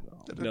Mexican at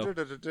all. No.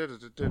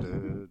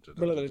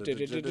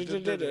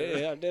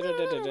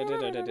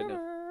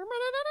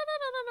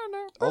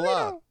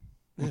 Hola.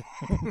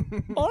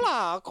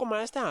 Hola, ¿cómo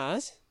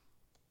estás?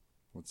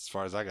 That's as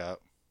far as I got.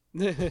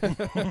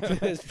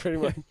 It's pretty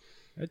much.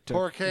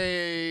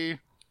 Porque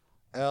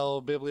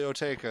el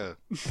biblioteca.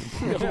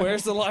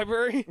 Where's the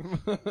library?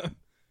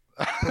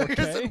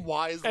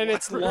 Wise And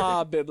it's library.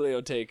 La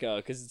Biblioteca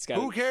because it's got.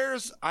 Who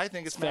cares? I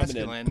think it's feminine.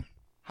 masculine.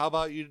 How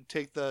about you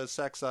take the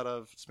sex out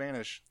of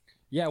Spanish?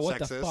 Yeah, what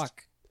the Sexist.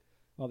 fuck?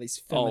 All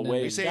these Oh, feminine.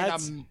 wait. You saying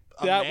That's-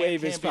 a that man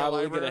wave is can't be a probably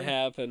going to library?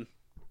 happen.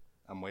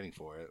 I'm waiting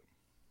for it.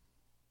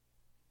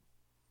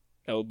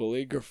 El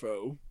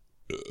Bolígrafo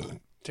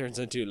turns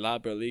into La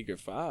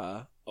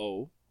Bolígrafa.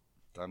 Oh,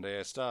 Donde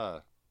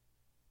está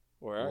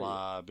where are you?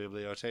 la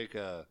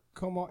biblioteca?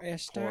 Como Por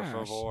estás?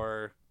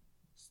 favor,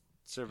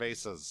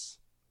 cervezas.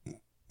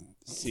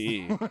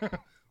 See.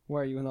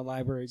 Where are you in the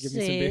library? Give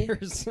me See? some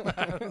beers.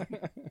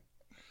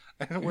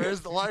 And where's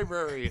the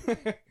library?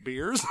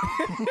 Beers?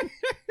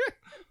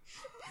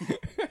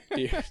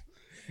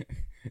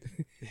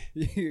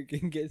 You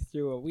can get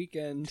through a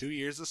weekend. 2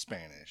 years of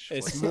Spanish.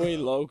 It's What's muy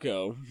up?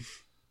 loco.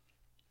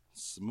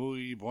 It's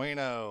muy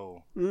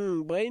bueno.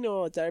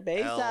 Bueno,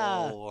 cerveza.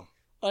 El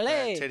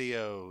Ole.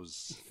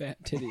 Fatidios.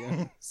 Fat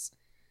titties.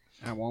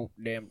 I want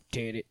them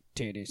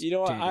titties. You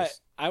know what? titties.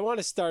 I want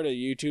to start a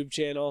YouTube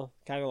channel,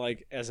 kind of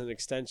like as an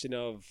extension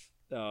of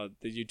the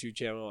YouTube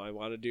channel I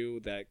want to do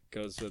that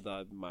goes with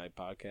my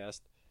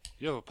podcast.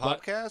 You have a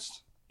What?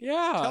 podcast?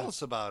 Yeah. Tell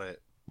us about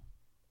it.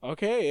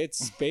 Okay,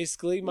 it's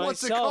basically myself.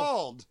 What's it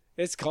called?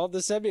 It's called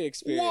the Semi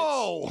Experience.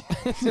 Whoa!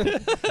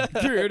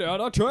 Get out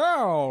of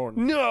town!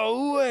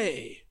 No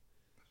way.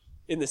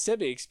 In the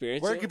Semi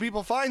Experience, Where can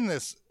people find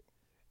this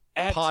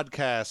at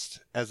podcast,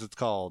 as it's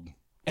called?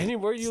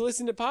 anywhere you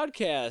listen to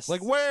podcasts,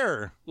 Like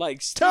where?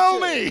 like Stitcher, Tell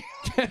me!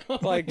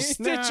 like Tell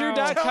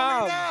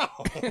Stitcher.com,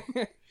 me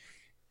now!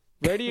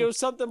 Radio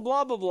something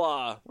blah blah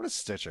blah. What is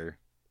Stitcher?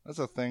 That's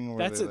a thing where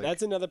That's they, it.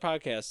 That's another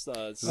podcast.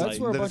 That's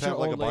Site. where a Does it bunch have, of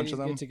like, old a bunch ladies of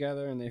them? get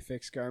together and they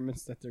fix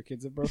garments that their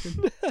kids have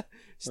broken.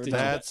 Stitcher.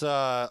 That's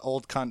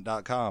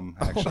oldcunt.com,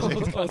 actually.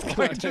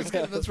 Wait, just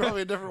kidding, that's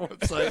probably a different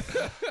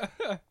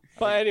website.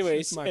 But anyways,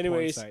 It's my porn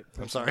anyways, site.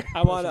 I'm sorry.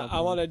 I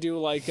wanna do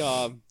like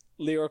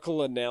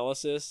lyrical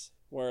analysis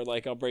where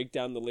like I'll break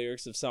down the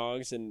lyrics of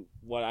songs and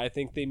what I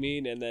think they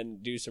mean and then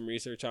do some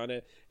research on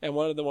it. And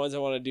one of the ones I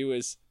want to do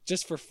is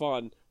just for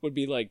fun would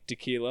be like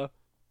tequila.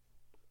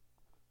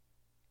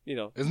 You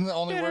know. Isn't the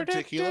only word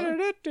tequila?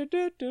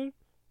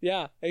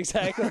 Yeah,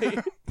 exactly.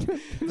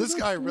 This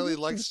guy really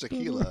likes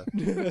tequila.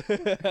 Dude.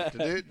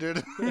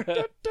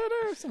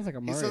 Sounds like a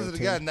He Mario says it tune.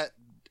 again. That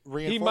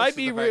reinforces he might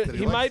be the fact that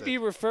he likes might it. be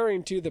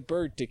referring to the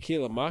bird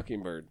Tequila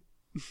Mockingbird.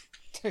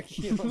 I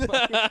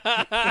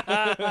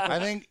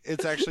think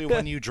it's actually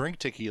when you drink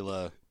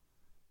tequila,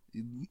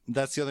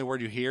 that's the only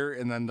word you hear,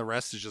 and then the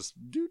rest is just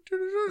you're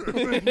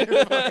fucking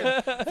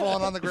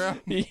falling on the ground.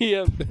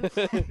 Yep.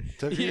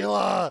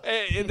 Tequila.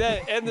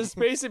 And the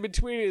space in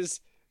between is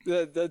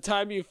the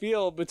time you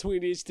feel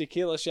between each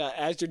tequila shot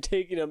as you're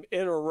taking them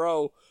in a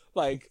row,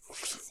 like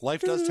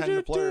Life does tend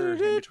to blur in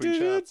between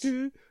shots.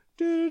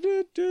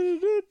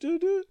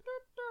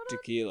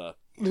 Tequila.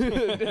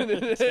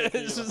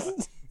 It's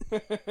just-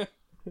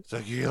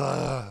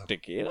 Tequila.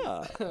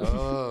 tequila.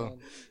 Oh.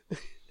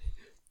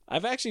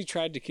 I've actually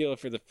tried tequila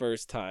for the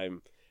first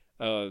time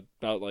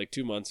about like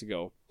 2 months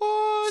ago.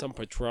 What? Some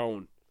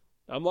Patron.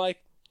 I'm like,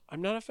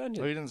 I'm not Oh,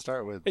 offended. you didn't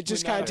start with. It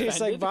just You're not kind of tastes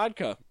like offended?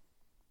 vodka.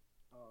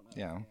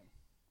 Yeah.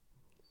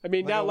 I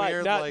mean, Like not a like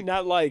weird, not like-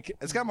 not like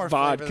It's got more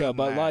flavor vodka, than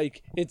but that.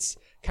 like it's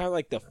kind of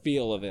like the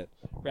feel of it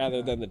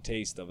rather than the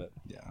taste of it.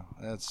 Yeah,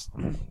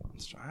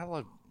 I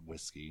love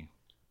whiskey.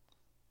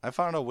 I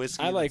found a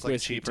whiskey I like that's like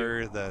whiskey,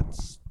 cheaper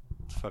that's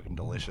fucking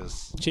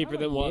delicious. Cheaper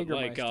than what?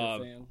 Like Jägermeister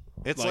fan.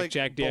 It's Like like,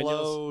 Jack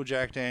below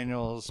Jack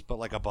Daniels, but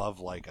like above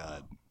like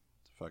a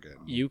fucking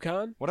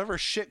Yukon, whatever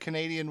shit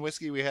Canadian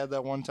whiskey we had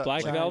that one time.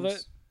 Black like-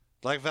 Velvet.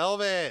 Black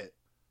Velvet.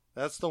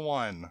 That's the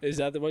one. Is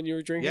that the one you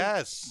were drinking?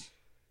 Yes.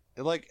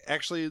 It like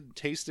actually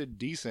tasted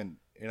decent,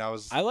 and I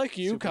was. I like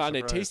super Yukon.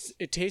 It surprised.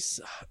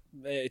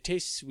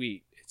 tastes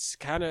sweet. It's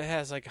kind of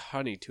has like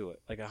honey to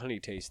it, like a honey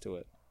taste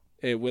to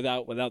it,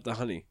 without the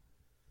honey.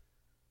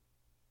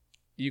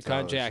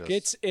 Yukon Jack.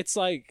 Delicious. It's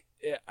like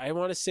I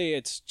want to say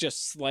it's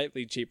just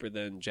slightly cheaper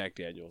than Jack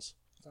Daniels.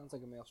 Sounds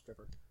like a male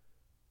stripper.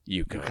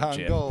 Yukon, Yukon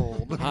Jack.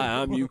 Gold.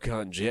 Hi, I'm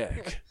Yukon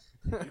Jack.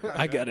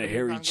 I got a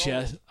hairy Yukon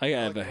chest. Gold. I like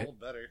have a Gold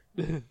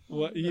better.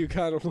 what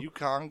Yukon?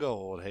 Yukon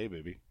Gold. Hey,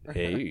 baby.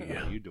 Hey,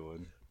 How you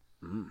doing?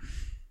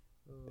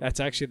 that's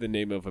actually the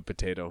name of a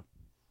potato.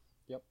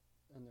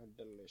 And they're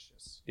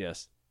delicious.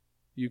 Yes,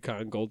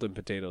 Yukon golden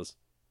potatoes.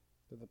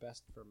 They're the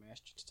best for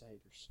mashed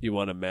taters. You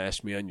want to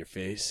mash me on your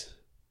face?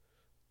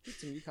 Get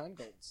some Yukon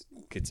Golds.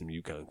 Get some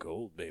Yukon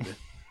Gold, baby.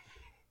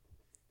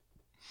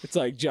 It's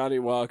like Johnny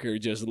Walker,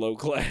 just low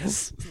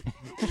class.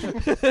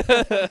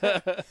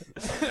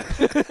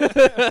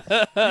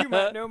 You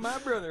might know my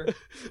brother,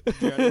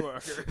 Johnny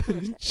Walker.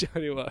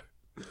 Johnny Walker.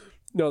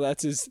 No,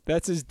 that's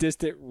his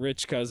distant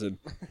rich cousin.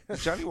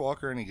 Is Johnny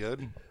Walker any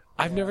good?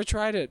 I've never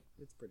tried it,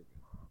 It's pretty good.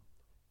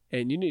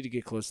 and you need to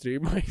get close to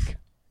your mic.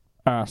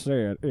 I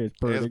said it's It's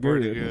pretty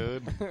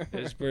good.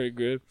 It's pretty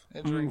good.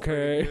 It drinks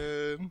Okay. pretty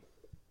good.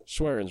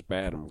 Swearing's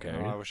bad, okay?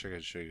 Oh, I wish I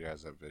could show you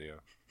guys that video.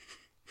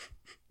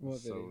 What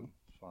so video?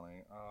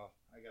 funny. Oh,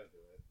 I gotta do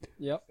it.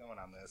 Yep, What's going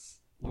on this?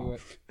 do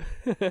it.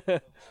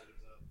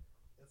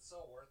 It's so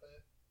worth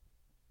it.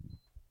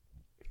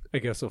 I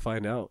guess we'll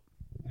find out.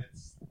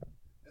 It's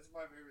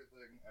my favorite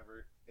thing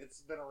ever.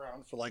 It's been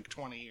around for like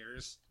 20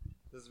 years.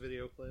 This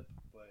video clip,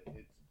 but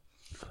it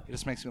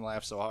just makes me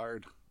laugh so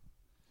hard.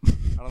 I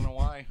don't know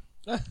why.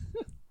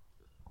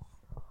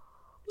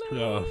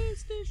 No.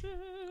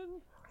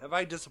 Have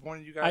I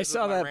disappointed you guys? I with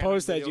saw my that random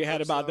post that video you had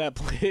clips, about though? that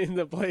play in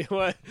the play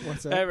what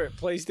What's that? ever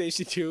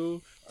PlayStation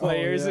 2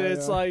 players, yeah, and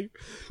it's yeah. like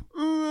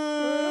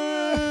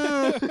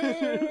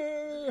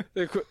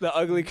the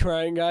ugly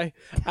crying guy.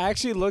 I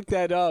actually looked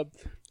that up.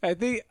 I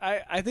think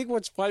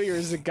what's funnier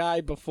is the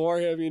guy before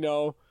him, you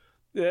know,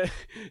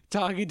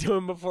 talking to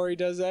him before he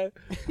does that.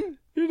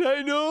 And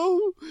I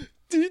know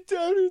deep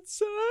down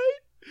inside,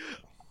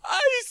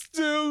 I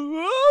still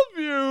love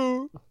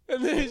you.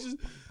 And then he's just.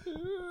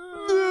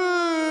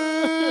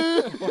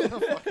 What the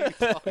fuck are you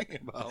talking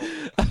about?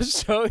 I'll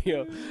show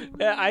you.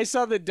 Yeah, I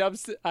saw the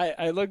dubstep.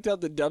 I looked up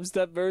the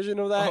dubstep version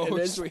of that, Oh, and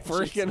it's sweet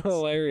freaking Jesus.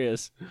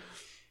 hilarious.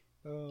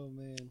 Oh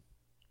man.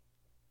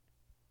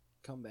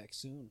 Come back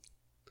soon.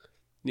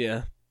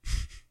 Yeah.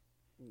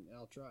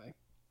 I'll try.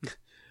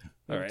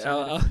 All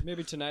right.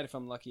 Maybe tonight if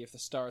I'm lucky, if the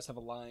stars have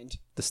aligned.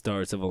 The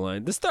stars have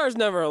aligned. The stars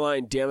never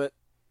align. Damn it.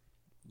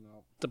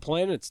 No, The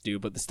planets do,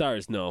 but the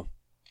stars no.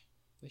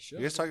 they should.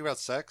 You guys talking about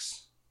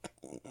sex?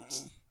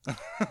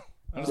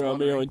 I'm just Romeo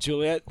wondering. and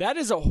Juliet. That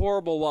is a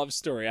horrible love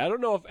story. I don't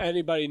know if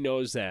anybody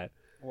knows that.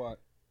 What?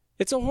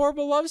 It's a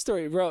horrible love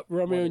story.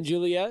 Romeo and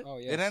Juliet. Oh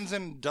yeah. It ends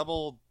in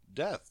double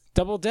death.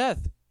 Double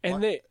death. And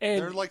What?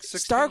 they're like 16,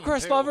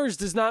 star-crossed too. lovers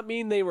does not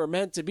mean they were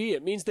meant to be.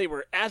 It means they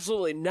were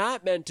absolutely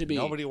not meant to be.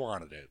 Nobody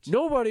wanted it.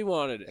 Nobody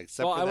wanted it.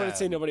 Except well, for I wouldn't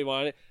say them. nobody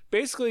wanted it.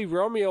 Basically,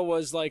 Romeo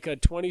was like a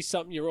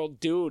 20-something-year-old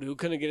dude who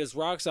couldn't get his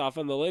rocks off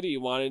on the lady he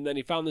wanted, and then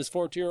he found this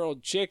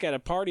 14-year-old chick at a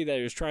party that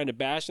he was trying to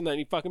bash, and then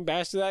he fucking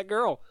bashed that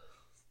girl.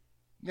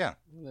 Yeah.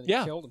 And then he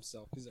Yeah. killed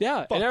himself. He's a Yeah,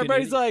 and fucking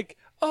everybody's idiot. like,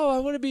 "Oh, I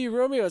want to be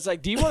Romeo." It's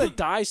like, do you want to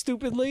die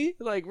stupidly?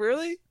 Like,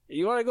 really?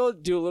 You want to go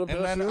do a little bit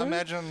And of then food?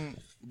 imagine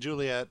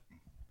Juliet,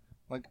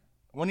 like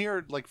when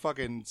you're like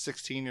fucking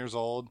 16 years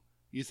old,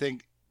 you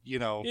think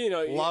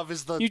love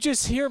is the. You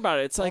just hear about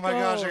it. It's like, oh my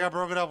gosh, I got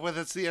broken up with.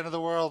 It's the end of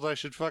the world. I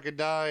should fucking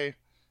die.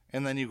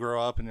 And then you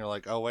grow up and you're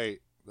like, oh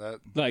wait, that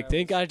Like,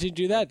 thank God you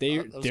do that.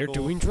 They're that was they're cool.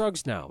 doing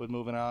drugs now. with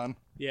moving on.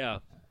 Yeah.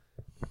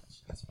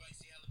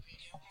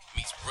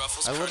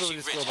 I literally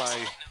just go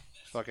by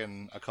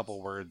fucking a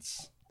couple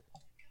words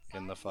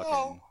in the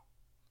fucking.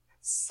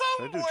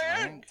 Somewhere Should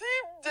I do drink?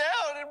 deep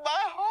down in my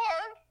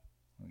heart,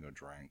 I'm gonna go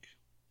drink.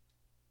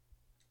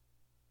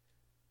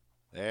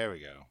 There we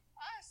go.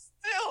 I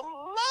still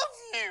love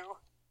you.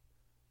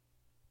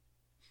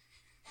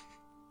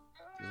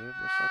 Does it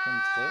have the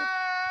fucking clip?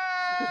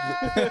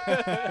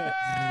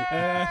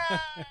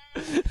 Oh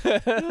Is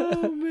that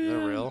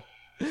man. real?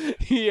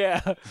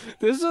 Yeah.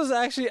 This was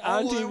actually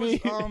on Oh, it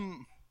TV.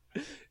 was,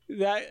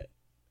 that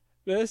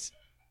this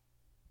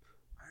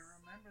I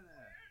remember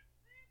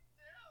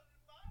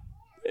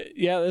that.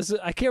 yeah, this is,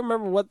 I can't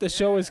remember what the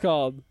show is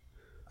called.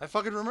 I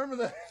fucking remember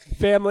that.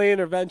 Family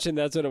Intervention,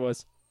 that's what it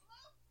was.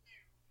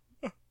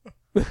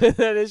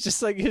 That is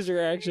just like his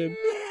reaction.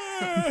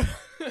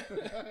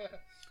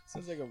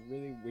 Sounds like a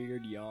really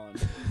weird yawn.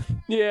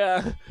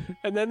 Yeah.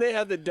 And then they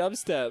had the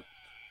dubstep.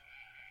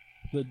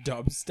 The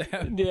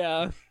dubstep.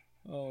 Yeah.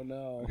 Oh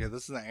no. Okay,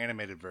 this is the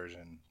animated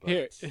version. But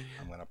Here.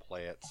 I'm gonna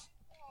play it.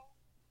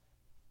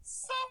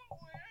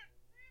 Somewhere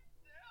deep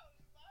down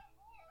in my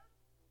heart.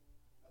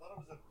 I thought it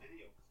was a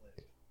video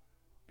clip.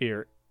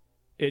 Here.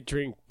 It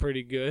drink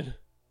pretty good.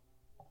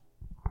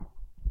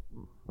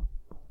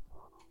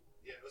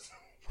 Yeah, it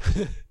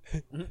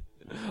was.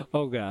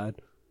 Oh god.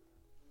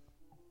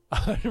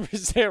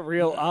 100%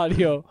 real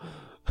audio.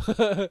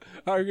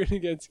 Arguing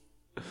against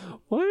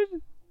what?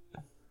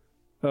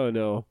 Oh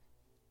no.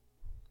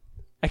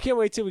 I can't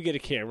wait till we get a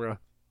camera.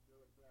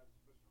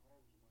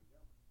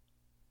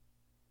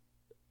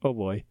 Oh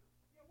boy.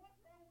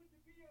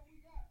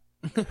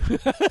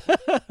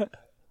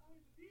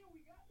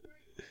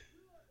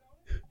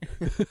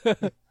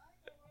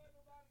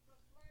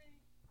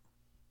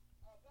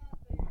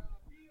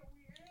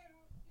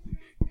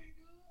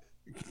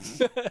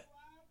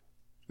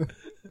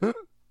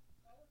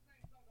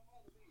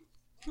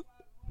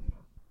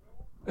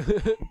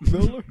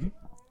 Miller?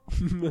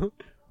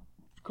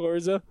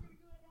 Corza?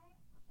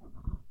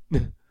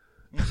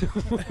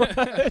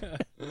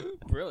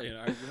 Brilliant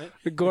argument.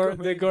 The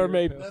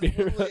gourmet That's beer.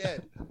 literally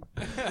it.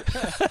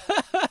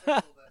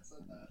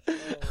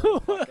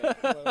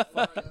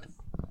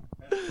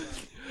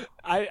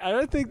 I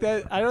don't think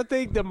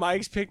the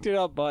mics picked it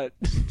up, but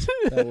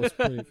That was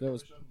pretty. That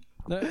was.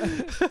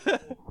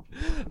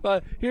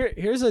 but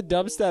here's a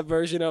dubstep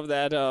version of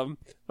that that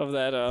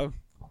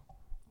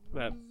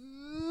I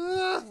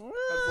just love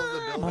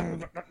the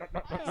building.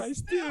 I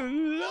still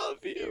love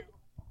you.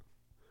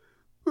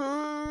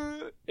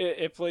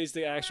 It plays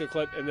the actual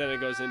clip and then it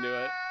goes into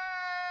it.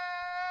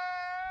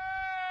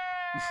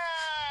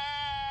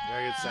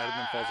 Guy gets sad and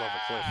then falls off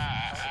a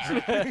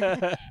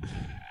cliff.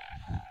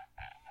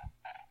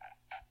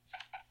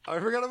 I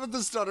forgot about the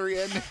stuttery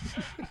ending.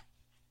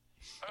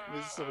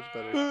 This is so much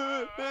better.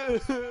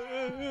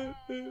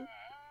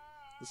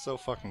 It's so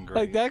fucking great.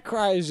 Like that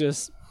cry is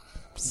just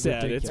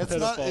sad. It's It's pitiful.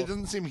 not. It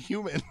doesn't seem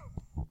human.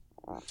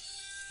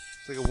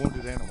 It's like a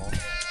wounded animal.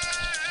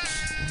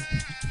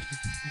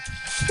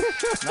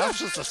 Now it's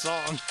just a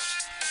song.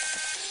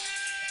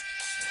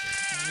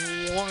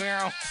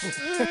 Wow.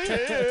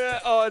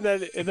 Oh, and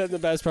then the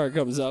best part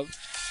comes up.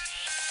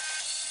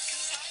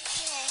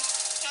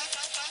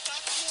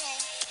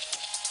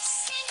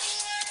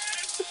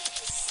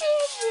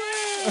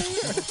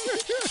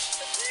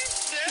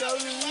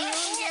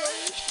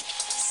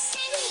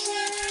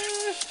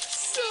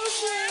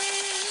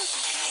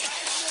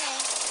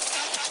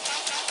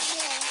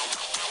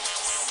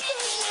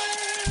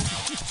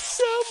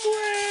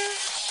 Somewhere.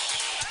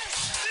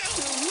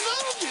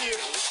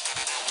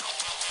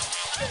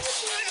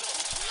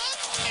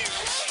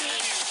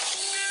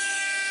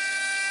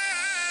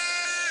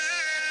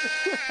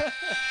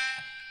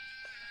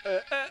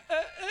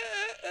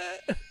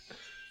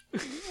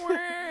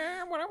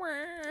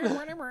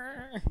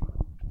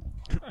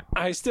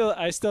 I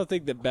still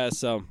think the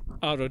best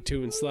auto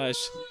tune slash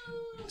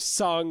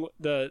song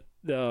the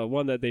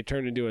one that they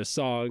turned into a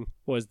song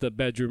was the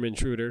Bedroom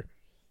Intruder.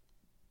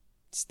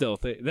 Still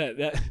think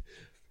that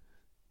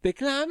they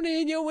climbing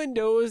in your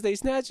windows, they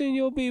snatching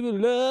your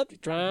people up, they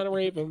trying to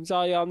rape them. So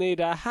all y'all need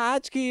to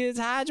hide your kids,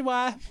 hide your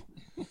wife,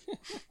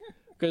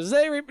 cause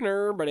they raping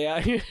everybody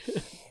out here.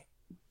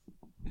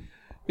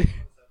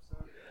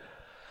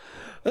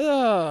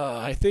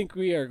 I think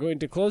we are going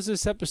to close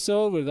this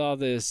episode with all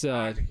this.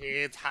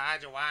 Kids,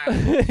 hide your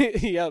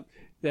wife. Yep.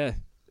 Yeah.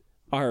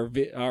 Our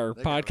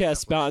podcast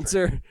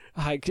sponsor.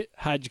 Hide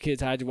your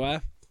kids, hide your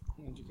wife.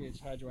 Hide your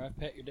kids, hide your wife,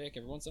 pet your dick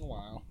every once in a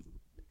while.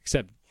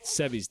 Except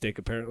Sebby's dick,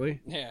 apparently.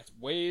 Yeah, it's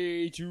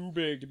way too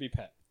big to be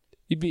pet.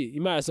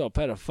 You might as well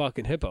pet a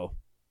fucking hippo.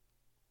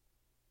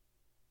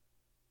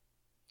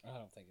 I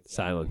don't think it's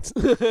Silence.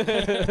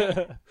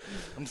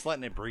 I'm just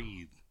letting it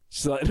breathe.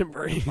 Just letting him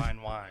breathe.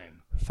 Fine wine.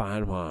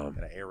 Fine mom.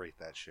 Gotta aerate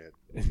that shit.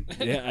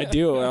 Yeah, I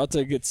do, or else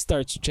it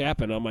starts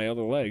chapping on my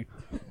other leg.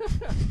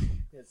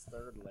 His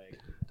third leg.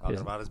 Talking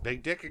about his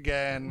big dick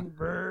again.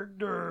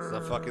 It's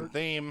the fucking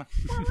theme.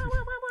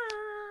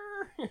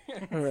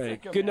 All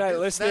right. Good night,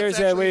 listeners. That's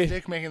And actually we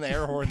Dick making the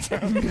air horn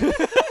sound.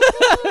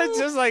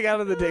 just like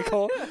out of the dick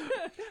hole.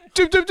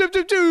 Doop, doop, doop,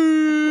 doop,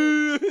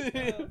 doop.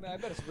 Man, I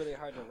bet it's really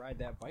hard to ride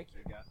that bike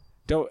you got.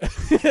 Don't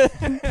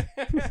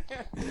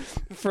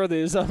for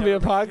the zombie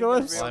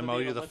apocalypse. Well, I mow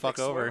you the fuck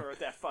over. With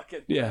that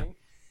fucking Yeah. thing.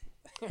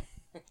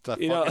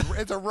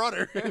 It's a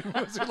rudder.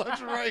 It's your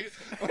left and right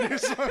when you're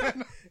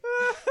swimming.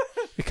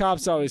 The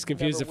cops always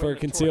confuse it Never for a win the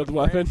Tour concealed de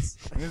weapon. France.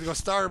 You need to go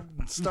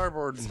starboard.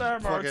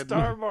 fucking-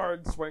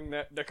 Starboard. Swing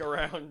that dick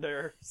around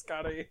there,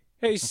 Scotty.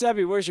 Hey,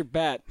 Sebby, where's your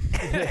bat?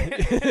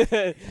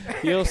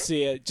 You'll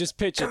see it. Just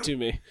pitch it to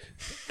me.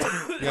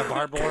 You got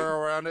barbed wire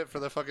around it for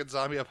the fucking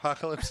zombie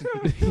apocalypse.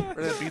 We're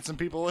gonna beat some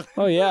people with.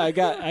 Oh yeah, I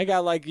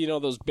got like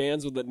those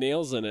bands with the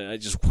nails in it. I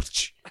just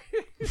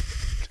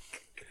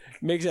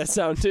makes that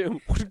sound too.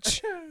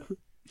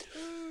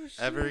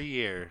 Every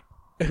year,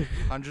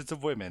 hundreds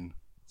of women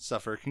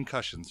suffer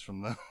concussions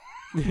from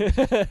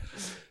the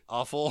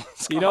awful.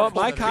 You know what?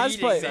 My scarf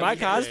that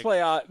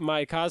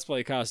my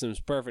cosplay costume is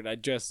perfect. I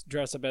just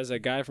dress up as a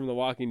guy from The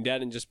Walking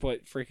Dead and just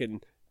put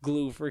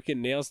glue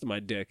nails to my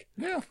dick.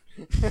 Yeah.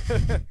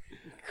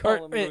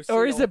 Call him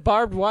Or is Lucille. it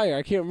barbed wire?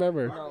 I can't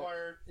remember. No.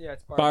 Yeah,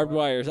 it's Barbed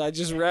wires. I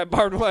just wrap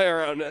barbed wire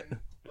around it.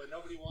 But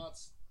nobody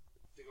wants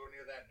to go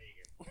near that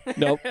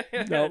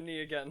naked. Nope.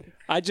 Knee again.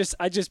 I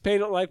just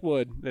paint it like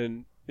wood,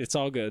 and it's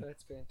all good.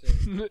 That's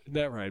fantastic.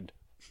 That rhymed.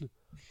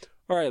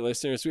 All right,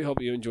 listeners, we hope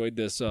you enjoyed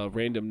this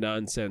random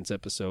nonsense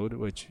episode,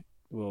 which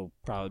will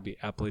probably be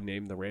aptly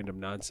named the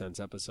Random Nonsense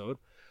episode.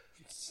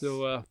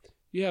 So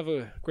you have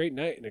a great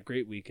night and a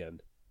great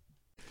weekend.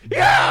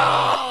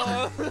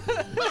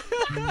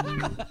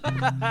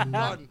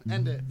 Done.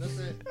 End it.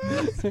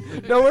 That's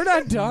it. No, we're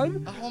not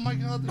done. Oh my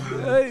god.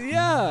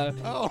 Yeah.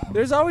 Oh.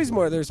 There's always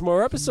more. There's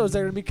more episodes that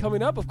are going to be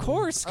coming up, of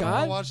course, I don't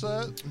Scott. watch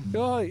that. Oh,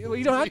 well,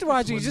 you don't have to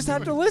watch it. You just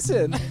have to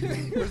listen.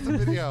 Where's the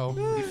video?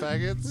 You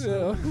faggots.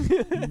 So-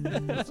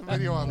 What's the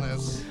video on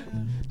this?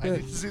 I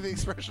need to see the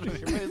expression on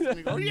your face when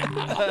you go,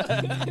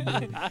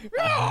 yeah!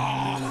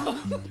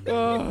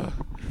 Oh.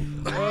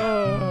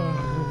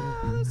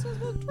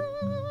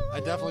 I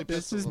definitely This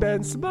pissed has him.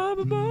 been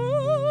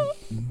Sababa.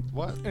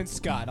 What? And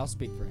Scott, I'll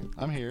speak for him.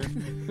 I'm here.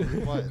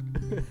 What?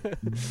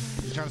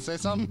 You trying to say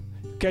something?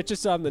 Catch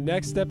us on the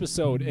next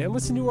episode and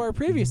listen to our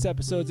previous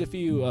episodes if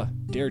you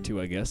dare to,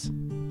 I guess.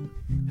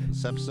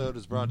 This episode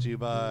is brought to you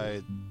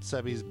by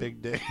Sebby's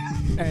Big Dick.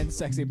 And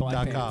sexy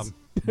black pants.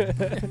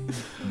 .com.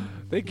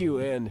 Thank you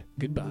and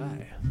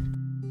goodbye.